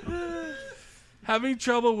 Having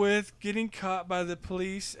trouble with getting caught by the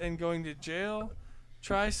police and going to jail.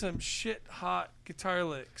 Try some shit hot guitar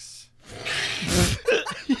licks.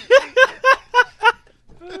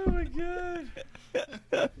 Oh my god.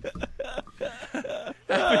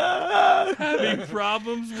 Having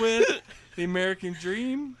problems with the American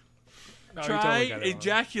dream. No, you Try totally got it wrong.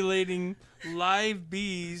 ejaculating live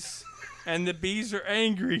bees and the bees are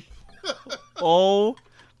angry. Oh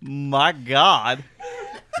my God.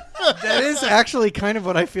 That is actually kind of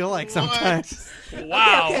what I feel like sometimes.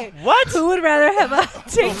 Wow. Okay. What? Who would rather have a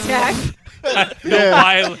Tic Tac Feel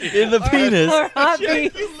violated. In the penis. or hot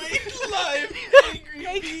beef? live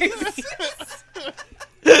angry bees.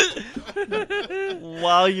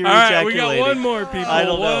 While you're All right, ejaculating. we got one more, people. I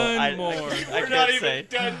don't know. One I more. We're can't not even say.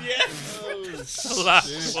 done yet. The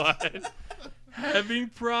last one. Having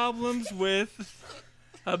problems with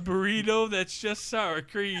a burrito that's just sour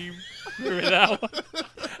cream. Remember that one?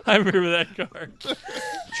 I remember that card.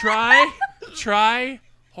 Try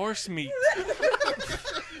horse meat.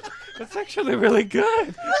 That's actually really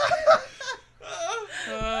good.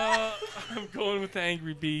 I'm going with the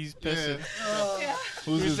angry bees. Pissing. Yeah.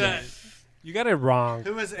 Who's Who's that? You got it wrong.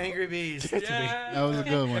 Who was Angry Bees? Yeah. That was a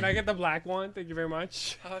good one. Can I get the black one? Thank you very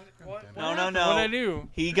much. What? No. What'd I do?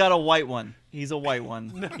 He got a white one. He's a white one.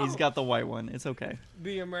 He's got the white one. It's okay.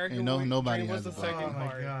 The American Hey, no- Dream nobody was has the a black second Oh my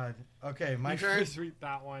part. God. Okay, my You turn. just read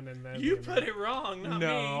that one and then You the put it wrong, not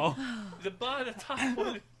No. me. The top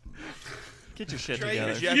one. Get your shit Try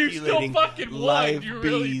together. You still ejaculating fucking won. live You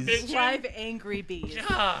really bees. bitch. Live angry bees.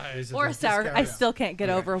 God. Or a sour. I still can't get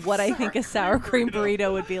over what I think a sour cream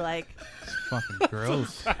burrito would be like. Fucking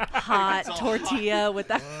gross. Hot tortilla with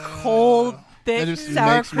that cold, thick That just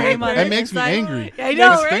sour makes me, cream on that it. makes me inside. angry. I know,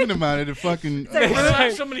 Just right? thinking about it, it fucking. Why do I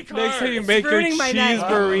have so many Next time you cards? make your ruining my night. cheese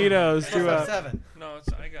burritos That's to up a 7. No, it's,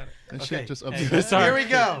 I got it. That Okay. shit just Hey, upsets. sorry. Here we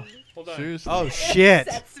go. Hold on. Seriously. Oh shit.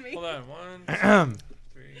 That's me. Hold on. 1, 2, My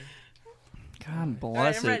 3. God bless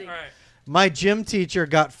Alright, I'm it. ready. All right. gym teacher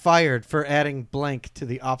got fired for adding blank to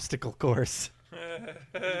the obstacle course.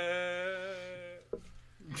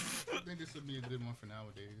 I think this would be a good one for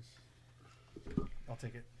nowadays. I'll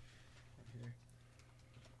take it.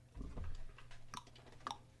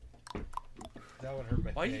 That one hurt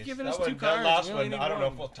my Why are you face. giving That us one- two that cards? last We only one, need I don't know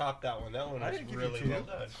one. if we'll top that one. That one I was didn't give you really 2. well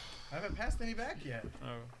done. I haven't passed any back yet. Oh.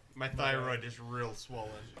 My thyroid is real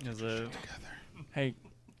swollen. Is it- Hey,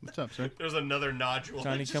 What's up, sir? There's another nodule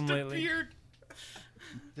Johnny that just come lately. appeared.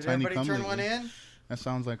 Did Tiny everybody cum turn lately. one in? That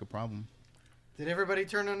sounds like a problem. Did everybody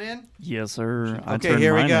turn one in? Yes, sir. I Okay, turned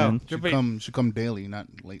here we mine go. in. Everybody- Should come daily, not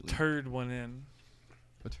lately. turd one in.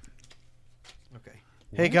 Okay.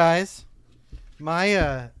 Hey guys,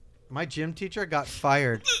 my gym teacher got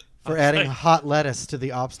fired for adding hot lettuce to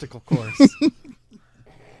the obstacle course.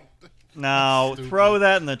 No, Stupid. throw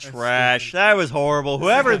that in the trash. That was horrible.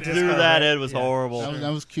 Whoever threw that in was Yeah. horrible. That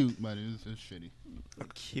was cute, but it was shitty.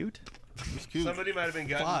 Cute? It's cute. Somebody might have been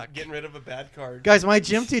getting rid of a bad card. Guys, my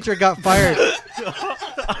gym teacher got fired.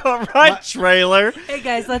 All right, trailer. Hey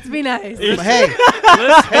guys, let's be nice. Hey,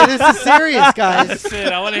 this is serious, guys.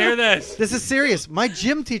 Listen, I want to hear this. This is serious. My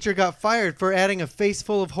gym teacher got fired for adding a face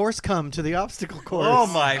full of horse cum to the obstacle course. Oh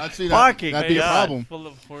my I'd see fucking that'd be a God. problem. Full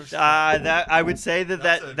of horse. That I would say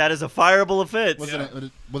that is a fireable offense.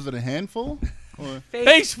 Was it a handful or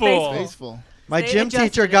Faceful. faceful? My They gym adjusted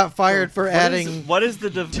teacher it. got fired for adding. What is the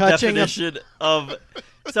touching a- definition of?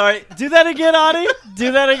 Sorry, do that again, Audie.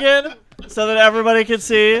 Do that again, so that everybody can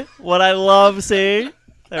see what I love seeing.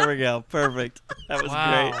 There we go. Perfect. That was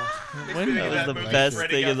Wow. great. That was the movie best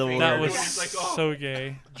Freddy thing got in the fingered world. That was He's like, oh. so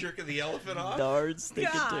gay. Jerking the elephant off. darn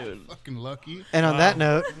stinking God. dude. Fucking lucky. And on that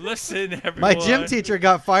note, Listen, everyone. my gym teacher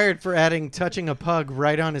got fired for adding touching a pug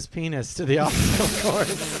right on his penis to the obstacle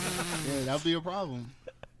course. Yeah, that'd be a problem.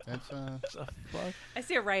 That's I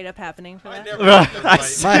see a write-up happening for that. I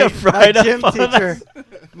see My, a right my gym up on teacher,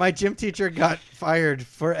 my gym teacher got fired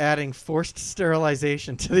for adding forced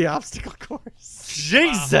sterilization to the obstacle course.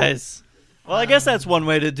 Jesus. Well, I guess that's one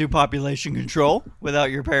way to do population control without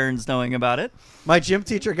your parents knowing about it. My gym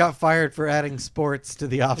teacher got fired for adding sports to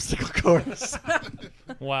the obstacle course.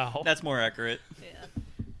 Wow. That's more accurate.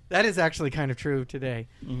 That is actually kind of true today.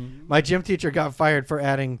 Mm-hmm. My gym teacher got fired for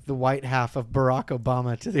adding the white half of Barack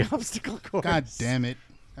Obama to the obstacle course. God damn it.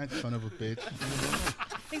 That son of a bitch.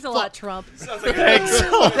 Thanks a lot, Trump. Sounds like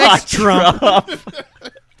Thanks, Trump.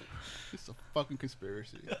 It's a fucking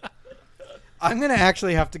conspiracy. I'm going to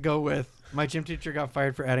actually have to go with my gym teacher got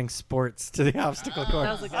fired for adding sports to the obstacle That course.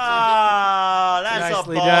 was a good one. Ah, that's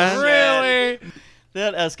Nicely a done. bullshit. Really?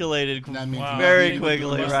 That escalated That means Wow. very nothing.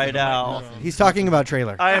 quickly right now. Nothing. He's talking about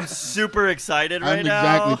trailer. I am super excited right I'm now.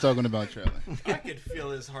 exactly talking about trailer. I could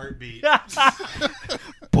feel his heartbeat.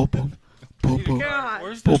 Boom, boom, boom, boom. God.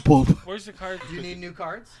 Where's Boom, the, boom. where's the card? Do you need new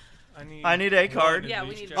cards? I need a card. Yeah,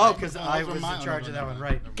 we need- Oh, because Oh, I those are was mine. in charge of that one,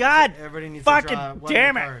 right? God Everybody needs fucking to draw one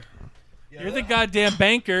damn new it. card. You're the goddamn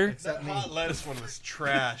banker. Except That me. hot lettuce one was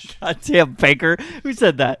trash. Goddamn Baker. Who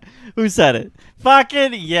said that? Who said it?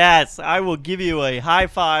 Fucking yes. I will give you a high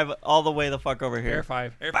five all the way the fuck over Air here.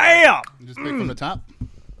 five. Air five. Bam! Just pick from the top.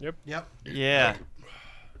 Yep. Yeah.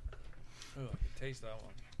 Ooh, I can taste that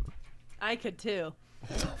one. I could too.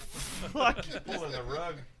 Pulling the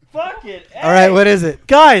rug. Fuck it. All right, what is it?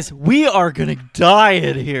 Guys, we are gonna die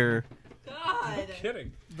in here. God.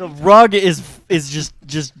 Kidding. The rug is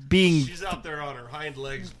just being She's out there on her hind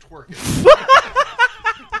legs twerking.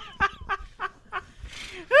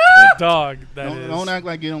 The dog. That is. Don't act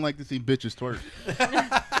like you don't like to see bitches twerk.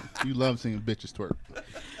 You love seeing bitches twerk.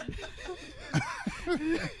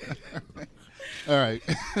 All right.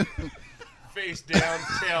 Face down,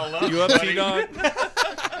 tail up. You up, buddy. T-Dog?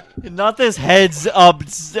 not this heads up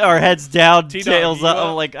or heads down, T-Dog, tails you up.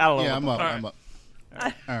 up? Like I don't know. Yeah, I'm up. All right. I'm up.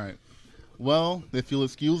 All right. Well, if you'll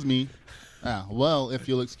excuse me,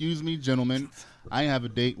 gentlemen, I have a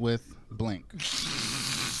date with blank.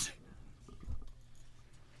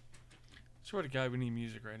 Swear to God, we need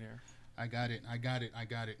music right here. I got it.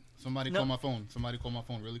 Somebody No. call my phone.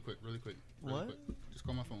 Really quick. What? Quick. Just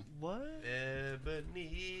call my phone. What?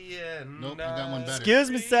 Ebony and Nope, I got one better. Excuse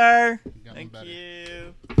me, sir. Got one Thank better.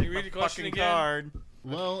 you. Can you read the question Fucking again? card.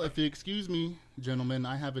 Well, if you excuse me, gentlemen,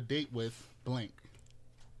 I have a date with blank.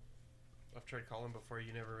 I've tried calling before.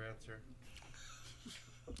 You never answer.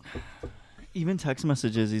 Even text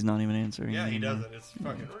messages, he's not even answering. Yeah, he anymore. doesn't. It's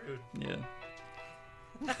fucking rude.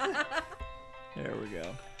 Yeah. There we go.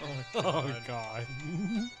 Oh God.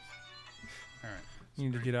 All right. You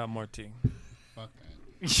need to get out more tea. Fuck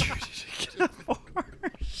that.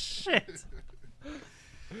 Shit.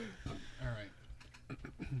 All right.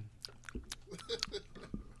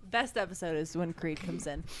 Best episode is when Creed comes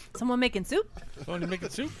in. Someone making soup? Want to make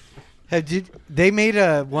it soup? They made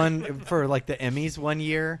a one for like the Emmys one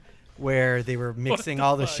year where they were mixing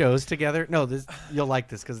all the shows together. No, you'll like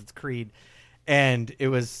this because it's Creed, and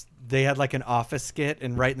they had like an office skit,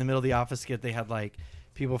 and right in the middle of the office skit they had like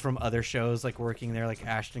people from other shows like working there, like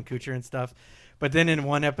Ashton Kutcher and stuff. But then in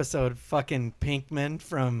one episode, fucking Pinkman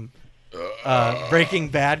from Breaking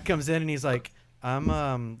Bad comes in and he's like,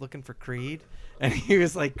 "I'm looking for Creed," and he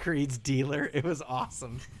was like Creed's dealer. It was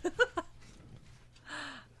awesome.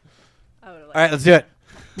 I would All right, let's do it.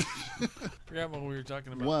 Forgot what we were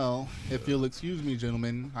talking about. Well, if you'll excuse me,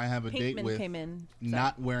 gentlemen, I have a date Pinkman with came in.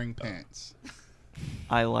 not wearing pants.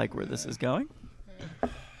 I like where this is going. I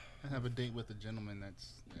have a date with a gentleman that'd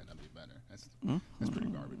be better. That's pretty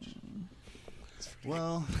garbage.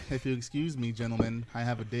 Well, if you excuse me, gentlemen, I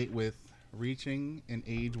have a date with reaching an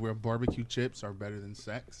age where barbecue chips are better than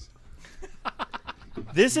sex.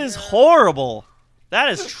 This is horrible. That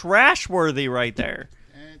is trash worthy right there.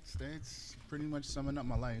 That's pretty much summing up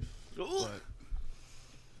my life. But, Good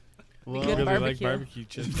well, Really like barbecue. barbecue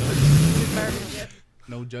chips. Good barbecue.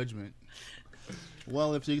 no judgment.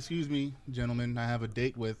 Well, if you excuse me, gentlemen, I have a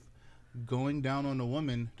date with going down on a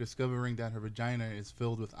woman, discovering that her vagina is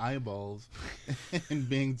filled with eyeballs, and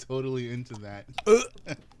being totally into that.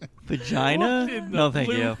 Vagina? In the No, thank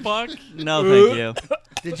blue you. Fuck. No, thank you.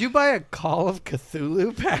 Did you buy a Call of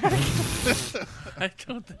Cthulhu pack? I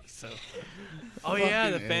don't think so. Oh yeah,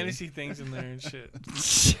 the Fucking A. fantasy things in there and shit.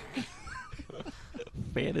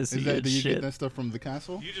 Fantasy Is that, and do you shit. get that stuff from the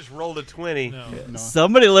castle? You just rolled a 20. No. No.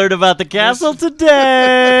 Somebody learned about the castle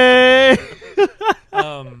today.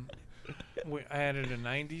 I added a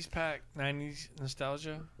 90s pack, 90s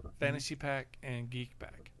nostalgia, fantasy pack, and geek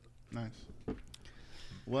pack. Nice.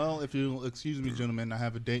 Well, if you'll excuse me, gentlemen, I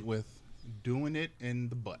have a date with doing it in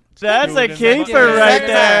the butt. That's Do a it in the keeper butt. right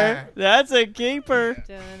there. That's a keeper.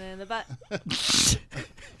 Doing it in the butt.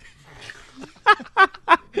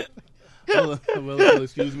 Well, if you'll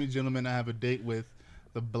excuse me, gentlemen, I have a date with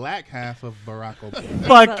the black half of Barack Obama.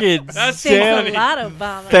 Fucking That's damn Thanks it. a lot,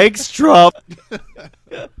 Obama. Thanks, Trump.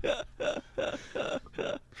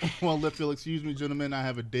 Well, if you'll excuse me, gentlemen, I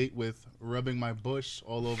have a date with rubbing my bush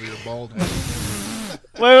all over your bald head.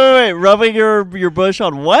 Wait. Rubbing your bush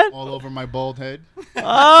on what? All over my bald head.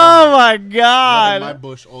 Oh, my Rubbing my God.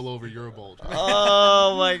 bush all over your bald head.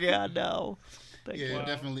 Oh, my God, no. Thank Yeah, you.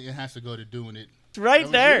 definitely. It has to go to doing it. It's right That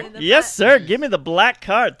was there. it? In the Yes, butt. sir. Give me the black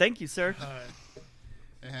card. Thank you, sir.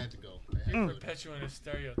 It had to go. It had to go. Perpetuating a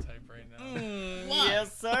stereotype right now. Why?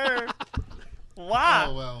 Yes, sir. Oh,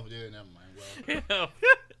 Wow. well, yeah, never mind. Yeah.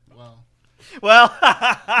 Well. Well,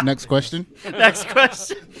 Next question. next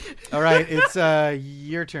question. All right, it's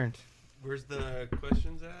your turn. Where's the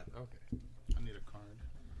questions at? Okay. I need a card.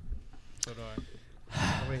 So do I.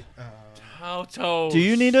 Oh, wait, Taltos. Do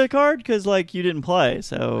you need a card? Because, like, you didn't play, I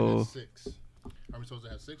so... got 6. Are we supposed to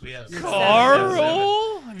have 6? We have seven? 7.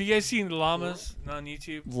 Carl? Have you guys seen the llamas on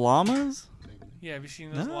YouTube? Llamas? Yeah, have you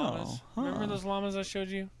seen those No. llamas? Remember Huh. those llamas I showed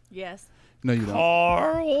you? Yes. No, you don't.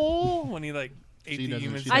 Carl? When he, like, ate She the doesn't-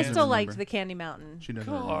 human she I doesn't still remember. liked the Candy Mountain. She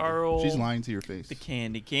doesn't Carl. remember. She's lying to your face. The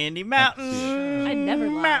Candy Mountain. I never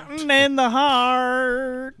lied. Mountain in the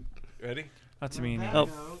heart. Ready? That's me. Oh,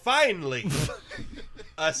 Finally,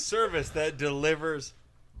 a service that delivers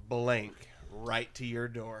blank right to your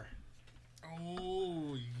door.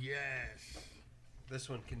 Oh, yes. This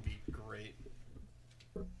one can be great.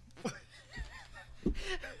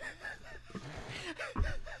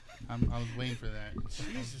 I was waiting for that.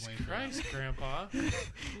 Jesus Christ, Grandpa.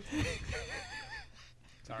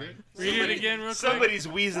 Sorry. Read it again real quick. Somebody's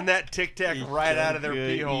wheezing that Tic Tac right out of their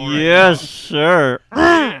pee hole. Right yes, sir.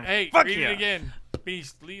 Hey, Fuck read yeah. it again.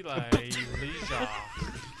 Beast Leela.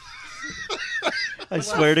 I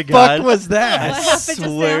swear to God. fuck was I that? What happened just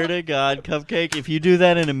swear now? to God, Cupcake, if you do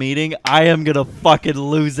that in a meeting, I am going to fucking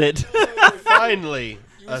lose it. Finally,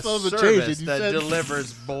 were a supposed to change service it. You that said-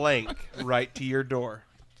 delivers blank right to your door.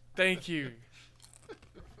 Thank you.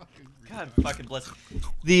 God fucking bless you.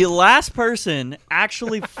 The last person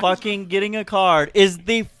actually fucking getting a card is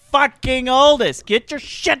the fucking oldest. Get your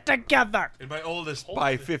shit together. And my oldest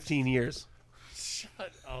by 15 years.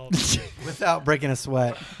 Shut up. Without breaking a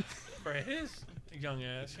sweat. For his young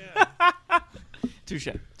ass, yeah. Touche.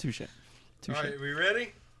 All right, we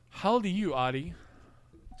ready? How old are you, Audie?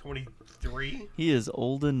 23. He is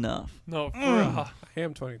old enough. No, for I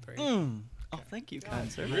am 23. Oh, thank you,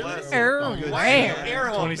 kind sir. Bless. Oh, good. rare. Air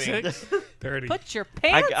humping. 26? 30. Put your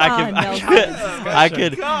pants I on, I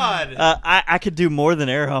could, God. I could do more than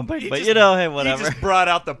air humping, He but just- you know, hey, He whatever. just brought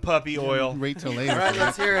out the puppy oil. Wait till All later. right,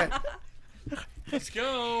 let's hear it. Let's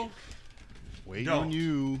go. Wait Don't. on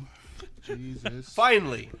you. Jesus.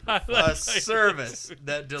 Finally, I like a how you service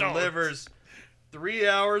that delivers 3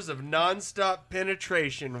 hours of nonstop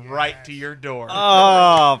penetration right to your door.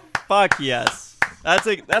 Oh, fuck yes.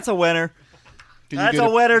 That's a winner. Can you That's get a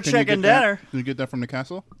it- winner can you chicken get that? dinner. Can you get that from the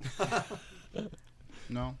castle?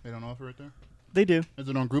 No, they don't offer it there. They do. Is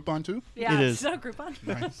it on Groupon too? Yeah, It it's is. not Groupon.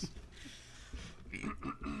 Nice.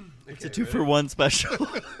 It's a 2-for-1 special.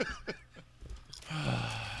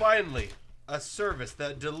 Finally, a service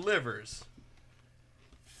that delivers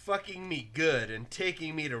fucking me good and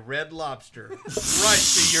taking me to Red Lobster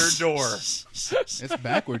right to your door. It's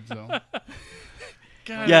backwards though.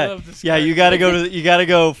 God, I yeah, love this yeah. guy. You gotta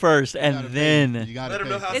go first, You and gotta pay. then You gotta Let them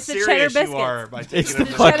know pay. how It's the cheddar serious you biscuits. are by it's taking the them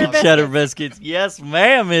to fucking cheddar cheddar biscuits. Yes,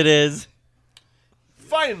 ma'am. It is.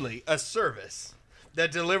 Finally, a service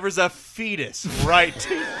that delivers a fetus right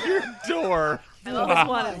to your door. I've always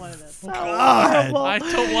wanted one of those. God. I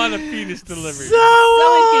don't want a fetus delivery.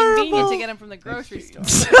 So inconvenient to get them from the grocery store.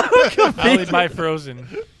 I only buy frozen.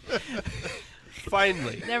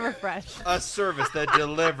 Finally, Never fresh. a service that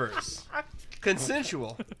delivers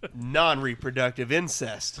consensual, non-reproductive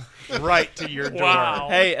incest right to your door. Wow.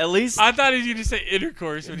 Hey, at least I thought he was going to say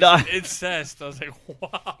intercourse when No. he said incest. I was like,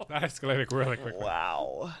 wow. That escalated really quickly.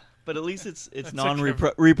 wow. But at least it's That's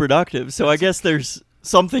non-reproductive. So I guess there's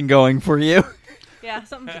something going for you. Yeah,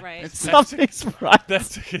 something's right. Something's right.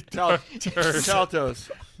 That's a good Tal- turd.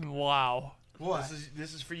 Taltos, Wow.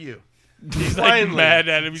 this is for you. He's like Finally. mad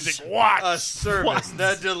at him. He's like, what? A service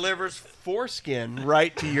that delivers foreskin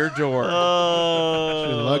right to your door.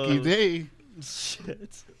 Oh, Lucky day.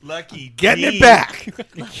 shit. Lucky Getting D. it back.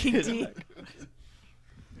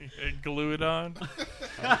 Glue it on.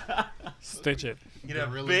 Stitch it. You know,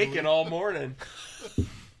 Really bacon good. all morning.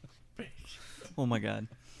 Oh my god.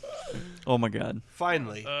 Oh my god.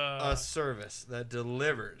 Finally, a service that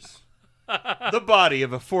delivers the body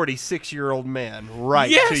of a 46-year-old man right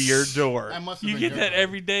Yes! to your door. That must have You been get your that fault.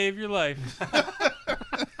 every day of your life.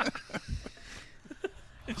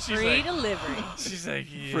 And she's Free like, delivery. she's like,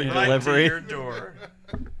 yeah. Free Right delivery. to your door.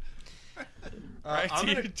 Right I'm to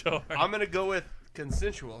gonna- your door. I'm going to go with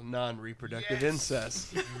consensual, non-reproductive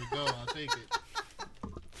incest. Here we go. I'll take it.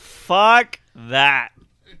 Fuck that.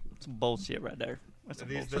 That's bullshit right there. That's Are some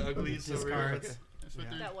these bullshit. the uglies over here? Discards. Okay. That's what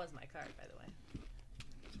they're- That was my card, by the way.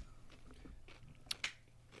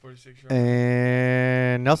 46-year-old.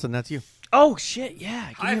 And Nelson, that's you. Oh shit, yeah.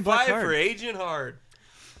 Give me High a black five card. for Agent Hard.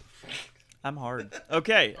 I'm hard.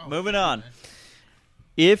 Okay, Oh, moving shit, on. man.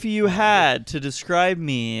 If you had to describe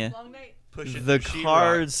me, Long night. Push it the through sheetrock.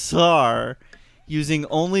 cards are using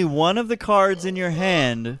only one of the cards in your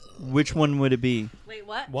hand, which one would it be? Wait,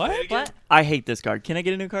 what? What? What? I hate this card. Can I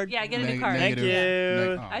get a new card? Yeah, get a new Neg- card. Thank negative.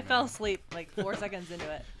 you. Oh, I man. fell asleep like 4 seconds into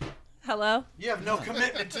it. Hello? You have no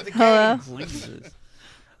commitment to the Hello? Jesus.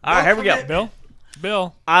 All right, here we go.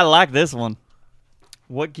 Bill? I like this one.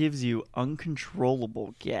 What gives you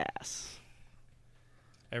uncontrollable gas?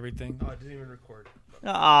 Everything. Oh, I didn't even record.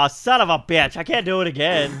 Aw, son of a bitch. I can't do it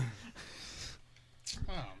again.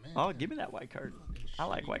 Oh, man. Oh, give me that white card. I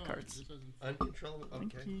like white cards. This isn't- Uncontrollable.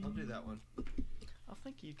 Okay, you. I'll do that one. Oh,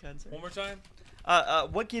 thank you, kind sir. One more time?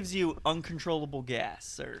 What gives you uncontrollable gas,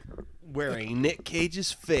 sir? Wearing Nick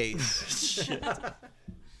Cage's face. Shit.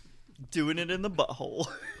 Doing it in the butthole.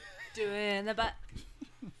 Doing the butt.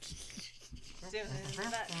 Doing the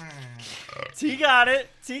butt. T got it.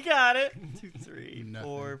 T got it. 2, 3, Nothing.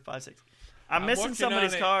 4, 5, 6. I'm working missing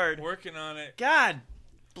somebody's on it. card. Working on it. God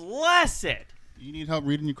bless it. You need help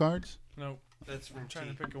reading your cards? No, That's from I'm trying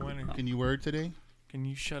to T. pick a winner. Can you word today? Can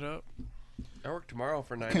you shut up? I work tomorrow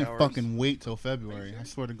for 9 I can't hours. fucking wait till February. I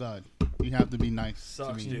swear to God. You have to be nice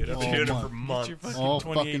Sucks, to me. dude. I've been all doing it for month. months. Get your All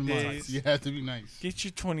 28 fucking months. days. You have to be nice. Get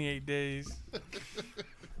your 28 days.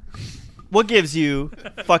 What gives you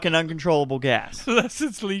fucking uncontrollable gas? Unless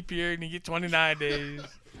it's leap year and you get 29 days.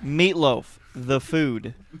 Meatloaf, the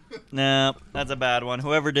food. No, that's a bad one.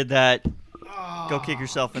 Whoever did that, go kick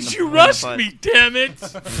yourself in the You in the rushed butt. me, damn it!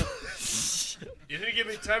 You didn't give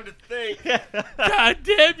me time to think. God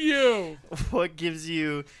damn you! What gives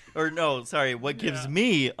you, or no, sorry, what gives Yeah.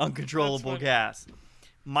 me uncontrollable That's gas?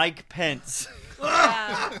 Mike Pence.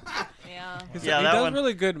 Yeah. Yeah. He's- Yeah, he that does one.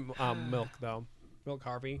 really good milk, though. Milk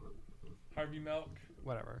Harvey. Harvey Milk.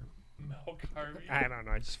 Whatever. Milk Harvey. I don't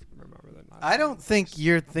know. I just remember that. I don't think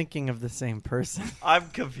you're thinking of the same person. I'm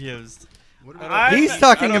confused. What I- He's I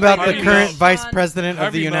talking don't about the think current Milk. vice president of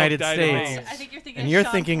Harvey the Milk United died of States. AIDS. I think you're thinking And of you're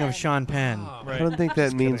Sean thinking Penn. of Sean Penn. Oh, Right. I don't think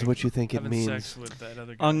that means kidding. what you think it Having means. sex with that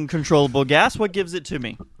other guy. Uncontrollable gas. What gives it to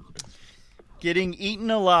me? Getting eaten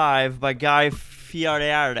alive by Guy Fieri.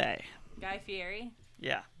 Guy Fieri.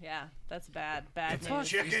 Yeah. Yeah, that's bad. Bad news.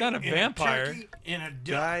 He's not a vampire. In a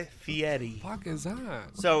Guy Fieri. fuck is that?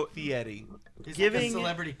 So Fieri. He's Giving- like a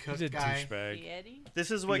celebrity cook He's a guy. douchebag. Fieri? this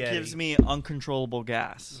is what Fieri. gives me uncontrollable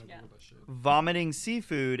gas. Yeah. Vomiting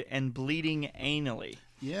seafood and bleeding anally.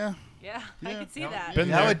 Yeah, Yeah, I Yeah. could see that. Been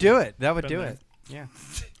That there. would do it. That would Been do there. it. Yeah.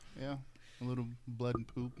 yeah. A little blood and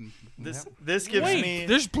poop. And This gives Wait, me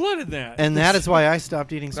there's blood in that. And that is why I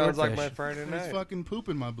stopped eating Sounds swordfish. like my Friday There's night. fucking poop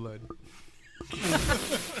in my blood.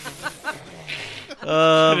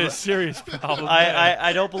 That is serious problem.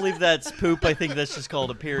 I don't believe that's poop. I think that's just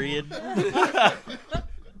called a period.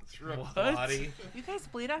 It's real What? body. You guys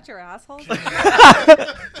bleed out your assholes?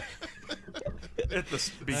 At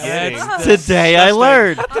the beginning. Today I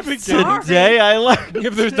learned. Sorry. Today I learned.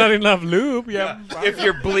 If there's not enough lube, yeah. If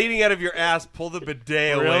you're bleeding out of your ass, pull the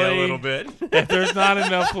bidet away Really? a little bit. If there's not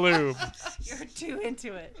enough lube. You're too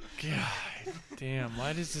into it. God damn,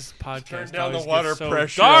 why does this podcast Turn down the always water get so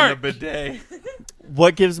pressure dark? on the bidet.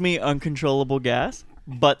 What gives me uncontrollable gas?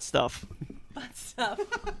 Butt stuff. Butt stuff.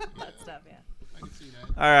 Butt stuff, yeah. I can see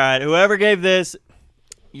that. All right, whoever gave this,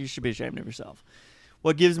 you should be ashamed of yourself.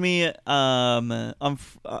 What gives me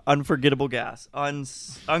unforgettable gas?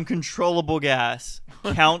 Uncontrollable gas.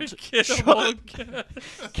 Count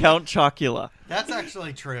Count Chocula. That's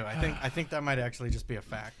actually true. I think that might actually just be a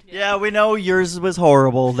fact. Yeah, we know yours was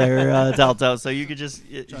horrible there, Taltos, so you could just...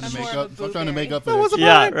 Trying I'm to more make of a up. I'm trying to make blueberry. up for this.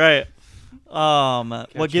 Yeah, right.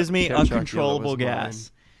 What gives me Count Chocula uncontrollable was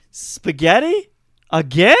gas? Spaghetti?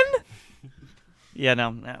 Again? Yeah,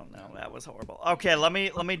 no, that was horrible. Okay, let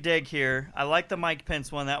me dig here. I like the Mike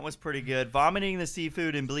Pence one. That was pretty good. Vomiting the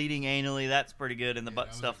seafood and bleeding anally, that's pretty good. And the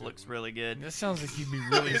butt stuff looks really good. That sounds like you'd be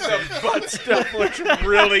really sick. The butt stuff looks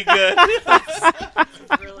really good.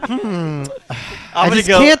 I just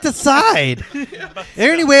can't decide. Is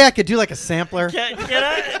there any way I could do like a sampler?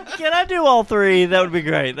 Can I do all three? That would be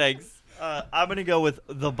great. Thanks. I'm gonna go with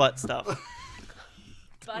the butt stuff.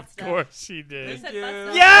 Butt Of stuff. course she You did. said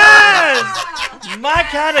butt stuff? Yes, my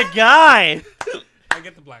kind of guy. I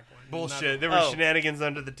get the black one. Bullshit. There were Oh. shenanigans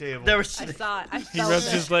under the table. There was. I saw it. I He felt rubbed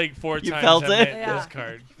it. his leg 4 You times. felt and it? hit Yeah. this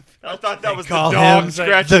card. I thought that was the call dog him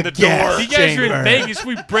scratching the the door. gas. You guys are in Chamber. Vegas.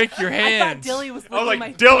 We break your I hands. thought Dilly was I was licking my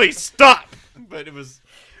like, Dilly, stop! But it was...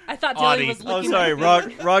 I thought Audi. Dilly was Oh, licking sorry, my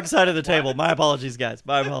finger. wrong side of the table. My apologies, guys.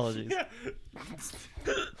 My apologies.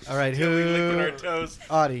 All right, Dilly licking our who? toes.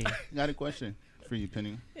 Audie. Got a question for you,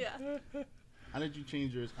 Penny. Yeah. How did you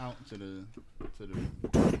change yours out to the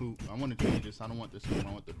hoop? I want to change this. I don't want this hoop.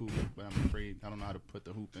 I want the hoop, but I'm afraid I don't know how to put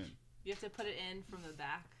the hoop in. You have to put it in from the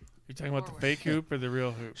back. You talking about the Forward. fake hoop or the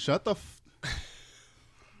real hoop? Shut the.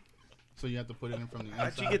 So you have to put it in from the inside.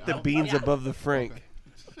 How'd you get the out? beans Yeah. above the Frank?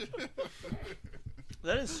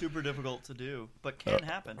 That is super difficult to do, but can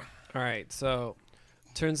happen. All right, so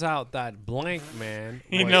turns out that blank man.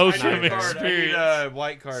 He was knows I from need a neither- card. I need experience. a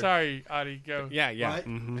white card. Sorry, Adi, go. Yeah. What?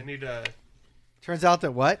 I need a... Turns out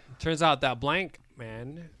that what? Turns out that blank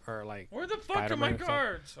man, or like Where the fuck are Spider-Man my or something.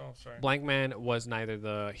 cards? Oh, sorry. blank man, was neither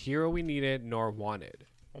the hero we needed nor wanted.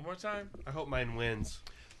 One more time. I hope mine wins.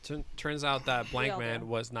 Turns out that blank all man do.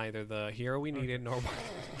 was neither the hero we needed nor wanted.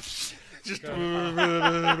 Just, Just let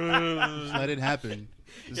it happen.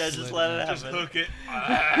 Yeah, just let it just happen. hook it.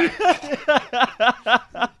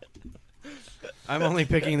 I'm only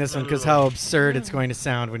picking this one because how absurd it's going to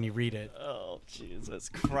sound when you read it. Oh, Jesus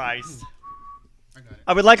Christ. I got it.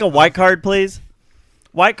 I would like a white card, please.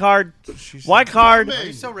 White card. White card. Why are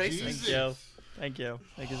you so racist? Thank you. Thank you.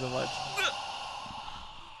 Thank you so much.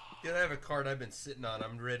 Dude, I have a card I've been sitting on.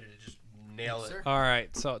 I'm ready to just nail it. All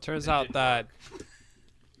right, so it turns out that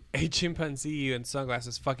a chimpanzee in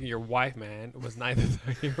sunglasses fucking your wife, man, was neither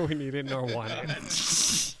the hero we needed nor wanted.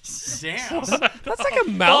 Damn. That's like a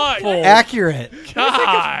mouthful. Accurate. That's like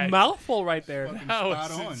God. a mouthful right there. Fucking That spot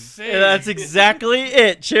was on. insane. Yeah, that's exactly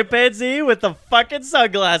it. Chimpanzee with the fucking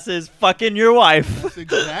sunglasses fucking your wife. That's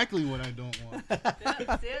exactly what I don't want.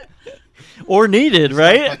 Yeah, see it? Or needed,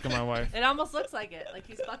 right? Fucking my wife. It almost looks like it. Like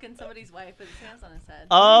he's fucking somebody's wife with his hands on his head.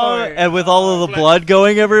 Oh, and with all of the blood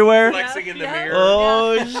going everywhere? Flexing in the Yeah. mirror.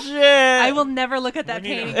 Oh, shit. I will never look at that We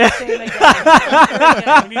need painting a- the same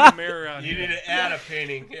again. We need a mirror out You here. need to add a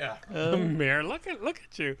painting. Yeah. Mirror, look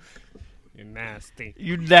at you. You're nasty.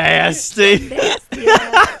 You nasty.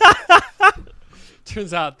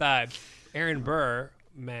 Turns out that Aaron Burr,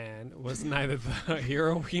 man, was neither the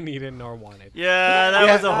hero we needed nor wanted. Yeah, that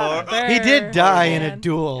Yeah. was a horror. He did die in a Man.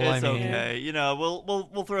 duel. It's I mean, okay. You know,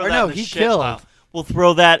 we'll throw Or that no, in the he shit killed. pile. We'll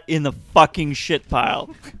throw that in the fucking shit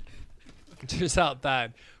pile. Turns out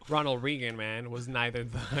that Ronald Reagan, man, was neither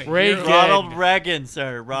the Reagan. hero- Ronald Reagan,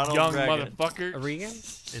 sir. Ronald Young Reagan. motherfucker. Reagan?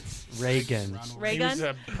 it's Reagan. He was Reagan?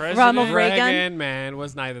 a president. Ronald Reagan? Reagan, man,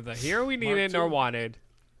 was neither the hero we needed nor wanted.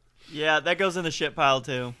 Yeah, that goes in the shit pile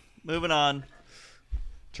too. Moving on.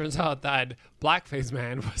 Turns out that Blackface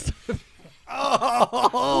man was.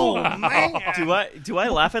 Oh man! Do I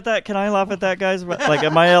laugh at that? Can I laugh at that, guys? Like,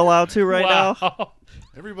 am I allowed to right now? Wow.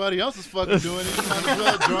 Everybody else is fucking doing it. You might as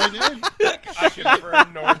well join in. I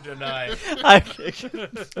confirm nor deny. I so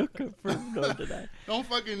confirmed nor denied. Don't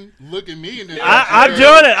fucking look at me and then. I'm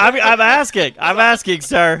doing it. I'm asking. I'm asking,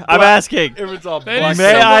 sir. I'm asking. It was all That black. is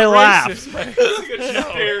May somewhat I laugh? racist, man. Look at you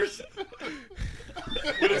stairs.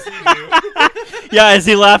 What does he do? Yeah, is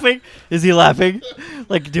he laughing? Is he laughing?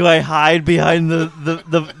 Like, do I hide behind the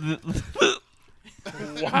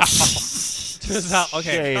Wow. Turns out,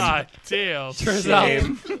 okay, Shame. God damn. Turns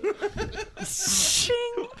Shame.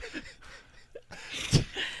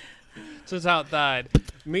 Turns out that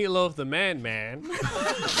Meatloaf the Man,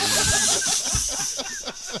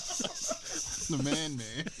 The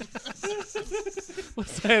man. was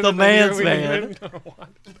saying The that man's we man. didn't know what.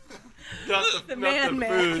 Not The not man,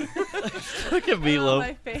 man. food. Look at Oh, Meatloaf.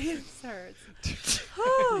 my face hurts.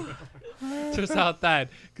 Turns out that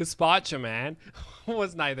Gazpacho Man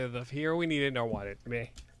was neither the hero we needed nor wanted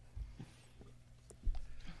me.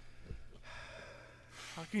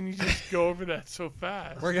 How can you just go over that so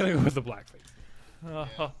fast? We're gonna go with the blackface. Oh,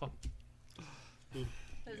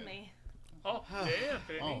 That's me. oh damn,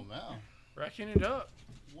 baby. Oh wow. Wrecking it up.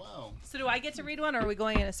 Wow. So do I get to read one, or are we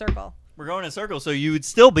going in a circle? We're going in a circle, so you would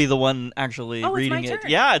still be the one actually Oh, it's my reading it.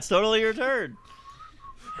 turn. Yeah, it's totally your turn.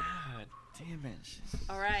 God damn it.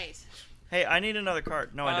 All right. Hey, I need another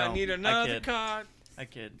card. No, I don't. need I another kid. card. I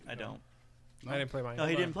kid. I don't. I didn't play mine. No,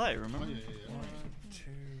 he didn't play. Remember? Oh, yeah. Two.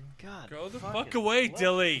 God. Go the fuck fuck it. away,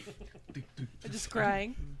 Dilly. I'm just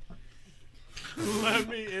crying. Let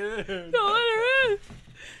me in.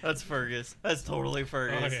 That's Fergus. That's totally Oh,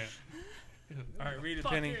 Fergus. yeah. All right, read it,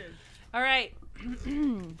 Penny. All right.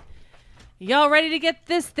 Y'all ready to get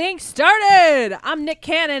this thing started? I'm Nick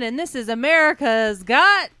Cannon, and this is America's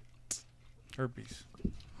Got Herpes.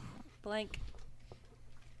 blank.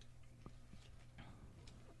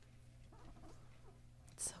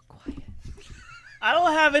 It's so quiet. I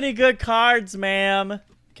don't have any good cards, ma'am.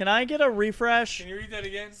 Can I get a refresh? Can you read that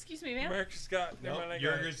again? Excuse me, ma'am. America's got. Never Nope, mind, I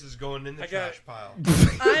got it. yours is going in the I got trash pile.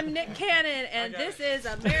 I'm Nick Cannon, and got this it. is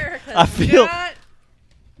America's I feel- Got.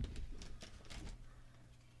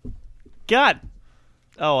 God.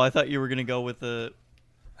 Oh, I thought you were gonna go with the.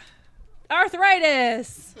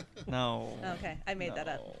 Arthritis. No. Okay, I made that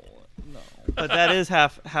up. No. But that is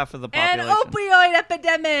half of the An population. opioid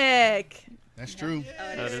epidemic. That's true.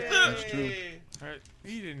 Oh, it That is is- true. That's true. All right,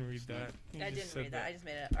 you didn't read that. You I just didn't said read that. I just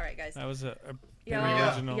made it up. All right, guys. That was a Y'all,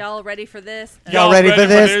 original. y'all ready for this? Y'all ready for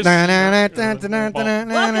this? Welcome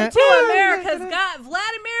to America's Got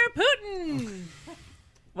Vladimir Putin.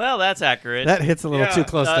 Well, that's accurate. That hits a little Yeah, too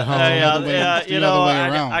close to home. other way- yeah, it's the you know, other way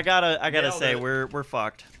around. I gotta Nailed say, it. we're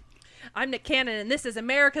fucked. I'm Nick Cannon, and this is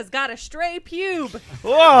America's Got a Stray Pube.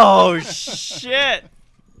 Whoa, shit!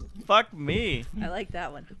 Fuck me. I like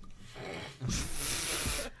that one.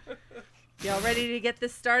 Y'all ready to get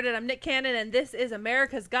this started? I'm Nick Cannon, and this is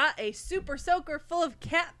America's Got a Super Soaker full of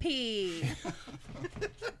cat pee.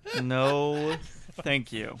 No,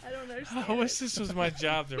 thank you. I don't understand. I wish this was my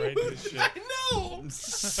job to write this shit. I know.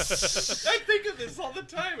 I think of this all the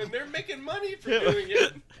time, and they're making money for doing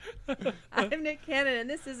it. I'm Nick Cannon, and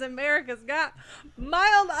this is America's Got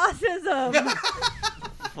mild autism.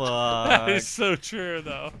 That is Fuck. so true,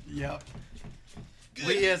 though. Yep.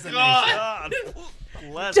 We as a God.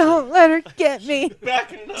 Bless Don't let her get me.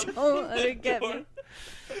 Backing it up. Don't let her get me.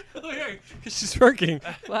 Because she's working.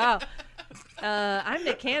 Wow. I'm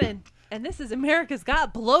Nick Cannon, and this is America's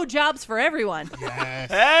Got blowjobs for everyone. Yes.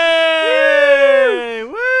 Hey!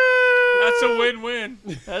 Woo! That's a win-win.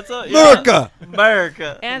 That's a America.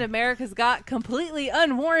 America. And America's Got completely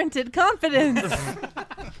unwarranted confidence.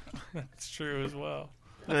 That's true as well.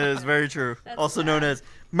 That is very true. That's Also sad. known as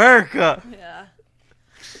America. Yeah.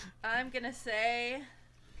 I'm going to say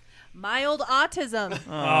mild autism.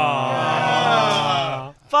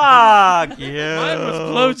 Fuck you. Mine was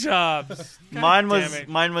blowjobs. Mine damn was it.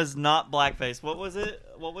 mine was not blackface. What was it?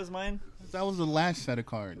 What was mine? That was the last set of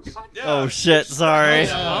cards. Oh shit! Sorry.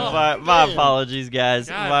 Yeah. My apologies, guys.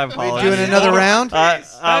 God. My Wait, apologies. Doing another round?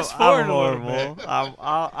 Fast forward I'm a little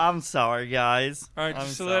horrible. I'm sorry, guys. All right, I'm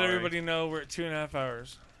just to let sorry. everybody know, we're at 2.5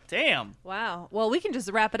 hours. Damn. Wow. Well, we can just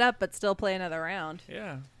wrap it up, but still play another round.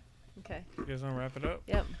 Yeah. Okay. You guys want to wrap it up?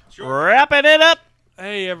 Yep. Wrapping it up.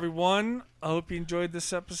 Hey, everyone. I hope you enjoyed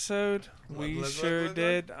this episode. We Look, sure look.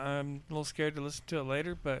 did. I'm a little scared to listen to it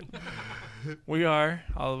later, but we are.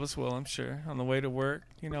 All of us will, I'm sure. On the way to work,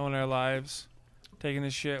 in our lives, taking a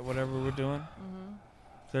shit, whatever we're doing.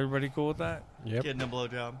 Is everybody cool with that? Yep. Getting a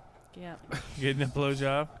blowjob. Yeah. Getting a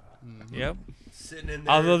blowjob? Yep. Sitting in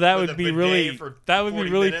there Although that with would a be bidet really for that would be 40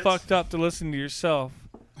 really minutes. fucked up to listen to yourself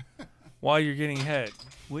while you're getting head.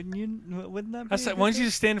 Wouldn't you? Wouldn't that be? That's a like, good why don't thing? you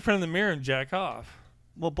just stand in front of the mirror and jack off?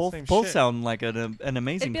 Well, both Same both shit. sound like an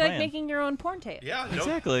amazing It'd be plan. like making your own porn tape. Yeah,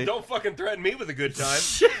 Exactly. Don't fucking threaten me with a good time.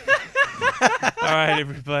 All right,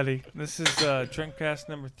 everybody. This is Drunkcast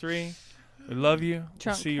number 3. We love you.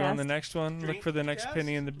 We'll see you on the Drunkcast. next one. Look for the next Drunkcast?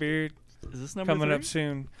 penny in the beard Is this number coming 3? up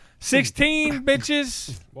soon. 16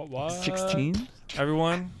 bitches. What? 16.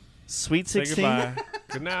 Everyone, Sweet say 16. goodbye.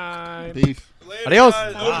 Good night. Beef. Later, Adios.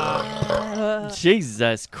 guys.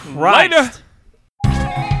 Jesus Christ. Later.